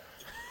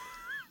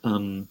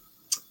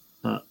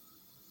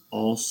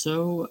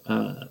 Also,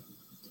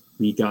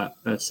 we got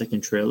a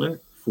second trailer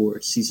for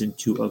season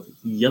 2 of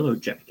Yellow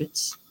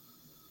Jackets,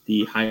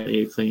 the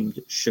highly acclaimed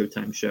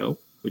Showtime show,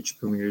 which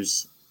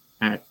premieres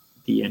at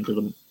the end of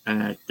the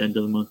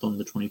month on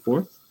the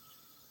 24th.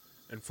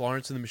 And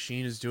Florence and the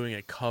Machine is doing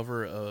a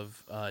cover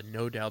of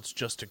No Doubt's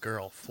 "Just a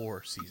Girl"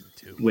 for season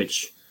 2.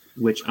 Which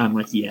I'm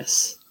like,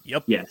 yes.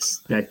 Yep.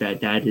 Yes.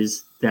 That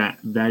is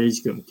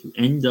going to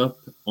end up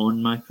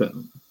on my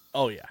phone.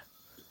 Oh yeah.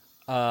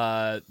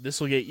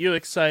 This will get you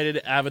excited.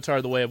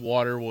 Avatar: The Way of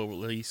Water will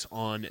release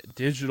on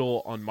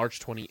digital on March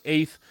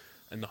 28th,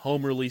 and the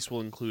home release will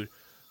include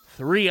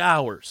 3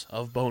 hours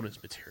of bonus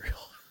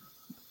material.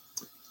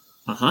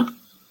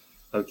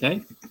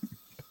 Okay.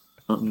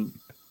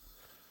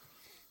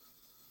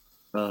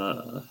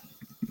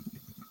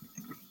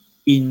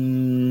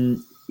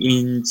 In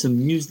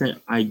some news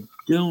that I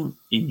don't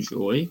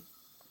enjoy,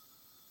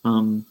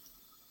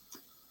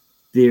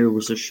 there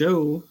was a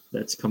show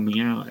that's coming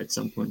out at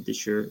some point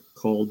this year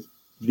called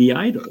The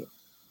Idol.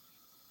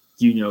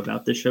 Do you know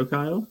about this show,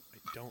 Kyle? I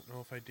don't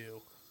know if I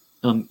do.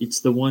 It's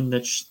the one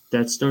that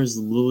stars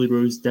Lily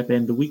Rose Depp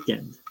and The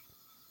Weeknd.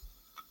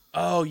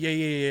 Oh,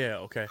 yeah.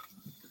 Okay.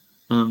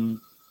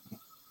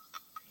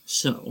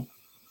 So,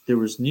 there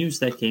was news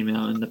that came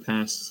out in the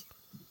past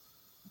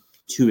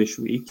 2-ish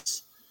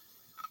weeks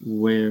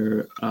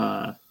where,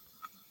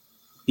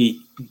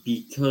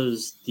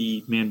 because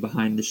the man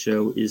behind the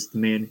show is the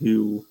man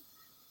who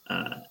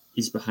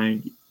is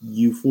behind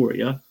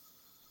Euphoria,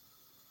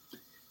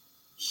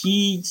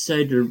 he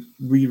decided to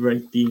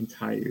rewrite the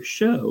entire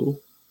show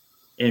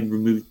and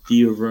remove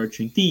the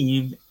overarching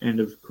theme, and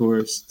of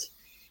course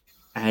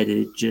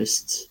added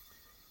just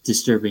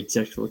disturbing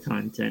sexual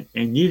content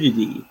and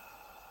nudity.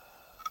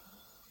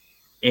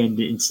 And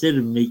instead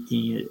of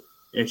making it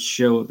a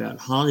show about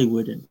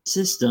Hollywood and the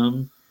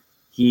system,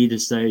 he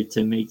decided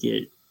to make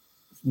it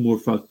more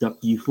fucked up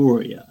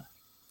Euphoria.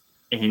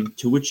 And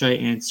to which I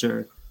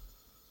answer,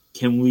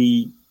 can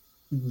we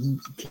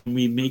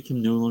make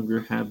him no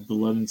longer have the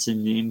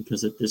Levinson name?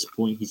 Because at this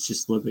point, he's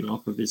just living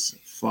off of his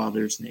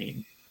father's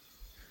name.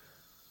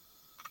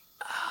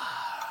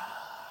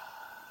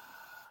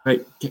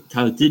 Right,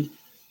 Kyle, did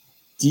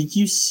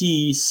you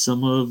see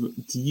some of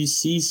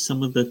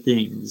the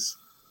things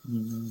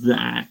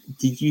that,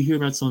 did you hear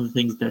about some of the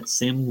things that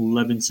Sam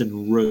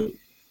Levinson wrote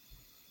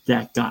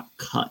that got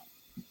cut?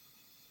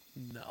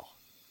 No.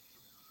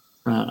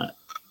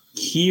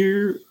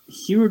 Here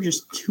are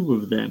just 2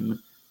 of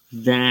them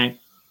that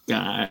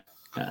got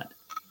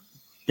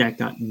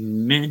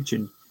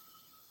mentioned.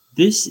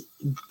 This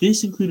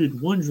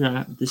included one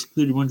draft. This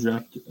included one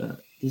draft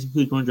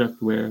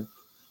where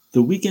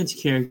The Weeknd's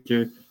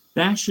character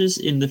bashes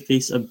in the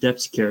face of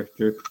Depp's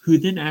character, who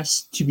then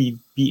asks to be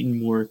beaten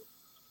more,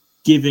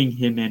 giving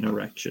him an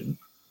erection.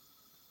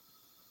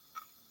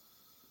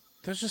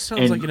 That just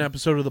sounds like an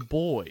episode of The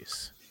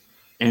Boys.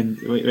 And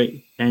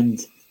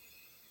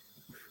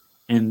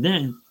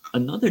then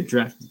another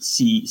drafted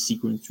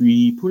sequence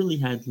reportedly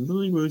had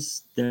Lily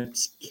Rose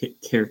Depp's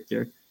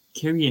character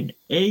carry an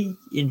egg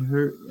in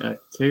her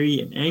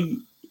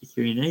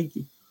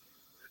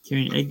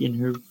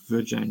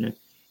vagina,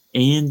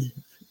 and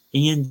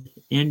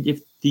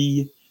if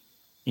the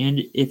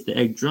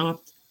egg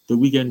dropped, The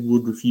Weeknd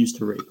would refuse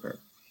to rape her.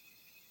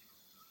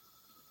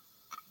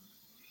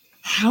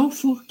 How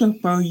fucked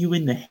up are you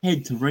in the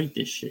head to write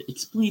this shit?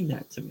 Explain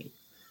that to me.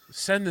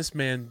 Send this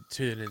man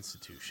to an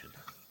institution.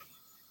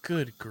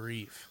 Good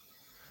grief.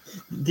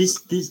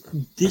 This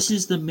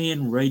is the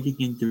man writing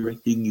and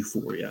directing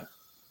Euphoria.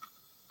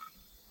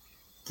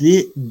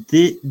 I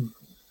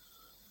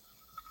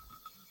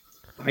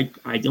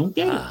don't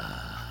get it.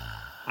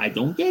 I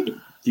don't get it.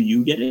 Do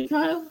you get it,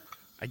 Kyle?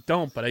 I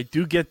don't, but I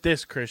do get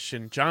this,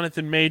 Christian.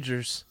 Jonathan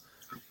Majors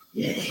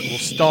Yeah. will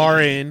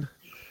star in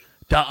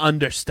The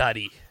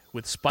Understudy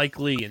with Spike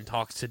Lee and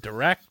talks to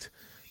direct.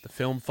 The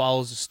film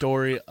follows the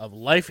story of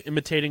life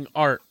imitating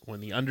art when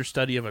the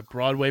understudy of a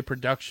Broadway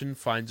production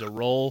finds a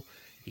role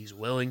he's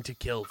willing to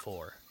kill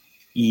for.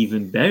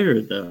 Even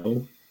better,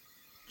 though,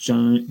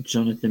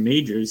 Jonathan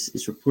Majors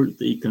is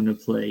reportedly going to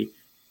play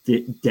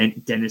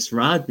Dennis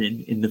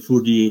Rodman in the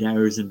 48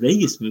 Hours in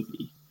Vegas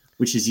movie,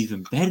 which is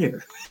even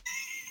better.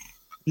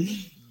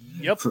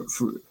 Yep.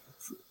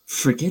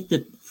 Forget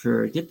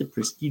the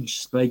prestige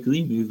Spike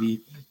Lee movie.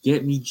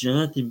 Get me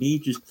Jonathan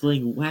Majors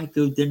playing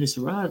wacko Dennis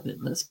Rodman.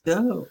 Let's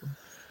go.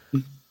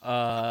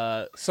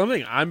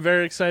 Something I'm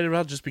very excited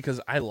about just because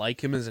I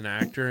like him as an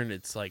actor, and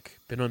it's like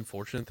been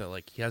unfortunate that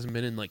like he hasn't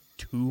been in like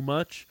too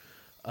much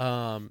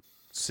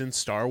since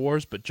Star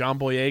Wars, but John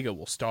Boyega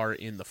will star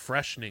in The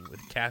Freshening with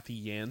Kathy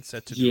Yan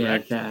set to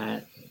direct.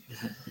 That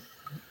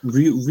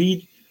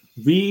read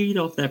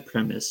off that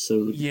premise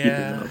so people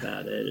know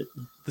about it.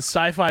 The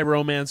sci-fi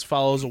romance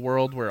follows a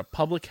world where a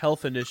public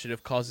health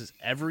initiative causes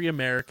every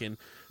American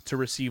to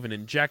receive an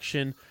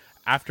injection,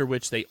 after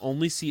which they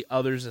only see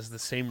others as the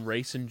same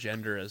race and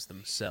gender as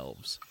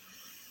themselves.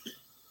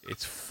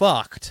 It's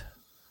fucked.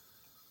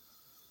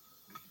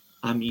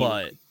 I mean,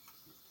 but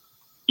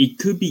it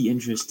could be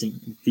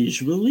interesting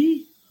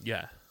visually.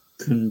 Yeah.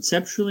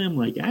 Conceptually, I'm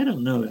like, I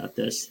don't know about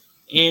this.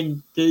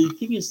 And the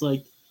thing is,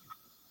 like,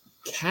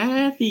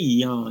 Kathy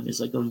Yan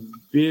is like a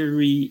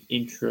very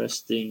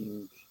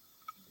interesting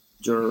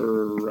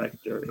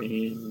director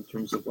in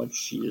terms of what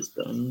she has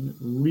done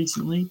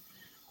recently,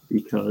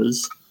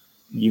 because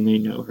you may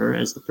know her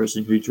as the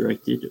person who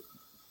directed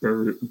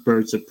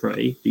Birds of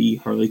Prey, the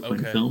Harley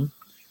Quinn film.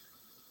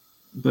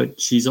 But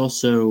she's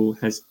also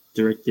has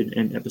directed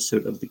an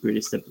episode of the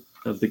greatest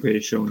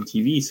show on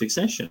TV,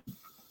 Succession.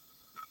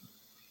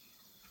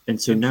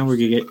 And so now we're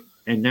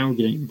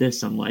getting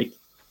this. I'm like,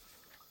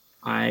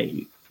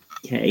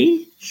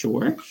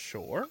 sure.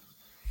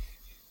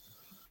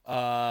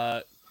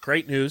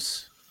 Great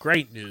news.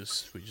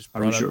 We just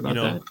brought sure up, about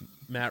that?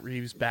 Matt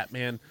Reeves'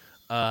 Batman.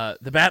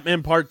 The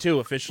Batman Part 2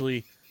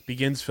 officially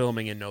begins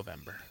filming in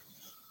November.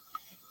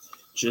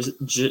 Just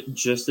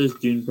as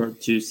Dune Part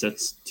 2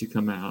 sets to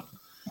come out.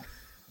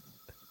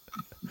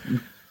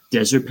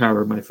 Desert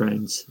Power, my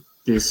friends.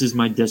 This is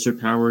my Desert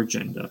Power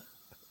agenda.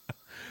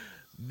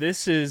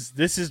 This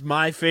is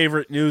my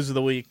favorite news of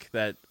the week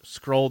that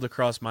scrolled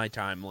across my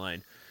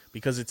timeline,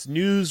 because it's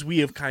news we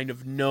have kind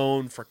of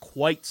known for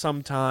quite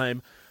some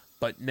time,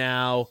 but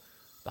now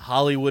the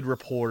Hollywood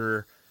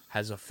Reporter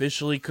has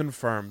officially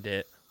confirmed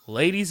it.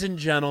 Ladies and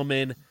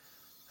gentlemen,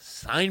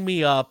 sign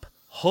me up,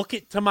 hook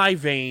it to my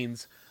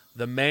veins.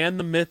 The man,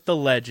 the myth, the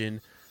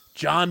legend,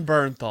 Jon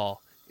Bernthal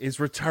is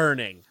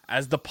returning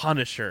as the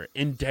Punisher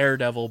in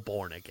Daredevil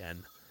Born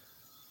Again.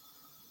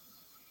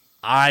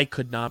 I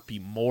could not be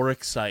more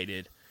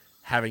excited.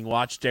 Having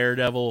watched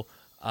Daredevil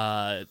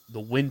the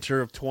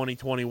winter of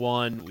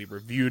 2021, we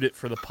reviewed it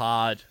for the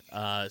pod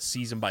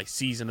season by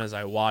season as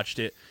I watched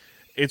it.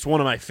 It's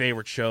one of my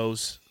favorite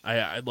shows.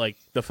 I like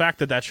the fact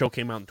that show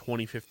came out in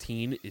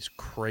 2015 is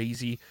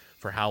crazy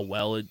for how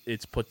well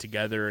it's put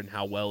together and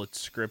how well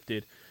it's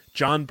scripted.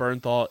 Jon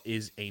Bernthal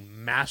is a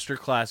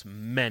masterclass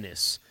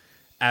menace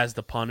as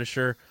the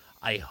Punisher.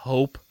 I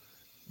hope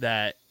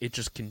that it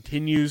just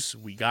continues.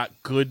 We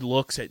got good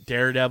looks at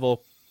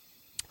Daredevil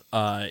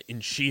in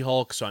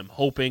She-Hulk, so I'm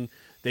hoping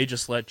they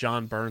just let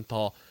Jon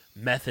Bernthal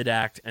method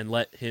act and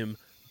let him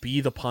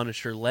be the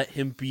Punisher, let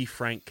him be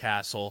Frank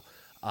Castle,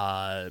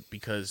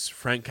 because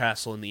Frank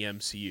Castle in the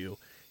MCU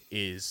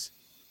is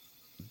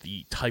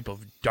the type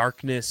of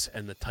darkness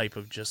and the type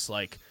of just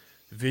like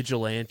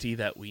vigilante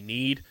that we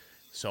need.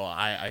 So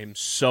I am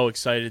so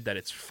excited that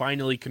it's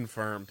finally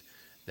confirmed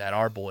that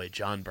our boy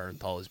Jon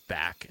Bernthal is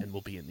back and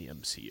will be in the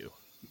MCU.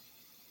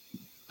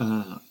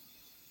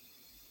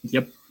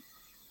 Yep.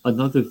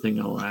 Another thing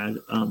I'll add,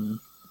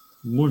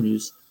 more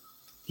news.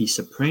 The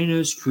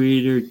Sopranos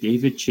creator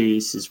David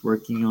Chase is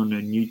working on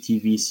a new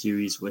TV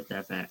series with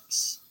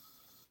FX.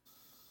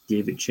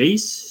 David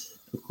Chase,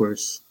 of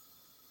course,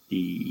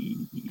 the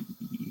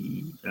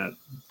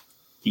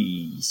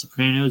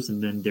Sopranos,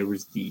 and then there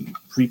was the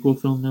prequel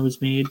film that was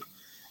made,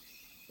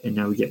 and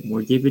now we get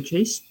more David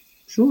Chase.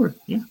 Sure,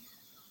 yeah.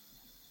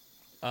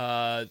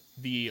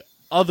 The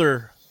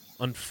other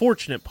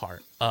unfortunate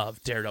part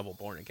of Daredevil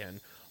Born Again,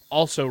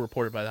 also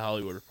reported by the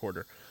Hollywood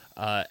Reporter,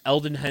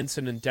 Eldon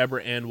Henson and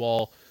Deborah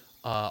Anwall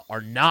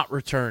are not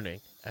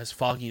returning as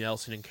Foggy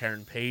Nelson and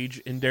Karen Page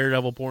in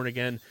Daredevil Born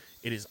Again.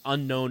 It is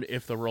unknown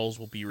if the roles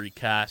will be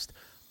recast.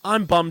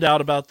 I'm bummed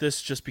out about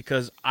this just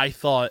because I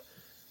thought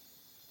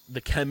the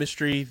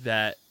chemistry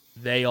that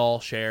they all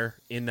share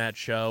in that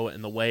show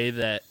and the way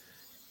that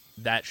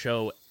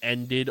show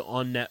ended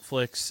on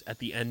Netflix at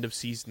the end of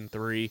season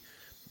 3,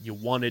 you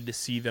wanted to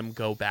see them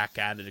go back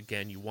at it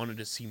again. You wanted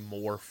to see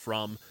more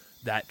from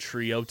that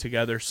trio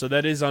together. So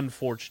that is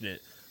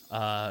unfortunate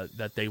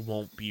that they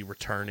won't be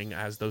returning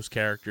as those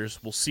characters.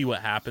 We'll see what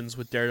happens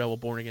with Daredevil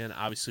Born Again.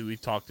 Obviously, we've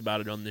talked about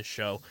it on this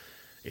show.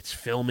 It's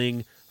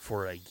filming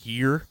for a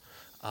year.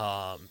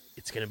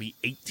 It's going to be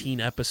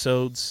 18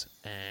 episodes,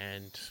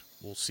 and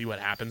we'll see what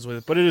happens with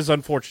it. But it is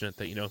unfortunate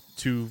that,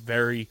 two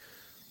very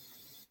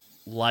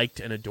liked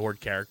and adored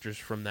characters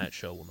from that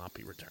show will not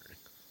be returning.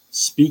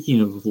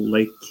 Speaking of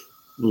liked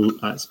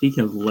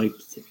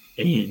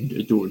and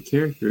adored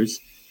characters,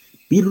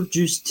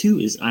 Beetlejuice 2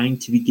 is eyeing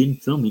to begin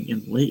filming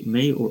in late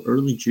May or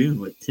early June,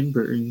 with Tim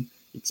Burton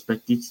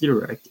expected to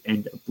direct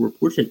and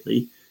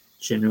reportedly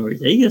Jenna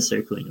Ortega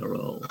circling a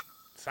role.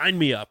 Sign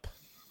me up.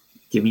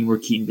 Give me more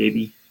Keaton,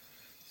 baby.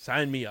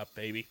 Sign me up,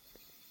 baby.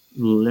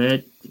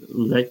 Let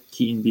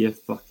Keaton be a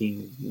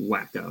fucking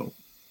wacko.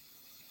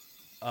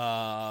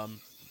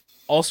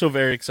 Also,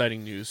 very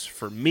exciting news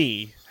for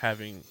me,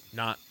 having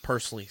not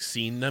personally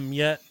seen them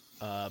yet,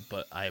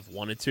 but I have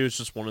wanted to.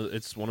 It's one of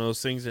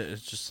those things that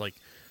it's just like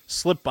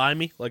slipped by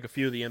me, like a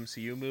few of the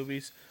MCU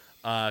movies.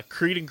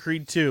 Creed and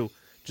Creed 2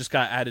 just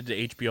got added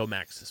to HBO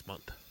Max this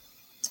month.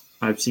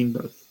 I've seen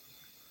both.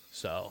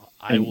 So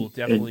I will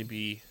definitely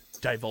be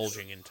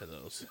divulging into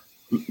those.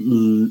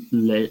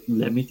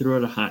 Let me throw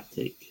out a hot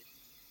take.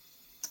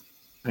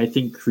 I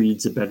think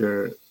Creed's a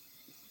better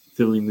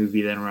Philly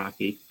movie than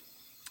Rocky.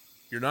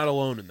 You're not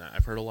alone in that.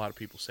 I've heard a lot of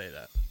people say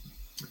that.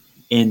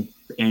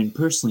 And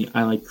personally,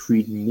 I like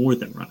Creed more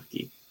than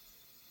Rocky.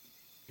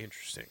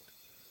 Interesting.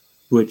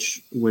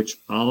 Which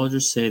I'll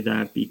just say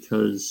that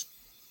because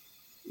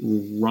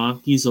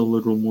Rocky's a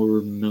little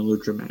more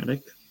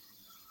melodramatic,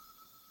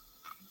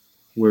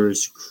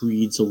 whereas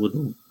Creed's a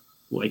little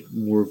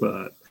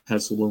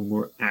has a little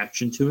more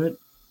action to it.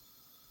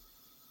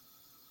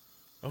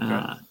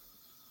 Okay.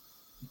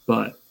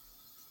 But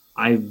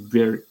I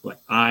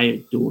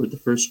adore the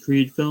first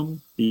Creed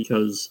film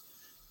because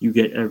you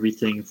get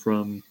everything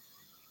from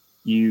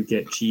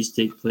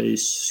Cheesesteak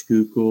Place,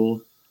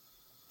 Schuylkill,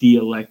 the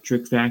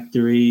Electric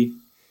Factory.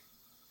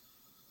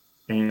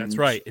 And that's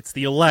right. It's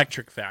the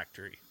Electric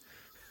Factory.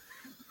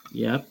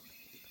 Yep.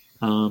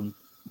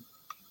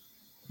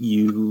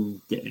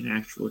 You get an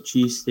actual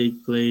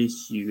cheesesteak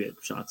place. You get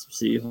shots of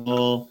City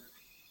Hall.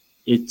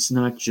 It's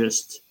not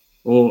just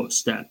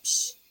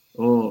steps.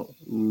 Run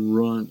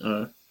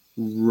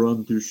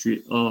through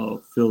street.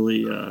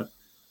 Philly.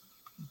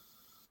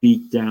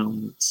 Beat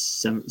down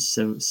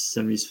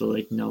 70s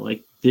Philly. No,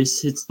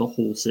 this hits the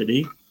whole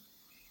city,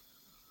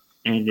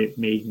 and it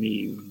made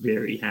me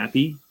very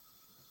happy.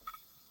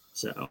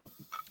 So.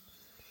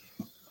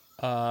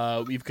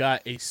 We've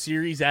got a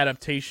series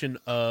adaptation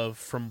of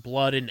From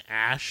Blood and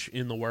Ash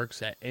in the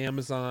works at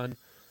Amazon.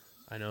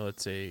 I know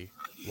it's a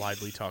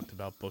widely talked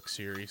about book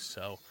series,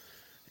 so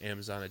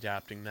Amazon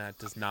adapting that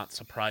does not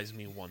surprise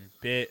me one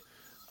bit.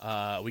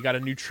 We got a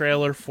new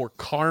trailer for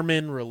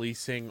Carmen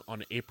releasing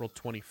on April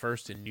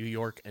 21st in New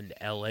York and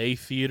LA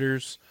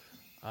theaters.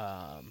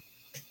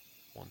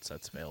 Once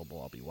that's available,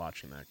 I'll be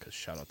watching that because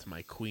shout out to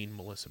my queen,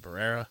 Melissa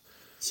Barrera.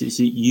 See,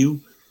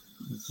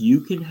 you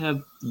can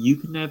have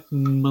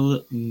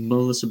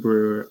Melissa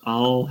Brewer.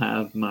 I'll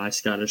have my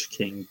Scottish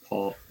King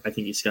Paul. I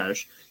think he's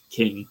Scottish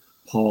King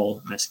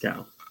Paul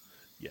Mescal.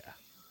 Yeah,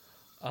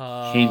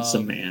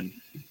 handsome man.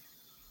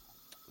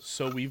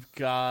 So we've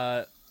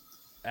got,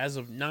 as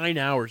of 9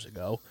 hours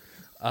ago,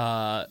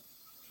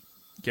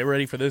 get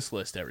ready for this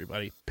list,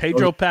 everybody.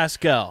 Pedro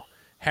Pascal,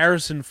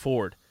 Harrison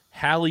Ford,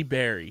 Halle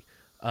Berry,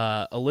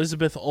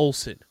 Elizabeth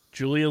Olsen,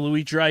 Julia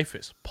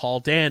Louis-Dreyfus, Paul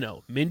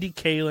Dano, Mindy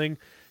Kaling,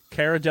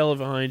 Cara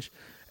Delevingne,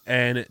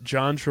 and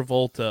John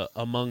Travolta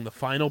among the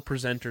final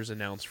presenters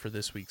announced for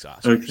this week's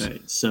Oscars.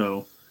 Okay,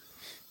 so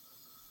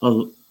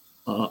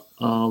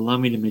allow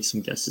me to make some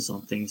guesses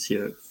on things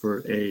here for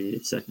a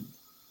second.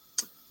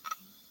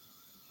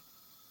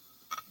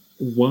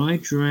 Why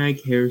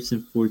drag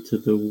Harrison Ford to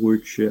the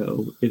award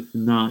show if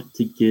not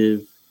to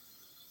give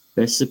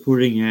Best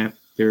Supporting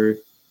Actor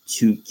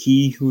to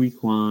Ke Huy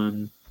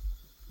Quan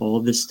all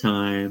this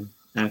time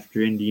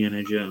after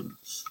Indiana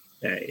Jones?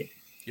 A.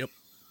 Yep.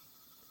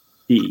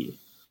 B.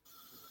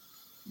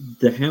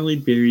 The Halle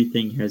Berry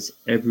thing has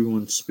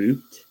everyone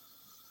spooked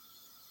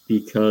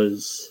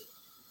because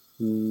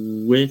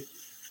with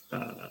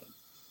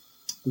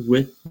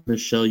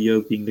Michelle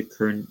Yeoh being the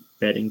current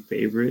betting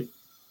favorite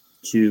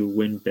to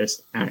win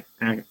Best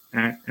Actress,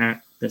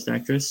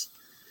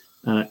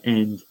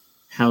 and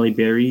Halle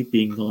Berry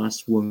being the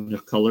last woman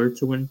of color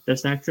to win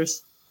Best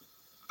Actress,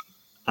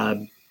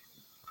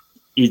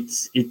 it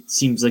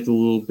seems like a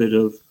little bit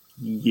of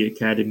the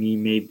Academy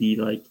may be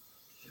like,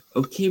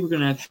 okay, we're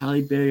gonna have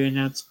Halle Berry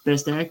announce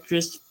Best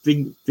Actress.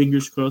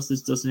 Fingers crossed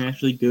this doesn't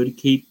actually go to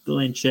Cate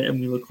Blanchett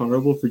and we look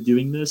horrible for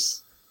doing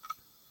this.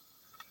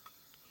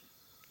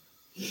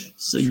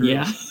 So True.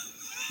 Yeah.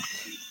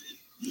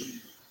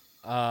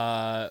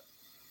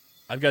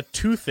 I've got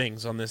two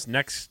things on this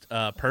next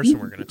person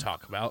we're going to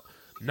talk about.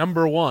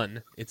 Number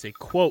one, it's a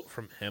quote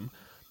from him.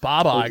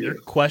 Bob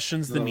Iger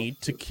questions the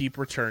need to keep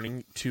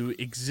returning to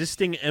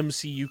existing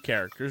MCU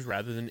characters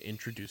rather than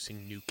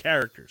introducing new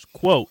characters.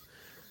 Quote,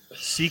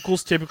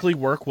 sequels typically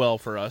work well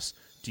for us.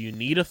 Do you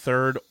need a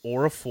third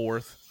or a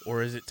fourth,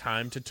 or is it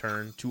time to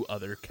turn to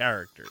other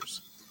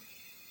characters?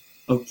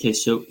 Okay,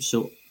 so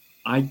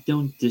I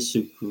don't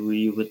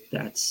disagree with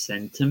that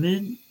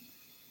sentiment.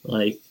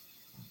 Like,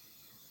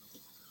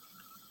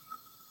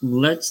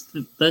 let's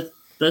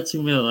let's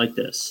think about it like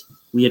this: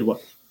 we had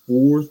what,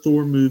 4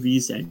 Thor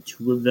movies, and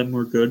 2 of them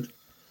were good.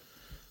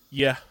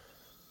 Yeah.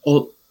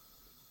 All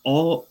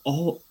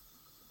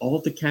all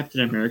the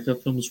Captain America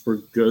films were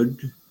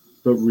good,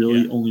 but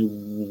really only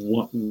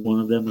one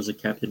of them was a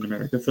Captain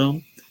America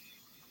film,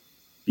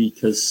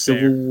 because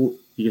Civil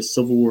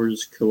War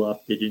is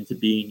co-opted into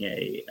being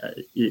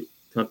it's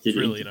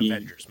really an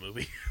Avengers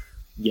movie.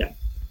 Yeah,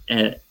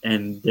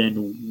 and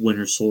then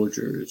Winter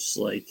Soldier's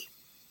like,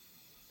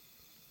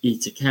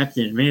 it's a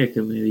Captain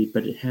America movie,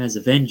 but it has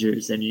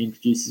Avengers, and it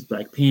introduces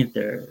Black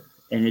Panther,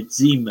 and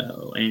it's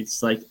Zemo, and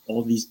it's like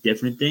all these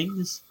different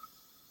things.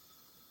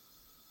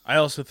 I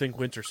also think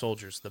Winter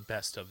Soldier's the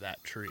best of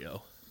that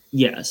trio.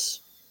 Yes,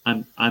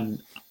 I'm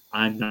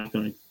not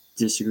going to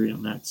disagree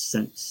on that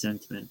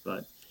sentiment,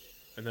 but.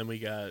 And then we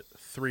got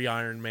 3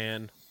 Iron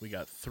Man, we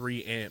got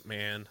 3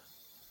 Ant-Man,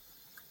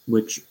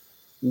 which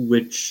we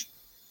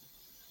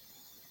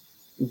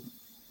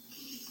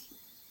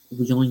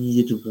only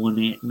needed 1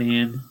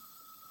 Ant-Man.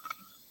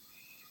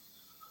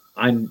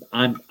 I'm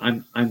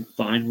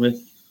fine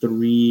with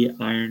 3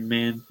 Iron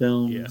Man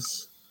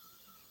films.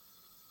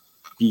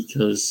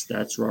 Because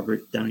that's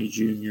Robert Downey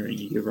Jr. and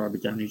you give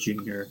Robert Downey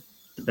Jr.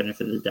 the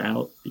benefit of the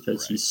doubt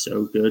because he's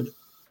so good.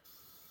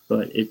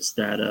 But it's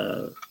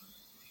that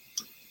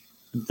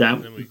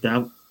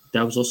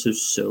was also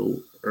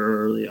so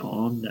early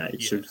on that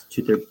it serves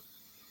to their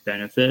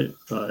benefit.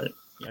 But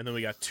and then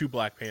we got 2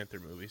 Black Panther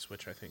movies,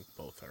 which I think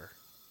both are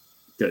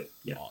good.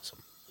 Yeah, awesome.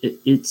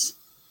 It's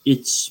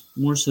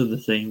more so the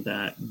thing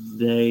that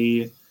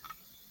they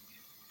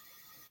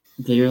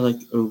are like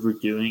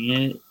overdoing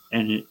it,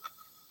 and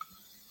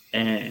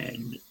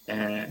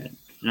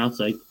now it's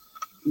like,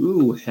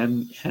 ooh,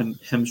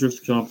 Hemsworth's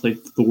gonna play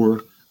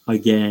Thor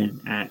again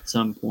at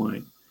some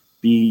point,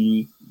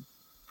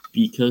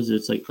 because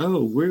it's like,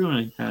 oh, we're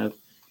gonna have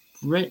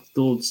Brett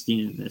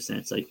Goldstein in this, and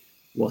it's like,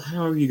 well,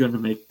 how are you gonna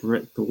make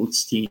Brett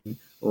Goldstein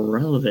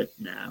relevant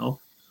now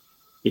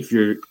if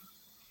you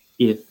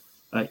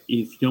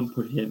don't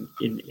put him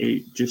in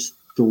a just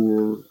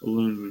Thor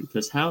alone movie?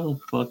 Because how the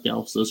fuck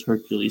else does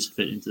Hercules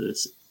fit into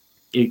this?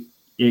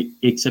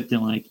 Except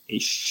in like a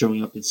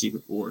showing up in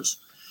Secret Wars.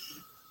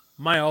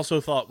 My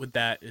also thought with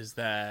that is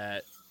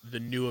that the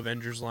new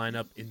Avengers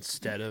lineup,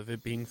 instead of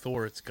it being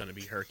Thor, it's going to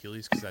be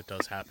Hercules, because that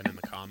does happen in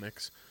the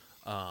comics.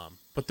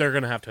 But they're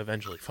going to have to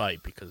eventually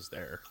fight because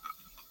they're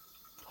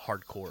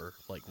hardcore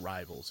like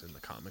rivals in the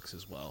comics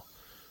as well.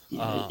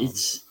 Yeah,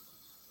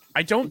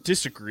 I don't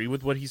disagree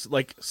with what he's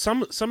like.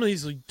 Some of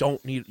these you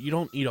don't need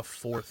a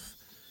 4th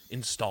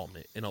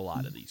installment in a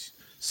lot of these.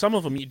 Some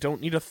of them you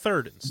don't need a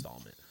 3rd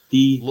installment.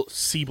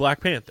 See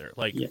Black Panther.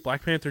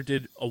 Black Panther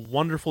did a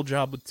wonderful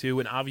job with 2,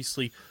 and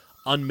obviously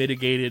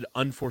unmitigated,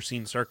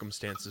 unforeseen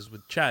circumstances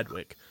with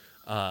Chadwick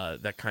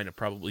that kind of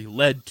probably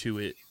led to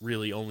it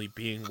really only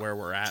being where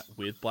we're at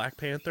with Black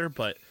Panther.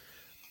 But,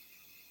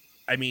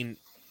 I mean,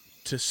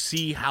 to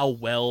see how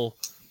well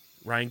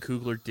Ryan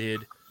Coogler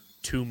did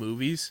 2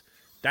 movies,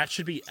 that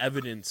should be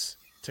evidence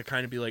to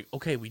kind of be like,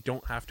 okay, we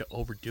don't have to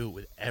overdo it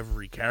with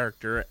every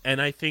character.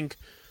 And I think,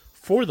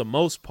 for the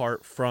most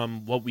part,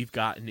 from what we've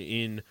gotten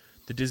in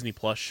the Disney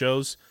Plus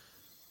shows,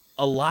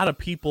 a lot of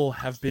people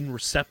have been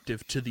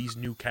receptive to these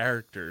new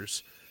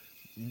characters.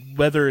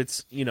 Whether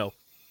it's,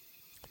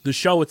 the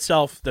show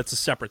itself, that's a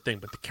separate thing.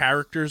 But the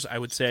characters, I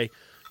would say,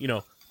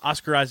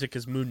 Oscar Isaac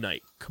as Moon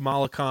Knight,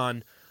 Kamala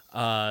Khan,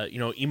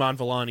 Iman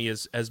Vellani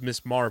as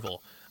Miss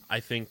Marvel. I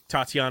think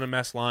Tatiana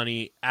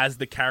Maslany as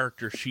the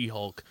character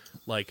She-Hulk,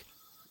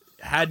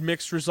 had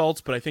mixed results,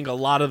 but I think a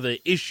lot of the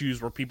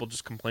issues were people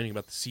just complaining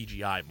about the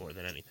CGI more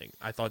than anything.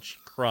 I thought she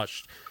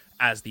crushed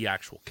as the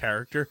actual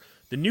character.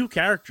 The new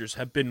characters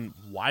have been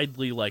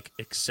widely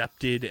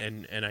accepted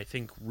and I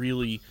think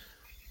really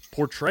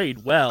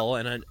portrayed well,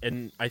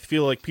 and I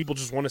feel like people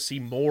just want to see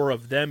more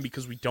of them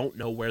because we don't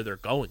know where they're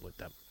going with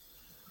them.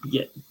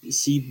 Yeah,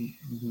 see,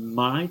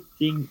 my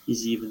thing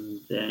is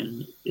even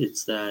then,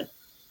 it's that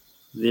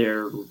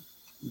they're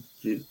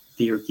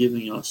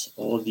giving us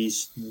all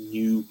these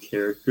new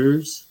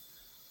characters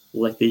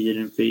like they did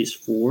in Phase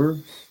 4,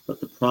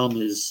 but the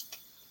problem is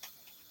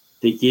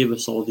they gave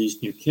us all these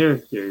new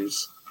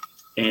characters,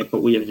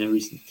 but we have no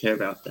reason to care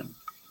about them.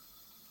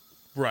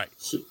 Right.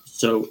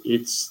 So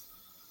it's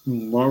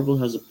Marvel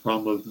has a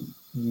problem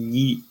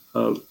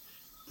of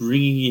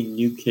bringing in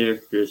new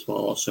characters while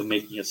also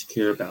making us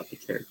care about the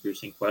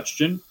characters in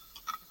question,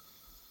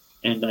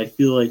 and I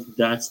feel like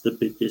that's the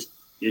biggest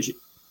issue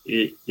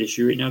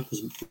right now,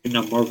 because right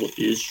now Marvel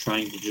is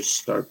trying to just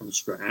start from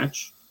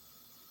scratch,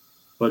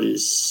 but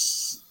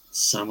is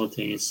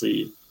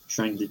simultaneously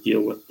trying to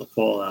deal with the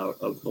fallout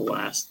of the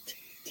last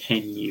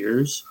 10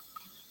 years,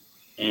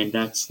 and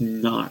that's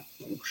not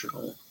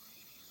functional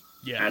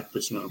at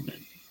this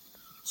moment.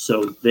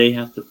 So they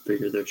have to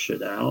figure their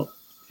shit out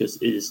because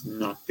it is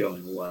not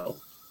going well.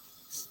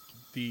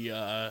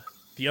 The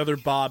The other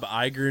Bob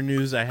Iger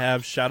news I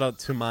have, shout out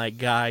to my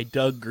guy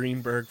Doug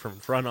Greenberg from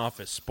Front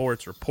Office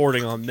Sports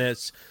reporting on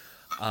this.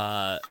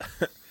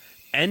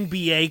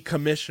 NBA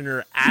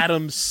Commissioner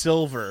Adam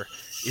Silver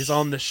is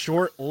on the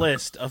short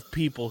list of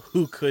people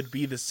who could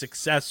be the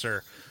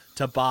successor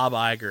to Bob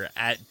Iger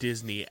at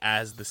Disney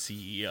as the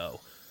CEO.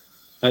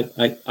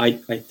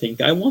 I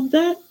think I want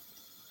that.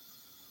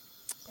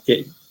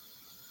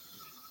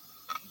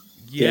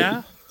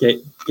 Yeah.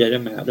 Get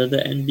him out of the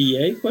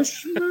NBA?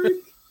 Question mark.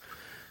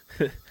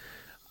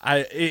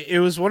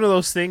 It was one of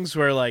those things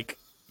where like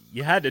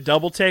you had to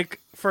double take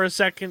for a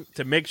second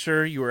to make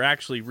sure you were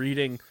actually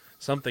reading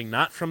something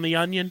not from the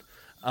Onion,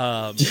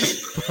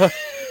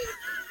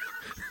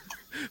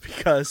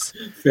 because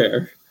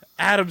Fair.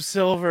 Adam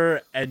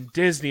Silver and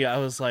Disney, I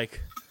was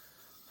like,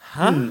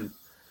 huh?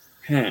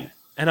 Huh.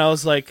 And I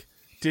was like,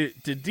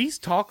 did these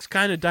talks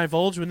kind of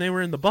divulge when they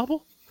were in the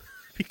bubble?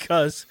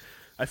 Because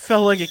I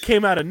felt like it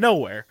came out of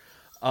nowhere.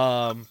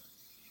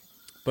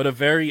 But a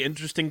very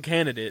interesting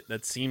candidate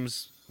that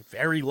seems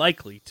very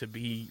likely to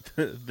be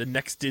the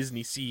next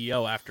Disney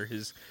CEO after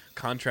his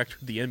contract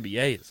with the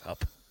NBA is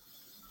up.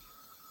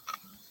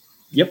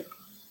 Yep.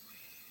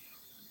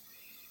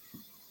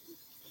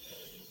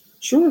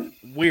 Sure.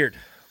 Weird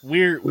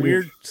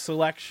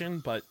selection,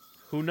 but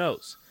who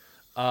knows?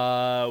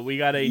 We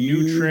got a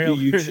new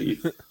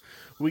trailer.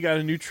 We got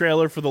a new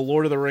trailer for the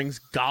Lord of the Rings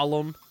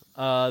Gollum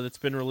that's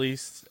been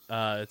released.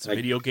 It's a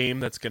video game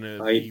that's going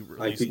to be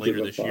released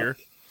later this year.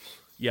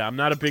 Yeah, I'm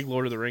not a big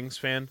Lord of the Rings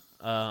fan,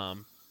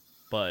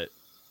 but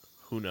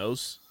who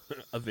knows?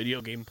 A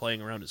video game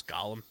playing around as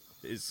Gollum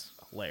is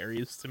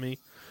hilarious to me.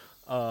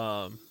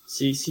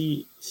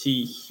 See.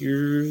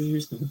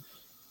 Here's the.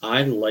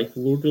 I like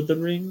Lord of the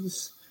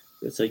Rings.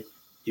 It's like,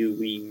 do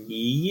we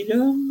need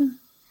them?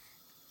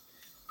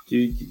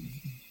 Do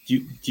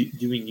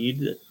we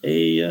need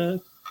a?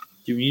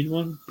 Do we need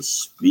one?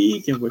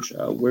 Speaking of which,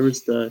 where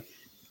was the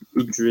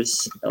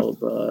Idris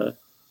Elba,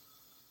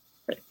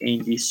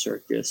 Andy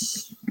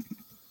Serkis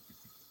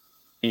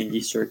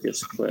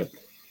clip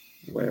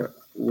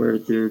where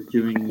they're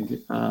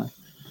doing?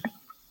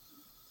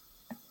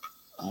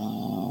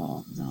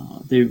 No,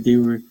 they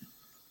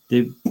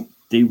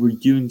were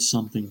doing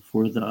something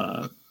for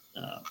the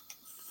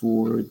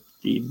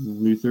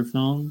Luther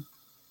film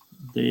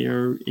they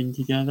are in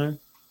together,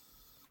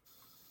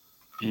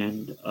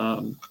 and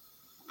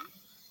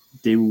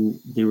they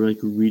were like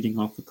reading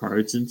off the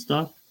cards and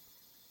stuff,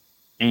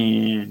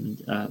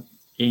 and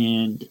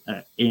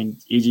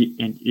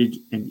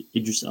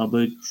Idris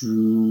Elba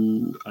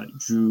drew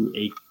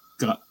a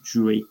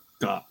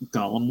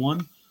Gollum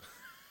one,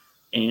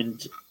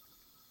 and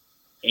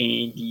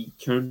he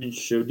turned and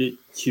showed it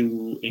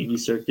to Andy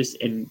Serkis,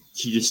 and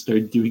he just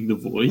started doing the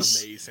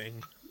voice.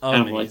 Amazing. And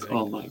I'm like,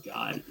 oh my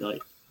god!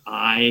 Like,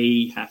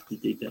 I have to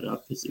dig that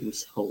up because it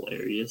was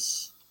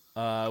hilarious.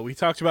 We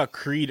talked about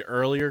Creed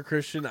earlier,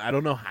 Christian. I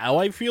don't know how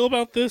I feel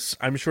about this.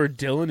 I'm sure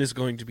Dylan is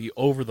going to be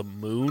over the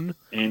moon.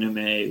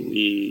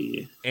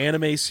 Anime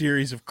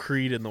series of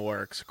Creed in the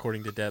works,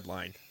 according to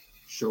Deadline.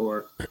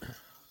 Sure.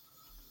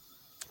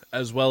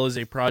 As well as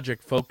a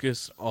project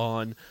focus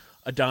on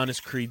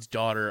Adonis Creed's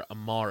daughter,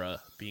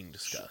 Amara, being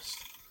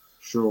discussed.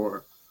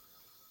 Sure.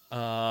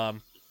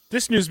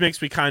 This news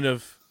makes me kind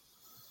of,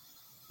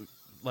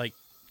 like,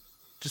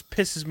 just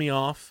pisses me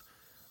off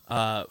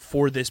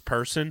for this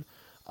person.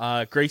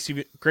 Grace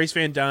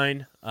Van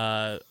Dyne,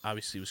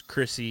 obviously was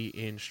Chrissy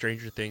in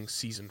Stranger Things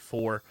Season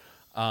 4.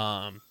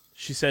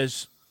 She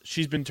says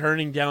she's been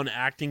turning down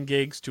acting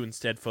gigs to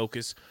instead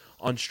focus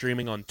on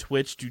streaming on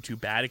Twitch due to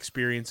bad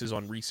experiences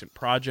on recent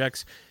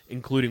projects,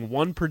 including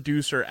one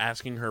producer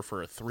asking her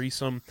for a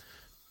threesome.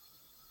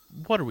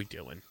 What are we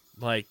doing?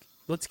 Like,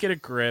 let's get a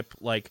grip.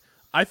 Like,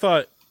 I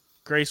thought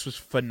Grace was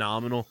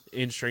phenomenal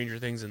in Stranger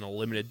Things in the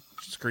limited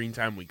screen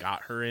time we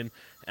got her in,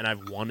 and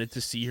I've wanted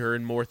to see her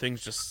in more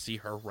things just to see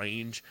her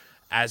range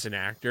as an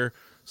actor.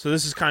 So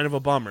this is kind of a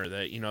bummer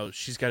that, you know,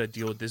 she's got to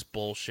deal with this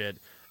bullshit,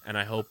 and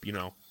I hope, you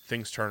know,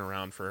 things turn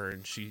around for her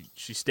and she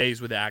stays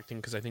with acting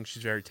because I think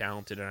she's very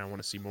talented and I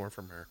want to see more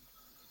from her.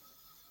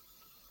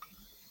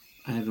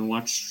 I haven't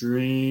watched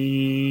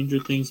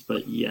Stranger Things,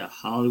 but yeah,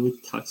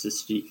 Hollywood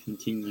toxicity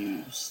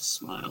continues to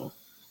smile.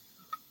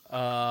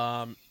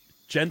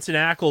 Jensen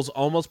Ackles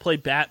almost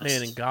played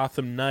Batman in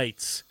Gotham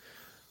Knights,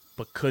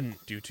 but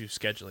couldn't due to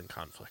scheduling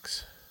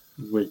conflicts.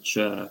 Which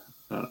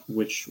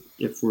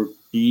if we're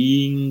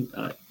being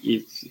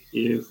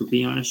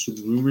honest,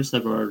 rumors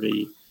have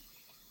already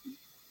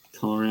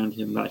come around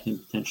him about him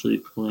potentially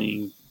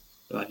playing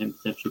the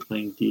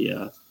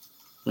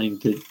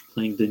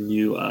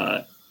new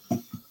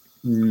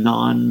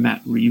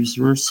non-Matt Reeves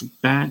verse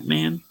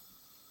Batman.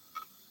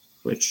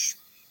 Which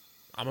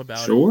I'm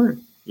about. Sure.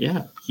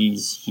 Yeah,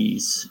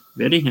 he's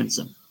very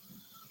handsome.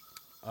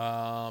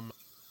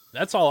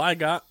 That's all I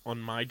got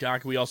on my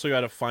doc. We also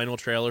got a final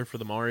trailer for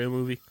the Mario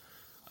movie.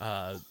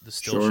 The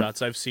still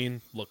shots I've seen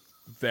look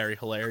very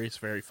hilarious,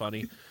 very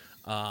funny.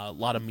 A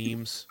lot of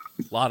memes.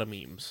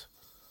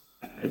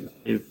 I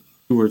have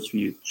 2 words for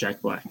you: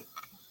 Jack Black.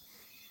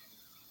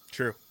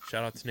 True.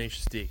 Shout out to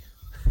Tenacious D.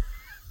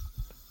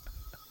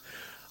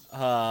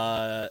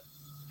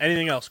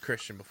 Anything else,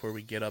 Christian, before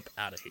we get up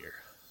out of here?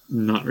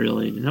 Not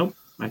really. Nope.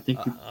 I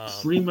think we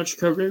pretty much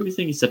covered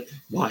everything except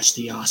watch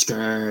the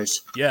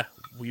Oscars. Yeah,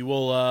 we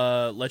will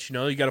let you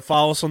know. You got to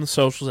follow us on the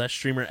socials at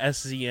Streamer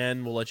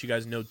SZN. We'll let you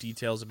guys know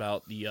details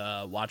about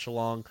the watch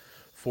along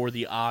for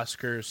the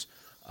Oscars,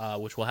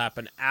 which will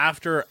happen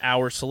after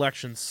our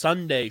Selection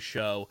Sunday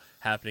show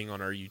happening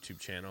on our YouTube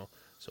channel.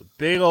 So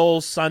big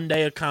old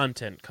Sunday of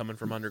content coming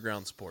from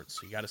Underground Sports.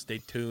 So you got to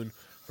stay tuned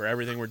for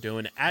everything we're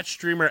doing at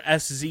Streamer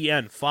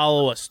SZN.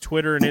 Follow us,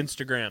 Twitter and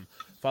Instagram.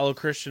 Follow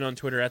Christian on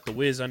Twitter at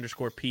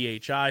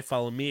 @thewiz_PHI.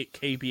 Follow me at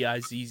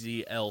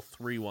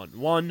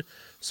KBIZZL311.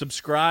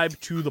 Subscribe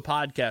to the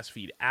podcast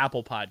feed,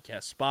 Apple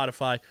Podcasts,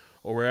 Spotify,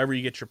 or wherever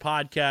you get your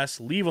podcasts.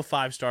 Leave a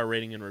 5-star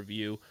rating and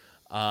review.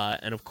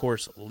 And, of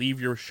course,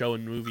 leave your show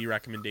and movie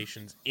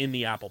recommendations in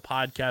the Apple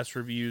Podcast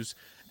reviews,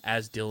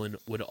 as Dylan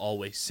would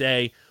always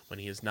say when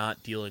he is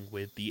not dealing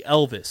with the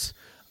Elvis.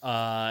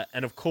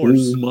 And, of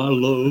course... Oh, my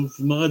love,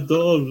 my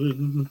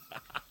darling.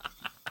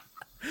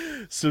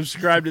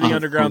 Subscribe to the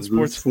Underground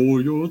Sports...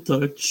 for your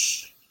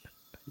touch.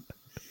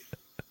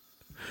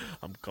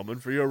 I'm coming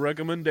for your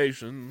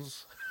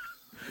recommendations.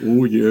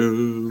 Oh,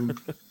 yeah.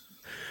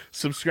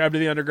 Subscribe to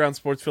the Underground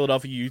Sports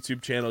Philadelphia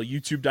YouTube channel,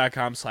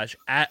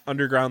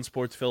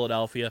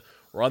 youtube.com/@UndergroundSportsPhiladelphia.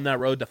 We're on that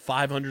road to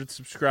 500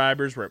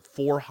 subscribers. We're at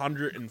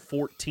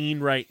 414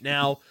 right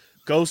now.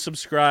 Go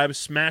subscribe,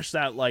 smash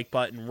that like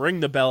button,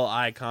 ring the bell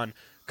icon,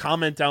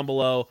 comment down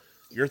below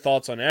your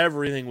thoughts on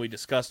everything we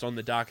discussed on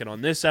the docket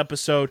on this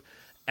episode,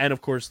 and,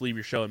 of course, leave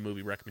your show and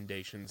movie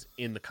recommendations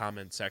in the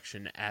comment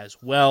section as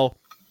well.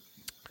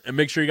 And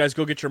make sure you guys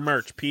go get your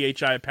merch,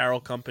 PHI Apparel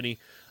Company.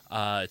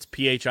 It's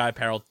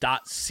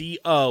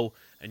phiapparel.co,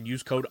 and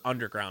use code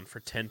Underground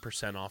for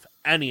 10% off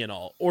any and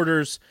all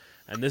orders.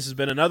 And this has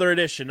been another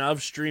edition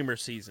of Streamer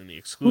Season, the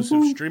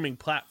exclusive streaming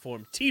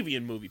platform TV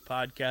and movie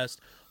podcast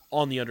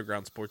on the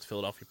Underground Sports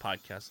Philadelphia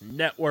Podcast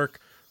Network.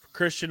 For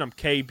Christian, I'm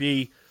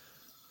KB.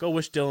 Go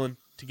wish Dylan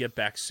to get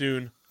back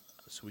soon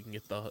so we can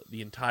get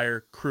the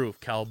entire crew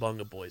of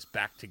Cowabunga Boys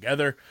back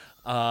together.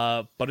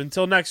 But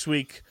until next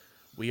week,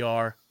 we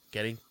are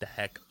getting the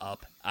heck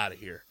up out of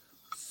here.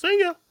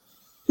 See ya!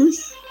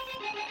 Peace.